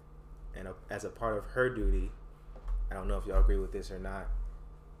 as a part of her duty, I don't know if y'all agree with this or not,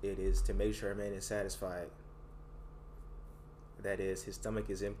 it is to make sure a man is satisfied. That is, his stomach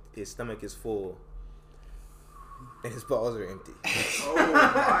is full, and his balls are empty. Oh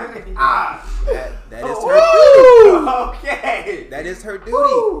my God! That is her duty. Okay. That is her duty.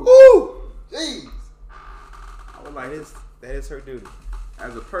 Woo! Jeez. I would like that is her duty.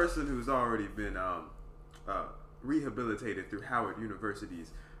 As a person who's already been rehabilitated through Howard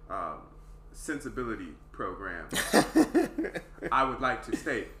University's sensibility program, I would like to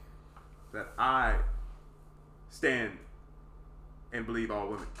state that I stand and believe all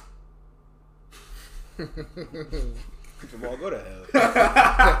women. Jamal, go to hell.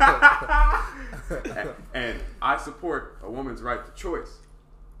 and I support a woman's right to choice.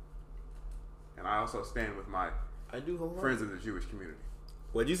 And I also stand with my friends in the Jewish community.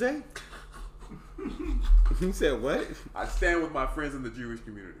 What'd you say? You said what? I stand with my friends in the Jewish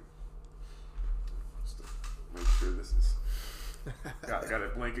community. Just to make sure this is got a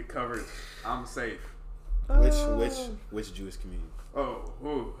blanket covered. I'm safe. Which Jewish community?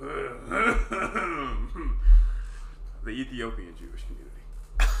 The Ethiopian Jewish community.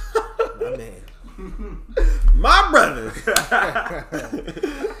 My man. My brother.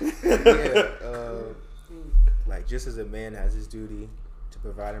 Like, just as a man has his duty to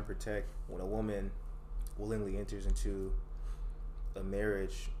provide and protect, when a woman willingly enters into a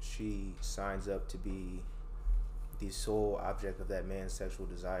marriage, she signs up to be the sole object of that man's sexual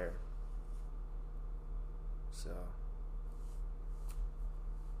desire. So,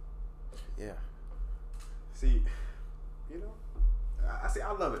 yeah. See,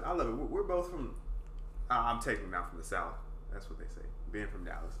 I love it. We're both from. I'm taking it out from the South. That's what they say. Being from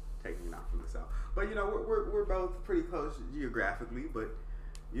Dallas, taking it out from the South. But we're both pretty close geographically. But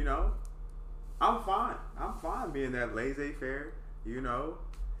I'm fine. I'm fine being that laissez-faire.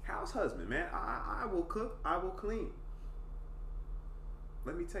 House husband, man. I will cook. I will clean.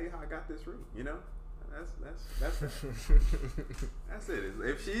 Let me tell you how I got this ring. That's that's it.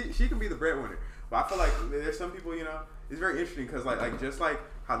 If she can be the breadwinner, but I feel like there's some people, it's very interesting because like just like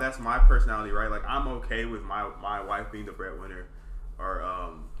how that's my personality, right? Like, I'm okay with my wife being the breadwinner, or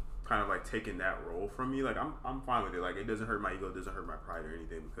kind of like taking that role from me. Like, I'm fine with it. Like, it doesn't hurt my ego, it doesn't hurt my pride or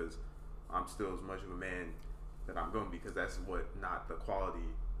anything, because I'm still as much of a man that I'm going to be, because that's not the quality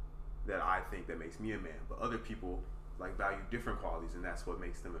that I think that makes me a man. But other people like value different qualities, and that's what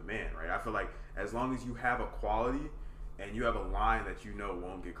makes them a man, right? I feel like as long as you have a quality and you have a line that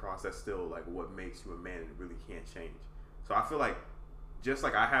won't get crossed, that's still like what makes you a man, and it really can't change. So I feel like just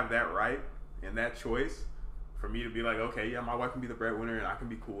like I have that right and that choice for me to be like, okay, yeah, my wife can be the breadwinner and I can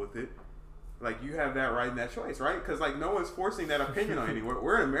be cool with it, like you have that right and that choice, right? Because like no one's forcing that opinion on anyone.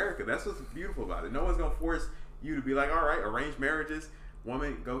 We're in America. That's what's beautiful about it. No one's gonna force you to be like, all right, arranged marriages,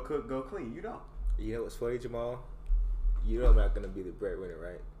 woman, go cook, go clean. You don't. You know what's funny, Jamal? You know I'm not gonna be the breadwinner,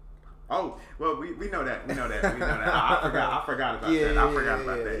 right? Oh, well, we know that. We know that. I forgot about that. I forgot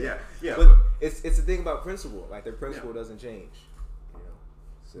about that. Yeah. But it's the thing about principle. Like their principle doesn't change. You know.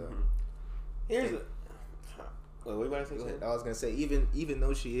 So here's what were you about to say? I was gonna say even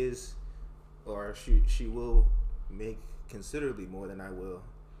though she is, or she will make considerably more than I will.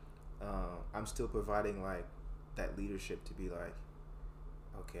 I'm still providing like that leadership to be like,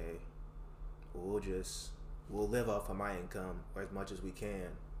 okay, we'll live off of my income or as much as we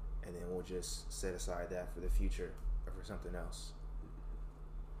can, and then we'll just set aside that for the future or for something else.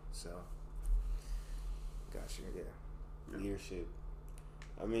 So, gotcha. Yeah. Leadership.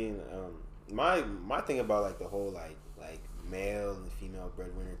 I mean, my thing about like the whole like male and female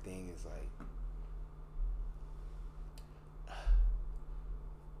breadwinner thing is like,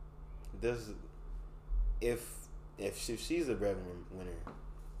 if she's a breadwinner,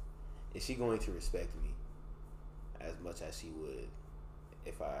 is she going to respect me as much as she would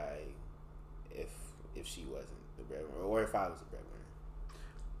if she wasn't the breadwinner, or if I was the breadwinner?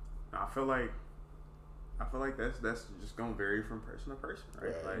 I feel like that's just gonna vary from person to person,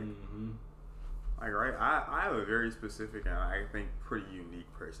 right? Like, right. I have a very specific and I think pretty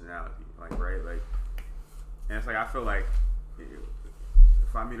unique personality, like, right, like, and it's like I feel like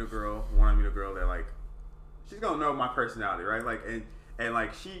if I meet a girl, that like, she's gonna know my personality, right? Like, and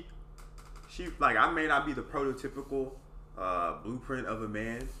like she like, I may not be the prototypical blueprint of a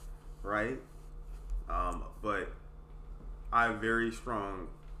man, right? But I have very strong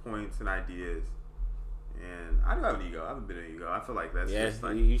points and ideas, and I do have an ego. I haven't been an ego. I feel like that's just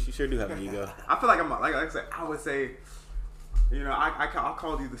like, you sure do have an ego. I feel like I'm like I said. I would say, you know, I'll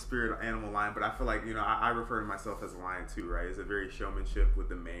call you the spirit animal lion, but I feel like, you know, I refer to myself as a lion too, right? It's a very showmanship with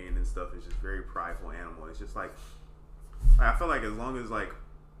the mane and stuff. It's just very prideful animal. It's just like, I feel like as long as like,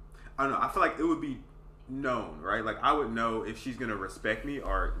 I don't know, I feel like it would be known, right? Like I would know if she's gonna respect me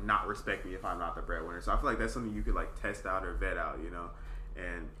or not respect me if I'm not the breadwinner. So I feel like that's something you could like test out or vet out, you know,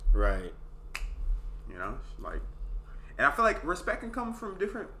 and right, you know, like, and I feel like respect can come from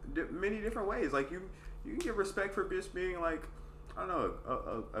many different ways. Like you can get respect for just being like, I don't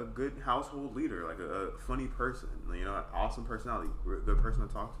know, a good household leader, like a funny person, you know, an awesome personality, good person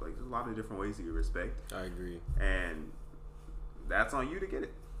to talk to. Like there's a lot of different ways to get respect. I agree, and that's on you to get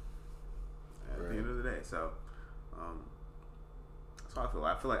it at the end of the day. So, so I feel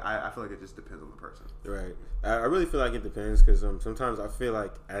like it just depends on the person. Right. I really feel like it depends because sometimes I feel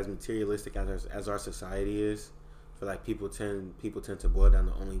like as materialistic as our society is, I feel like people tend to boil down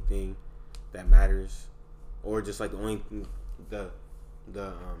the only thing that matters, or just like the only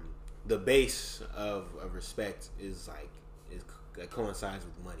the base of respect is that coincides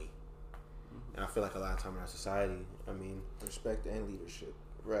with money. And I feel like a lot of time in our society, I mean, respect and leadership.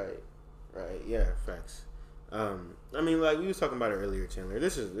 Right. Yeah, facts. I mean, like we was talking about it earlier, Chandler.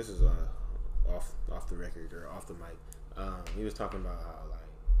 This is off the record or off the mic. He was talking about how like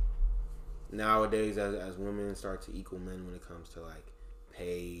nowadays as women start to equal men when it comes to like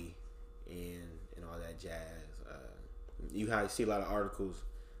pay and all that jazz. You see a lot of articles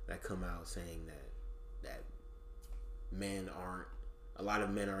that come out saying that men are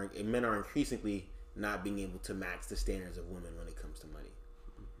increasingly not being able to match the standards of women when it comes to money.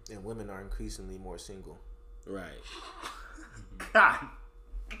 And women are increasingly more single. Right. God.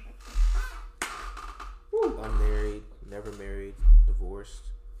 Unmarried, never married,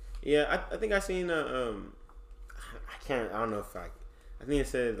 divorced. Yeah, I think I seen I don't know if I think it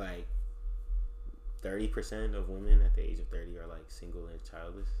said like 30% of women at the age of 30 are like single and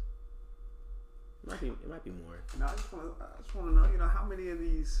childless. It might be more. No, I just want to know, you know, how many of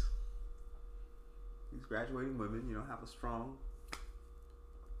these graduating women, you know, have a strong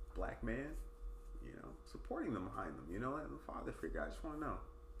black man, you know, supporting them behind them, you know, and the father figure. I just want to know.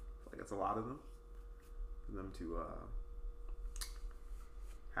 I feel like it's a lot of them. For them to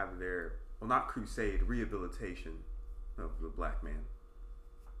have their, well, not crusade, rehabilitation of the black man.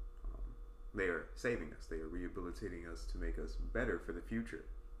 They are saving us. They are rehabilitating us to make us better for the future.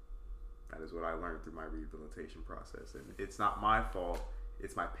 That is what I learned through my rehabilitation process. And it's not my fault.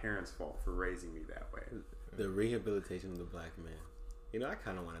 It's my parents' fault for raising me that way. The rehabilitation of the black man. You know, I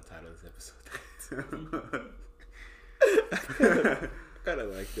kind of want to title this episode. I kind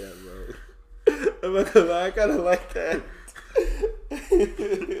of like that, bro. I'm not gonna lie, I kind of like that. Oh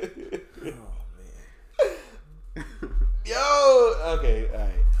man. Yo. Okay. All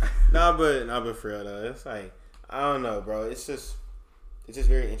right. Nah, but for real though, it's like I don't know, bro. It's just it's just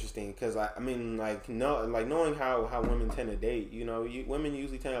very interesting because I mean, like knowing how women tend to date. You know, women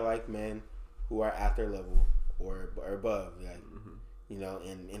usually tend to like men who are at their level or above. Like, you know,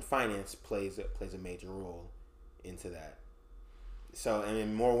 and finance plays a major role into that. So, and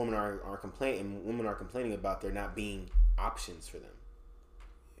then more women are complaining about there not being options for them.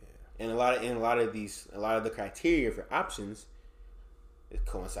 Yeah. And a lot of the criteria for options, it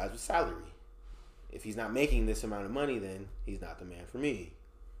coincides with salary. If he's not making this amount of money, then he's not the man for me.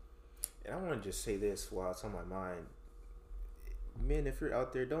 And I want to just say this while it's on my mind. Men, if you're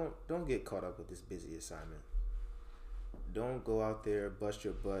out there, don't get caught up with this busy assignment. Don't go out there, bust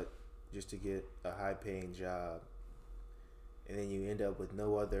your butt just to get a high-paying job, and then you end up with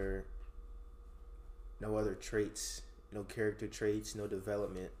no other traits, no character traits, no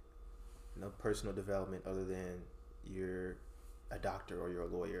development, no personal development other than you're a doctor or you're a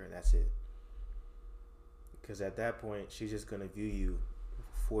lawyer, and that's it. Because at that point, she's just gonna view you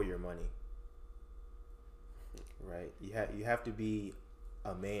for your money, right? You have to be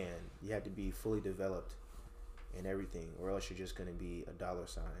a man. You have to be fully developed in everything, or else you're just gonna be a dollar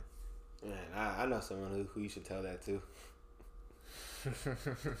sign. Man, I know someone who you should tell that to.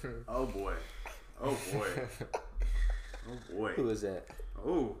 Oh boy. Oh boy. Oh boy. Who is that?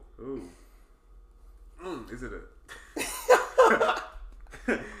 Oh. Is it a?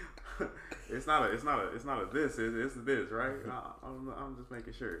 It's not a this. It's a this, right? I'm just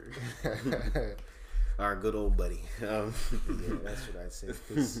making sure. Our good old buddy. Yeah, that's what I'd say.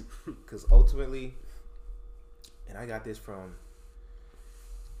 Because ultimately, and I got this from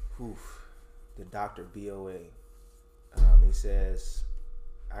the Dr. BOA. He says,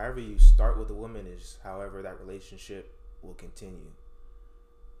 however you start with a woman is however that relationship will continue.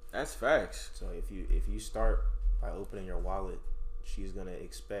 That's facts. So if you start by opening your wallet, she's gonna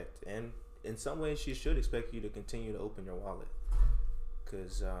expect, and in some ways she should expect you to continue to open your wallet.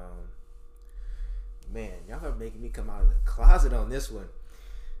 Cause man, y'all are making me come out of the closet on this one.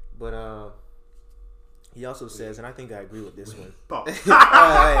 But he also says, and I think I agree with this one. Hey,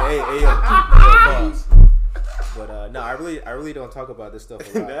 pause. But no, I really don't talk about this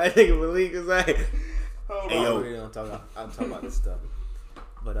stuff a lot. I think Malik is like, I really don't talk about this stuff.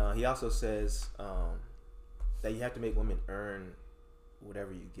 But he also says that you have to make women earn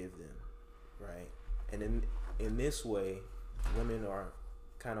whatever you give them, right? And in this way, women are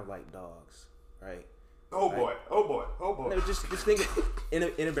kind of like dogs, right? Oh boy! No, just think in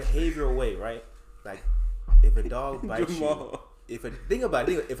a behavioral way, right? Like if a dog bites Jamal. you, think about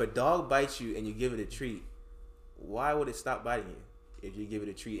it, if a dog bites you and you give it a treat, why would it stop biting you if you give it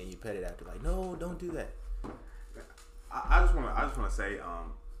a treat and you pet it after? Like, no, don't do that. I just want to say,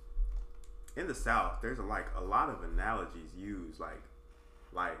 in the South, there's a lot of analogies used,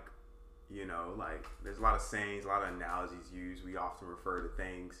 like you know, like there's a lot of sayings, a lot of analogies used. We often refer to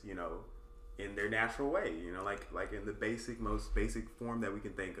things, you know, in their natural way, you know, like in the most basic form that we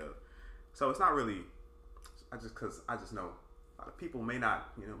can think of. So it's not really, I just know a lot of people may not,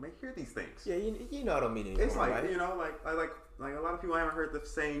 you know, may hear these things. Yeah, you know I don't mean anything. It's like, right? you know, like a lot of people haven't heard the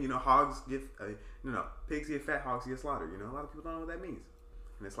saying, you know, pigs get fat, hogs get slaughtered. You know, a lot of people don't know what that means.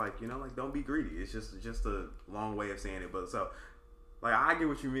 And it's like, you know, like don't be greedy. It's just a long way of saying it. But so, like I get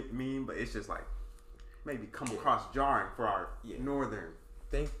what you mean, but it's just like maybe come across jarring for our northern.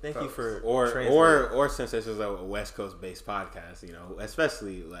 Thank you for or since this is a West Coast based podcast, you know,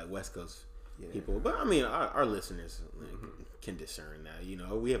 especially like West Coast people. But I mean, our listeners can discern that. You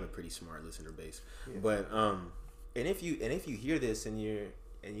know, we have a pretty smart listener base. Yeah. But and if you hear this and you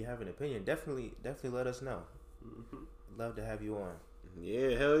have an opinion, definitely let us know. Love to have you on.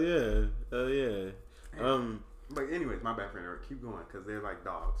 Yeah, hell yeah. But anyways, my bad friend, keep going because they're like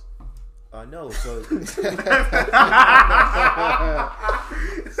dogs. No, so so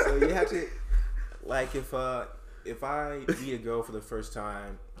you have to, like, if I meet a girl for the first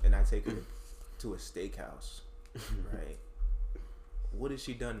time and I take her to a steakhouse, right? What has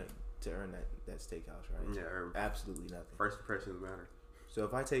she done to earn that steakhouse, right? Yeah, absolutely nothing. First impressions matter. So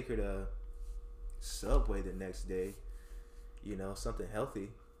if I take her to Subway the next day, you know, something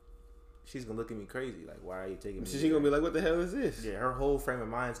healthy, she's gonna look at me crazy. Like, why are you taking me? She's gonna be like, "What the hell is this?" Yeah, her whole frame of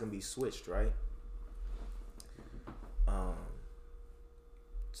mind is gonna be switched, right?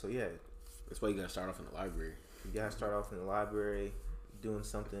 So yeah, that's why you gotta start off in the library. You gotta start off in the library, doing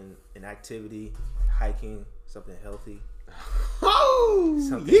something, an activity, hiking, something healthy,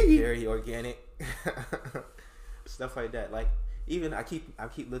 something very organic, stuff like that. Like even I keep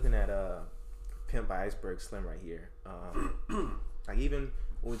looking at Pimp by Iceberg Slim right here. Like even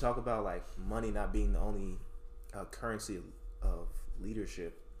when we talk about like money not being the only currency of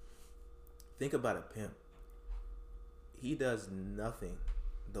leadership, think about a pimp. he does nothing.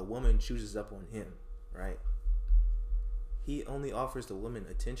 The woman chooses up on him, right? He only offers the woman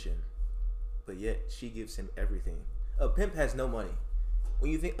attention, but yet she gives him everything. A pimp has no money.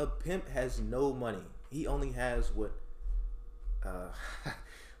 When you think a pimp has no money, he only has what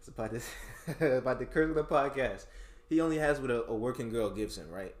it's about this about the curse of the podcast. He only has what a working girl gives him,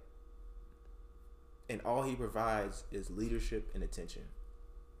 right? And all he provides is leadership and attention.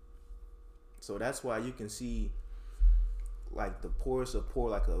 So that's why you can see, like, the poorest of poor,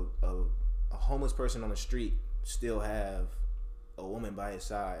 like a homeless person on the street still have a woman by his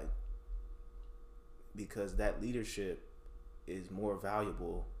side, because that leadership is more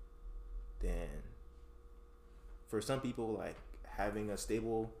valuable than, for some people, like having a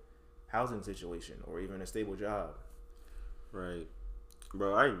stable housing situation or even a stable job. Right,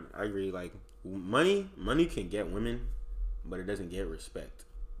 bro. I agree. Like, money can get women, but it doesn't get respect.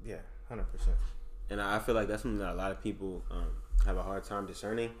 Yeah, 100%. And I feel like that's something that a lot of people have a hard time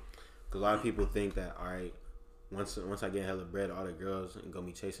discerning. Because a lot of people think that, all right, once I get hella bread, all the girls are gonna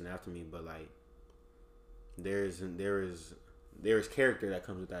be chasing after me. But like, there is character that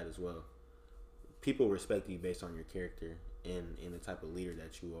comes with that as well. People respect you based on your character and the type of leader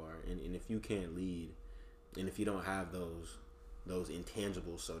that you are. And if you can't lead, and if you don't have those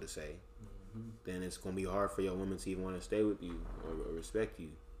intangibles, so to say, then it's gonna be hard for your woman to even want to stay with you or respect you.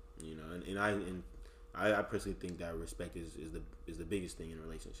 You know, and I personally think that respect is the biggest thing in a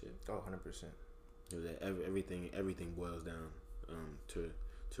relationship. Oh, 100%. That everything boils down to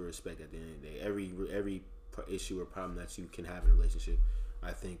respect at the end of the day. Every issue or problem that you can have in a relationship,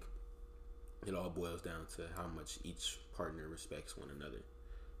 I think it all boils down to how much each partner respects one another.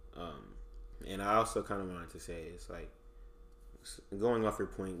 And I also kind of wanted to say, it's like, going off your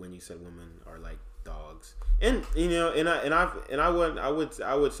point when you said women are like dogs, and you know,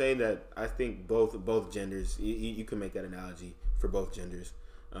 I would say that I think both genders, you can make that analogy for both genders.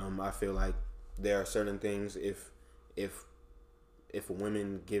 I feel like there are certain things, if a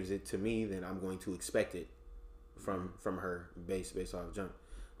woman gives it to me, then I'm going to expect it from her based off jump.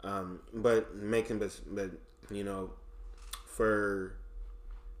 But you know, for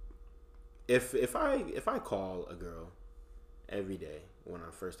if I call a girl every day when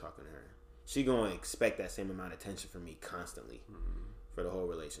I'm first talking to her, she gonna expect that same amount of attention from me constantly for the whole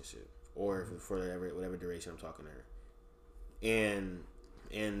relationship, or for whatever duration I'm talking to her. And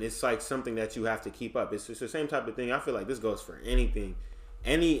it's like something that you have to keep up. It's the same type of thing. I feel like this goes for anything,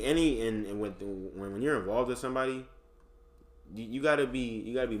 and when you're involved with somebody, you gotta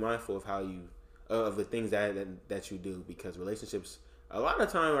be mindful of how you of the things that you do, because relationships a lot of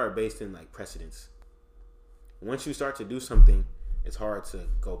time are based in like precedence. Once you start to do something, it's hard to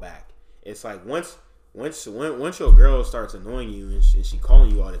go back. It's like once your girl starts annoying you and she calling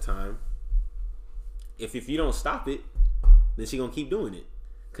you all the time, if you don't stop it, then she gonna keep doing it,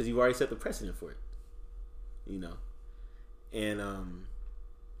 because you've already set the precedent for it. You know, and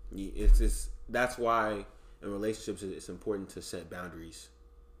it's just, that's why in relationships it's important to set boundaries.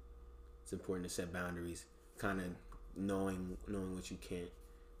 It's important to set boundaries, kind of knowing what you can't.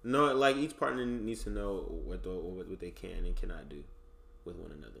 No, like each partner needs to know what they can and cannot do with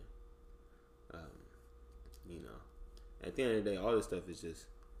one another. You know, at the end of the day, all this stuff is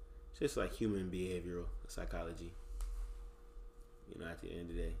just like human behavioral psychology. You know, at the end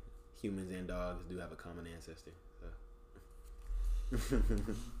of the day, humans and dogs do have a common ancestor.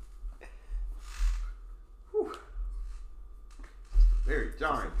 So. Very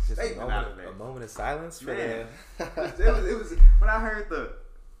jarring. Just a moment of silence for Man. that. it was when I heard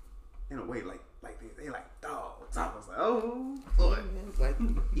in a way, like they like dogs. I was like, oh boy. Like,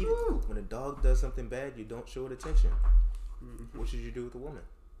 even when a dog does something bad, you don't show it attention. Mm-hmm. What should you do with a woman?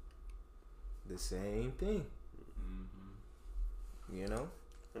 The same thing. You know?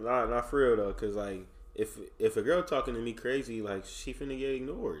 Not for real though, because like if a girl talking to me crazy, like, she finna get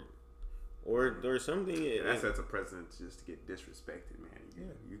ignored, or something. That sets a precedent just to get disrespected,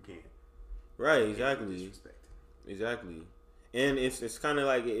 man. You can't. Right, exactly. Exactly. And it's kind of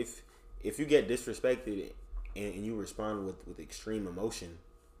like if you get disrespected and you respond with extreme emotion,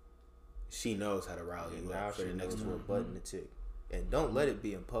 she knows how to rally you up for the next one. Button to tick, and don't let it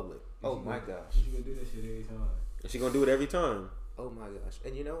be in public. Oh my gosh, she gonna do that shit every time. And she gonna do it every time. Oh my gosh,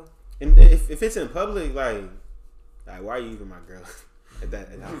 and you know, and if it's in public, like why are you even my girl? At that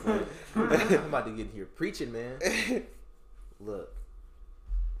point, I'm about to get here preaching, man. Look,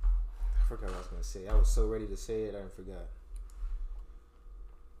 I forgot what I was gonna say. I was so ready to say it, I forgot.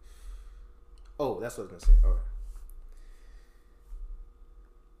 Oh, that's what I was gonna say. All right.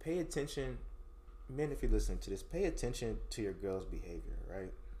 Pay attention, men, if you're listening to this, pay attention to your girl's behavior,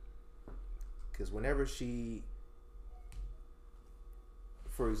 right? Because whenever she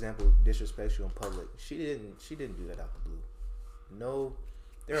for example, disrespects you in public, she didn't do that out the blue. No,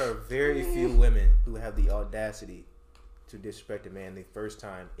 there are very few women who have the audacity to disrespect a man the first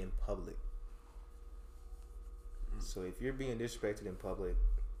time in public. So if you're being disrespected in public,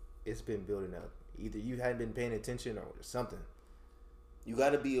 it's been building up. Either you hadn't been paying attention or something. You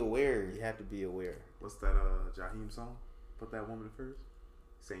got to be aware. You have to be aware. What's that Jaheim song? Put that woman first.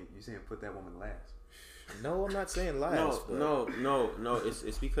 You saying put that woman last? No, I'm not saying last. No.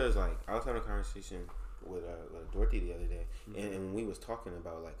 It's because like I was having a conversation with Dorothy the other day, and we was talking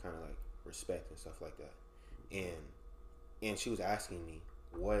about like kind of like respect and stuff like that, and she was asking me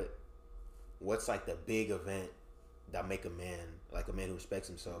what's like the big event that make a man who respects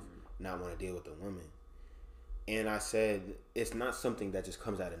himself not want to deal with a woman. And I said, it's not something that just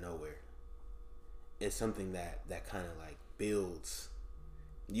comes out of nowhere. It's something that kind of like builds.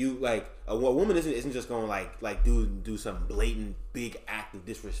 You like a woman isn't just going like do some blatant big act of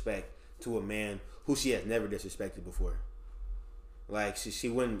disrespect to a man who she has never disrespected before. Like she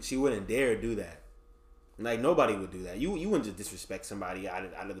wouldn't dare do that. Like nobody would do that. You wouldn't just disrespect somebody out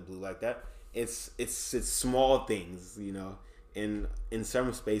of the blue like that. It's small things, you know. In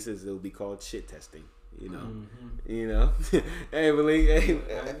some spaces it will be called shit testing. You know, you know. Hey, Malik. Hey,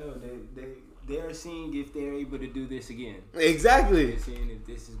 I know they are seeing if they're able to do this again. Exactly. They're seeing if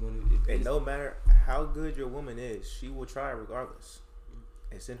this is going to. And no matter how good your woman is, she will try regardless.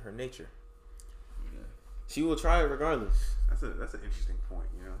 It's in her nature. Yeah. She will try it regardless. That's an interesting point.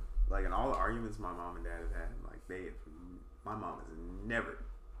 You know, like in all the arguments my mom and dad have had, like my mom has never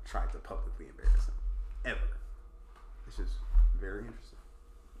tried to publicly embarrass him ever. It's just very interesting.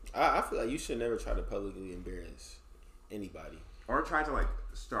 I feel like you should never try to publicly embarrass anybody. Or try to like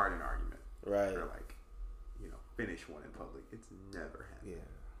start an argument. Right. Or like, you know, finish one in public. It's never happened.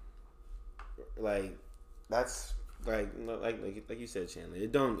 Yeah. Like that's like you said, Chandler.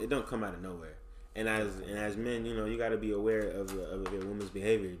 It don't come out of nowhere. And as men, you know, you got to be aware of your woman's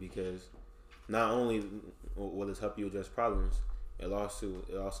behavior, because not only will this help you address problems, it'll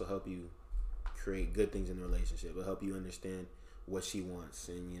also help you create good things in the relationship. It'll help you understand what she wants,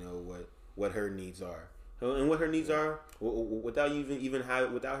 and you know what her needs are, and what her needs are without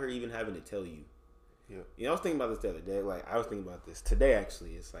her even having to tell you. Yeah. You know, I was thinking about this the other day. Like I was thinking about this today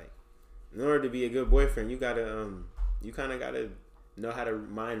actually. It's like, in order to be a good boyfriend, you kind of gotta know how to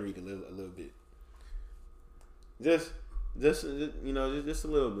mind read a little bit. Just you know, just a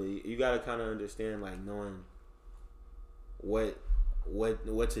little bit. You gotta kind of understand, like knowing what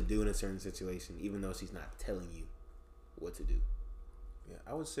to do in a certain situation, even though she's not telling you what to do. Yeah,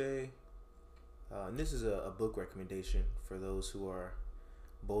 I would say, and this is a book recommendation for those who are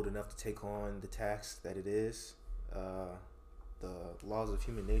bold enough to take on the task that it is. The Laws of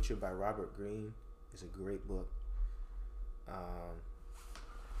Human Nature by Robert Greene is a great book,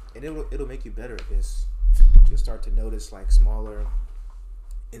 and it'll make you better at this. You'll start to notice like smaller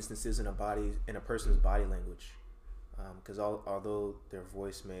instances in a person's body language, because although their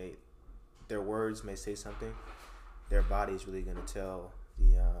words may say something, their body is really going to tell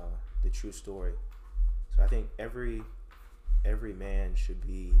the true story. So I think every man should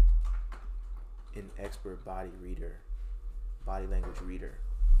be an expert body language reader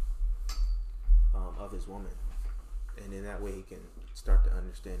of his woman, and in that way he can start to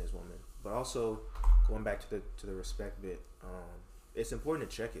understand his woman. But also, going back to the respect bit, it's important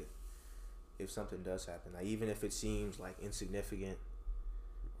to check it if something does happen. Like even if it seems like insignificant,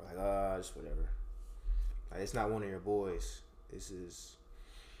 or like just whatever. Like it's not one of your boys. This is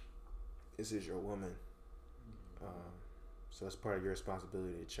your woman. So it's part of your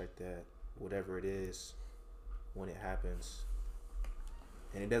responsibility to check that, whatever it is, when it happens.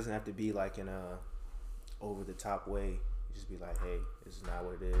 And it doesn't have to be like in a over the top way. You just be like, hey, this is not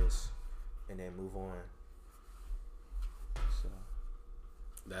what it is, and then move on. So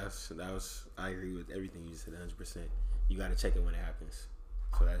that was I agree with everything you said 100%. You got to check it when it happens,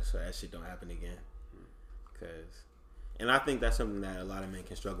 so that shit don't happen again. And I think that's something that a lot of men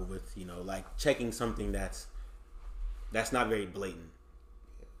can struggle with, you know, like checking something that's not very blatant.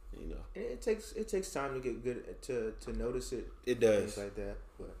 You know, it takes time to get good to notice it. It does, things like that,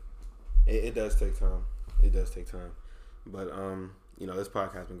 but it does take time. It does take time. But you know, this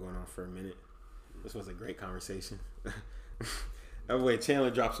podcast has been going on for a minute. This was a great conversation. That way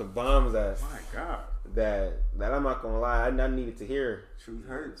Chandler dropped some bombs that My God, that I'm not gonna lie, I needed to hear. truth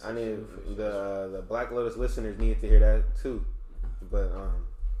hurts. I needed the Black Lotus listeners needed to hear that too. But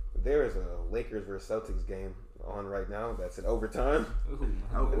there is a Lakers versus Celtics game on right now that's in overtime.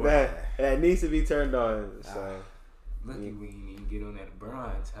 Oh, boy. that needs to be turned on. So Lucky we didn't even get on that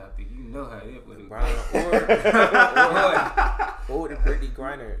Brian topic. You know how that would have Brian or the Brittany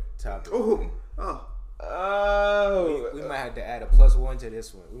Griner topic. Oh, We might have to add a +1 to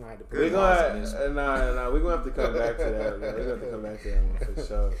this one. We might have to put we're a pause on gonna this one. we're gonna have to come back to that. Man. We're gonna have to come back to that one for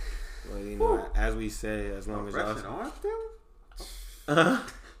sure. Well, you know, as we say, as long as y'all.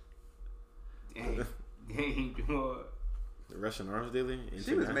 Dang, Jamal. The Russian arms dealer.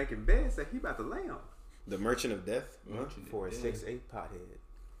 She was making beds that he about to lay on. The Merchant of Death. For a 6'8" pothead.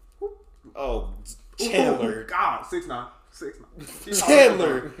 Oh, Chandler. God, 6'9".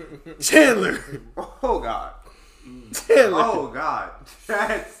 Chandler. Oh God. Chandler. Oh God.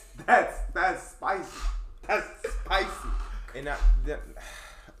 That's spicy. That's spicy. And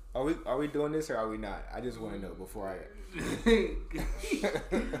are we doing this or are we not? I just want to know before I.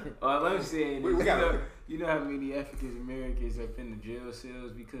 All I'm saying is, gotta, you know how many African Americans are in the jail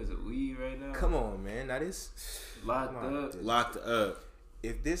cells because of weed right now? Come on, man. Now this Locked up.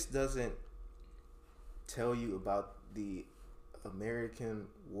 If this doesn't tell you about the American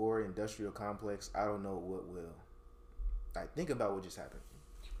war industrial complex, I don't know what will. Like, think about what just happened.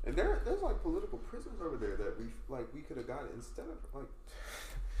 And there's like political prisons over there that we could have got instead of like.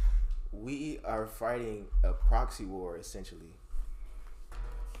 We are fighting a proxy war essentially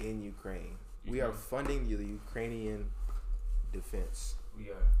in Ukraine. We are funding the Ukrainian defense. We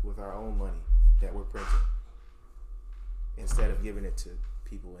are. With our own money that we're printing instead of giving it to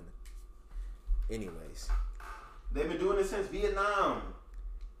people in it. Anyways, They've been doing it since Vietnam.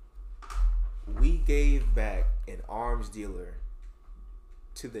 we gave back an arms dealer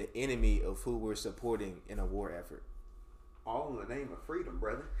to the enemy of who we're supporting in a war effort All in the name of freedom,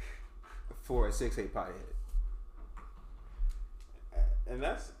 brother. for a 6'8" pothead. And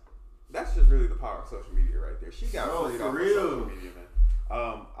that's just really the power of social media right there. She got freed for off of real. social media, man.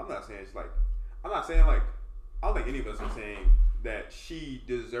 I'm not saying I don't think any of us are saying that she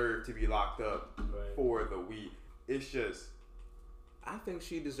deserved to be locked up for the weed. It's just, I think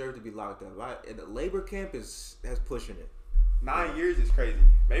she deserved to be locked up. And the labor camp has pushing it. 9 years is crazy.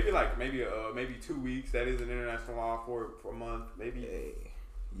 Maybe 2 weeks. That is an international law for a month. Maybe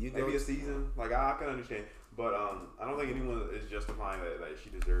maybe a season. Like I can understand, but I don't think anyone is justifying that she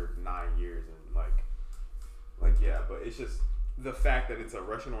deserved 9 years and like yeah. But it's just the fact that it's a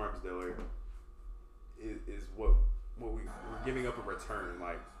Russian arms dealer is what we're giving up a return.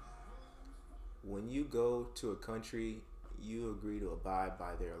 Like When you go to a country, you agree to abide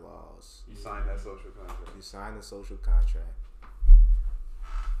by their laws. you sign that social contract. You sign the social contract.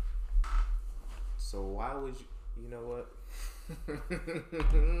 So why would you know what?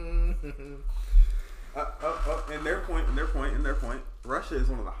 In their point. Russia is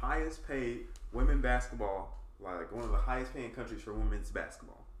one of the highest paid women basketball, like one of the highest paying countries for women's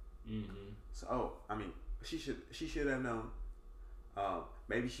basketball. Mm-hmm. So she should have known.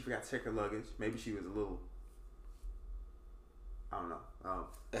 Maybe she forgot to check her luggage. Maybe she was a little, I don't know,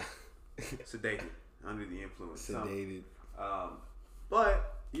 sedated, under the influence. Sedated.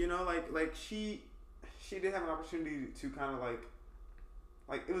 But you know, like she did have an opportunity to kind of like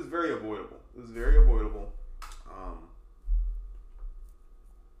it was very avoidable.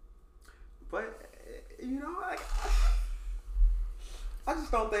 But you know, like I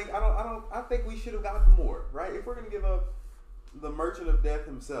just don't think I think we should have gotten more, right? If we're gonna give up the Merchant of Death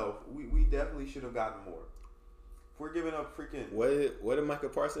himself, we definitely should have gotten more. If we're giving up freaking What did Michael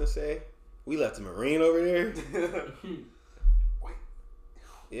Parsons say? We left a Marine over there. Wait.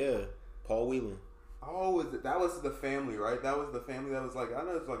 Yeah, Paul Whelan. Oh, that was the family, right? That was the family that was like, I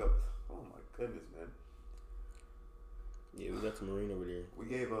know it's like oh my goodness, man. Yeah, we left a Marine over there. We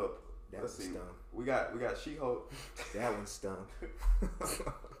gave up. That Let's was see. stung. We got She-Hulk. That one stung.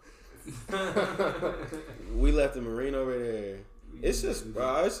 We left a Marine over there. It's just,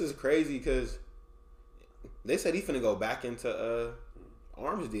 bro, it's just crazy because they said he finna go back into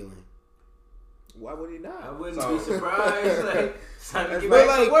arms dealing. Why would he not? I wouldn't be surprised. Like, it's time to get But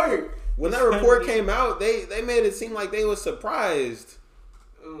back like, to work. when that report came out, they made it seem like they was surprised.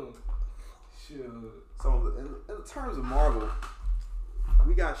 Sure. So in terms of Marvel,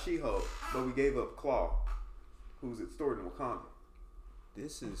 we got She-Hulk, but we gave up Claw, who's stored in Wakanda,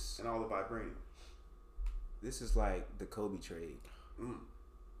 This is and all the vibranium. This is like the Kobe trade.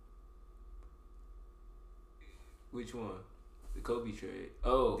 Which one? The Kobe trade.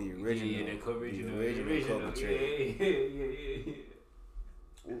 Oh, The original. Yeah, the original. The original Kobe trade.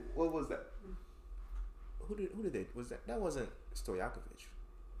 Yeah. What was that? Who did they? Was that wasn't Stojakovic?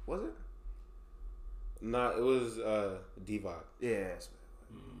 Was it? Nah, it was Divac. Yes.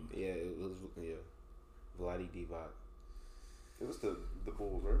 Yeah, it was Vladi Divac. It was the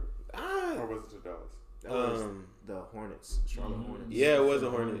Bulls, right? Or was it the Dallas? That was the Hornets, Charlotte Hornets. Yeah, it was the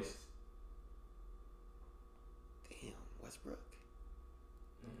Hornets. Damn, Westbrook.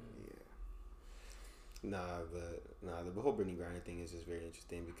 The whole Brittany Griner thing is just very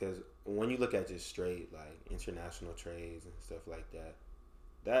interesting because when you look at just straight like international trades and stuff like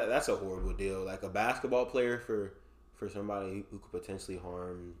that's a horrible deal. Like a basketball player for somebody who could potentially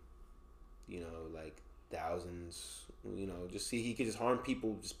harm, like thousands. Just see he could just harm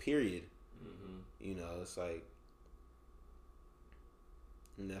people. Just period. Mm-hmm. It's like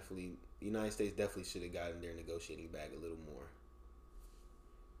definitely the United States definitely should have gotten their negotiating bag a little more.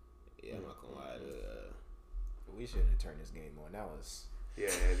 Yeah, I'm not gonna lie. We should have turned this game on. That was. Yeah,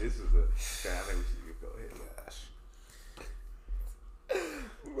 this is a. I think we should go ahead. Gosh.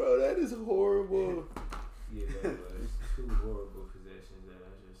 Bro, that is horrible. Yeah, that was 2 horrible possessions that I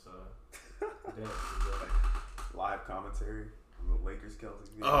just saw. Live commentary on the Lakers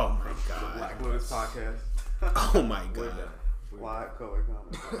Celtics game. Oh my god. The Black Lotus podcast. Oh my god. Live color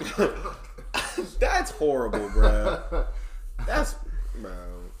commentary. That's horrible, bro. That's bro.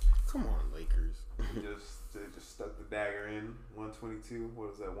 Come on, Lakers. They just stuck the dagger in. 122. What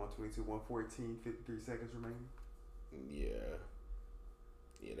was that? 122, 114, 53 seconds remaining.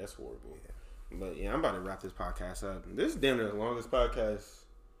 Yeah, that's horrible. Yeah. But yeah, I'm about to wrap this podcast up. This is damn near the longest podcast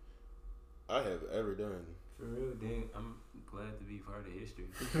I have ever done. For real, dang, I'm glad to be part of history.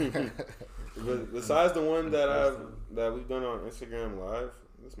 But besides the one that we've done on Instagram Live,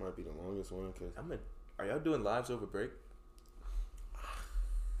 this might be the longest one. Are y'all doing lives over break?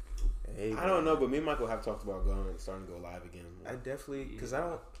 Hey, I don't know, but me and Michael have talked about starting to go live again. I definitely, because I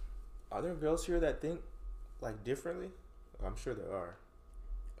don't. Are there girls here that think like differently? I'm sure there are.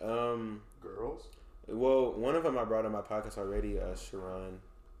 Girls? Well, one of them I brought on my podcast already, Sharon.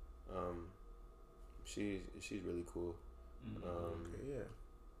 She's really cool. Okay, yeah.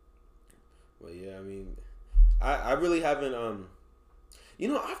 But yeah, I mean, I really haven't. I've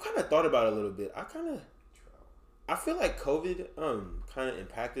kind of thought about it a little bit. I feel like COVID kind of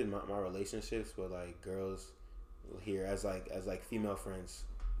impacted my relationships with like girls here as female friends.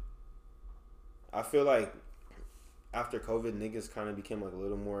 I feel like after COVID, niggas kind of became like a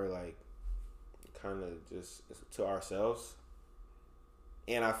little more like kind of just to ourselves.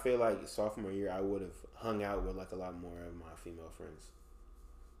 And I feel like sophomore year, I would have hung out with like a lot more of my female friends,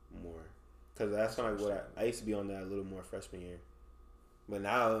 more, because that's kind of like what I used to be on that a little more freshman year. But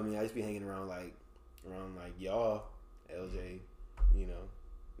now, I mean, I used to be hanging around like y'all, LJ,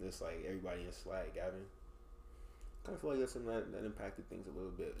 just like everybody in Slack, Gavin. I kind of feel like that's something that impacted things a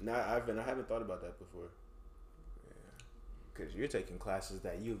little bit. Now I haven't thought about that before. Because you're taking classes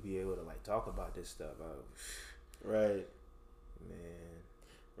that you'll be able to like talk about this stuff. Right. Man.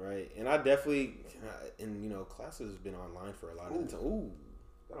 Right. And I definitely, classes has been online for a lot of the time. Ooh.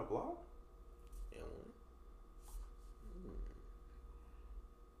 Is that a blog? Yeah.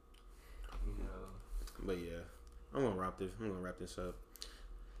 But yeah, I'm gonna wrap this up.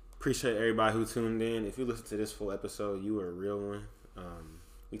 Appreciate everybody who tuned in. If you listen to this full episode, you were a real one.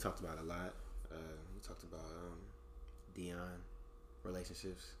 We talked about a lot. We talked about Dion,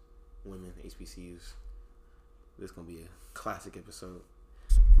 relationships, women, HBCUs. This is gonna be a classic episode.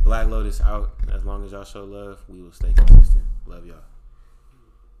 Black Lotus out. As long as y'all show love, we will stay consistent. Love y'all.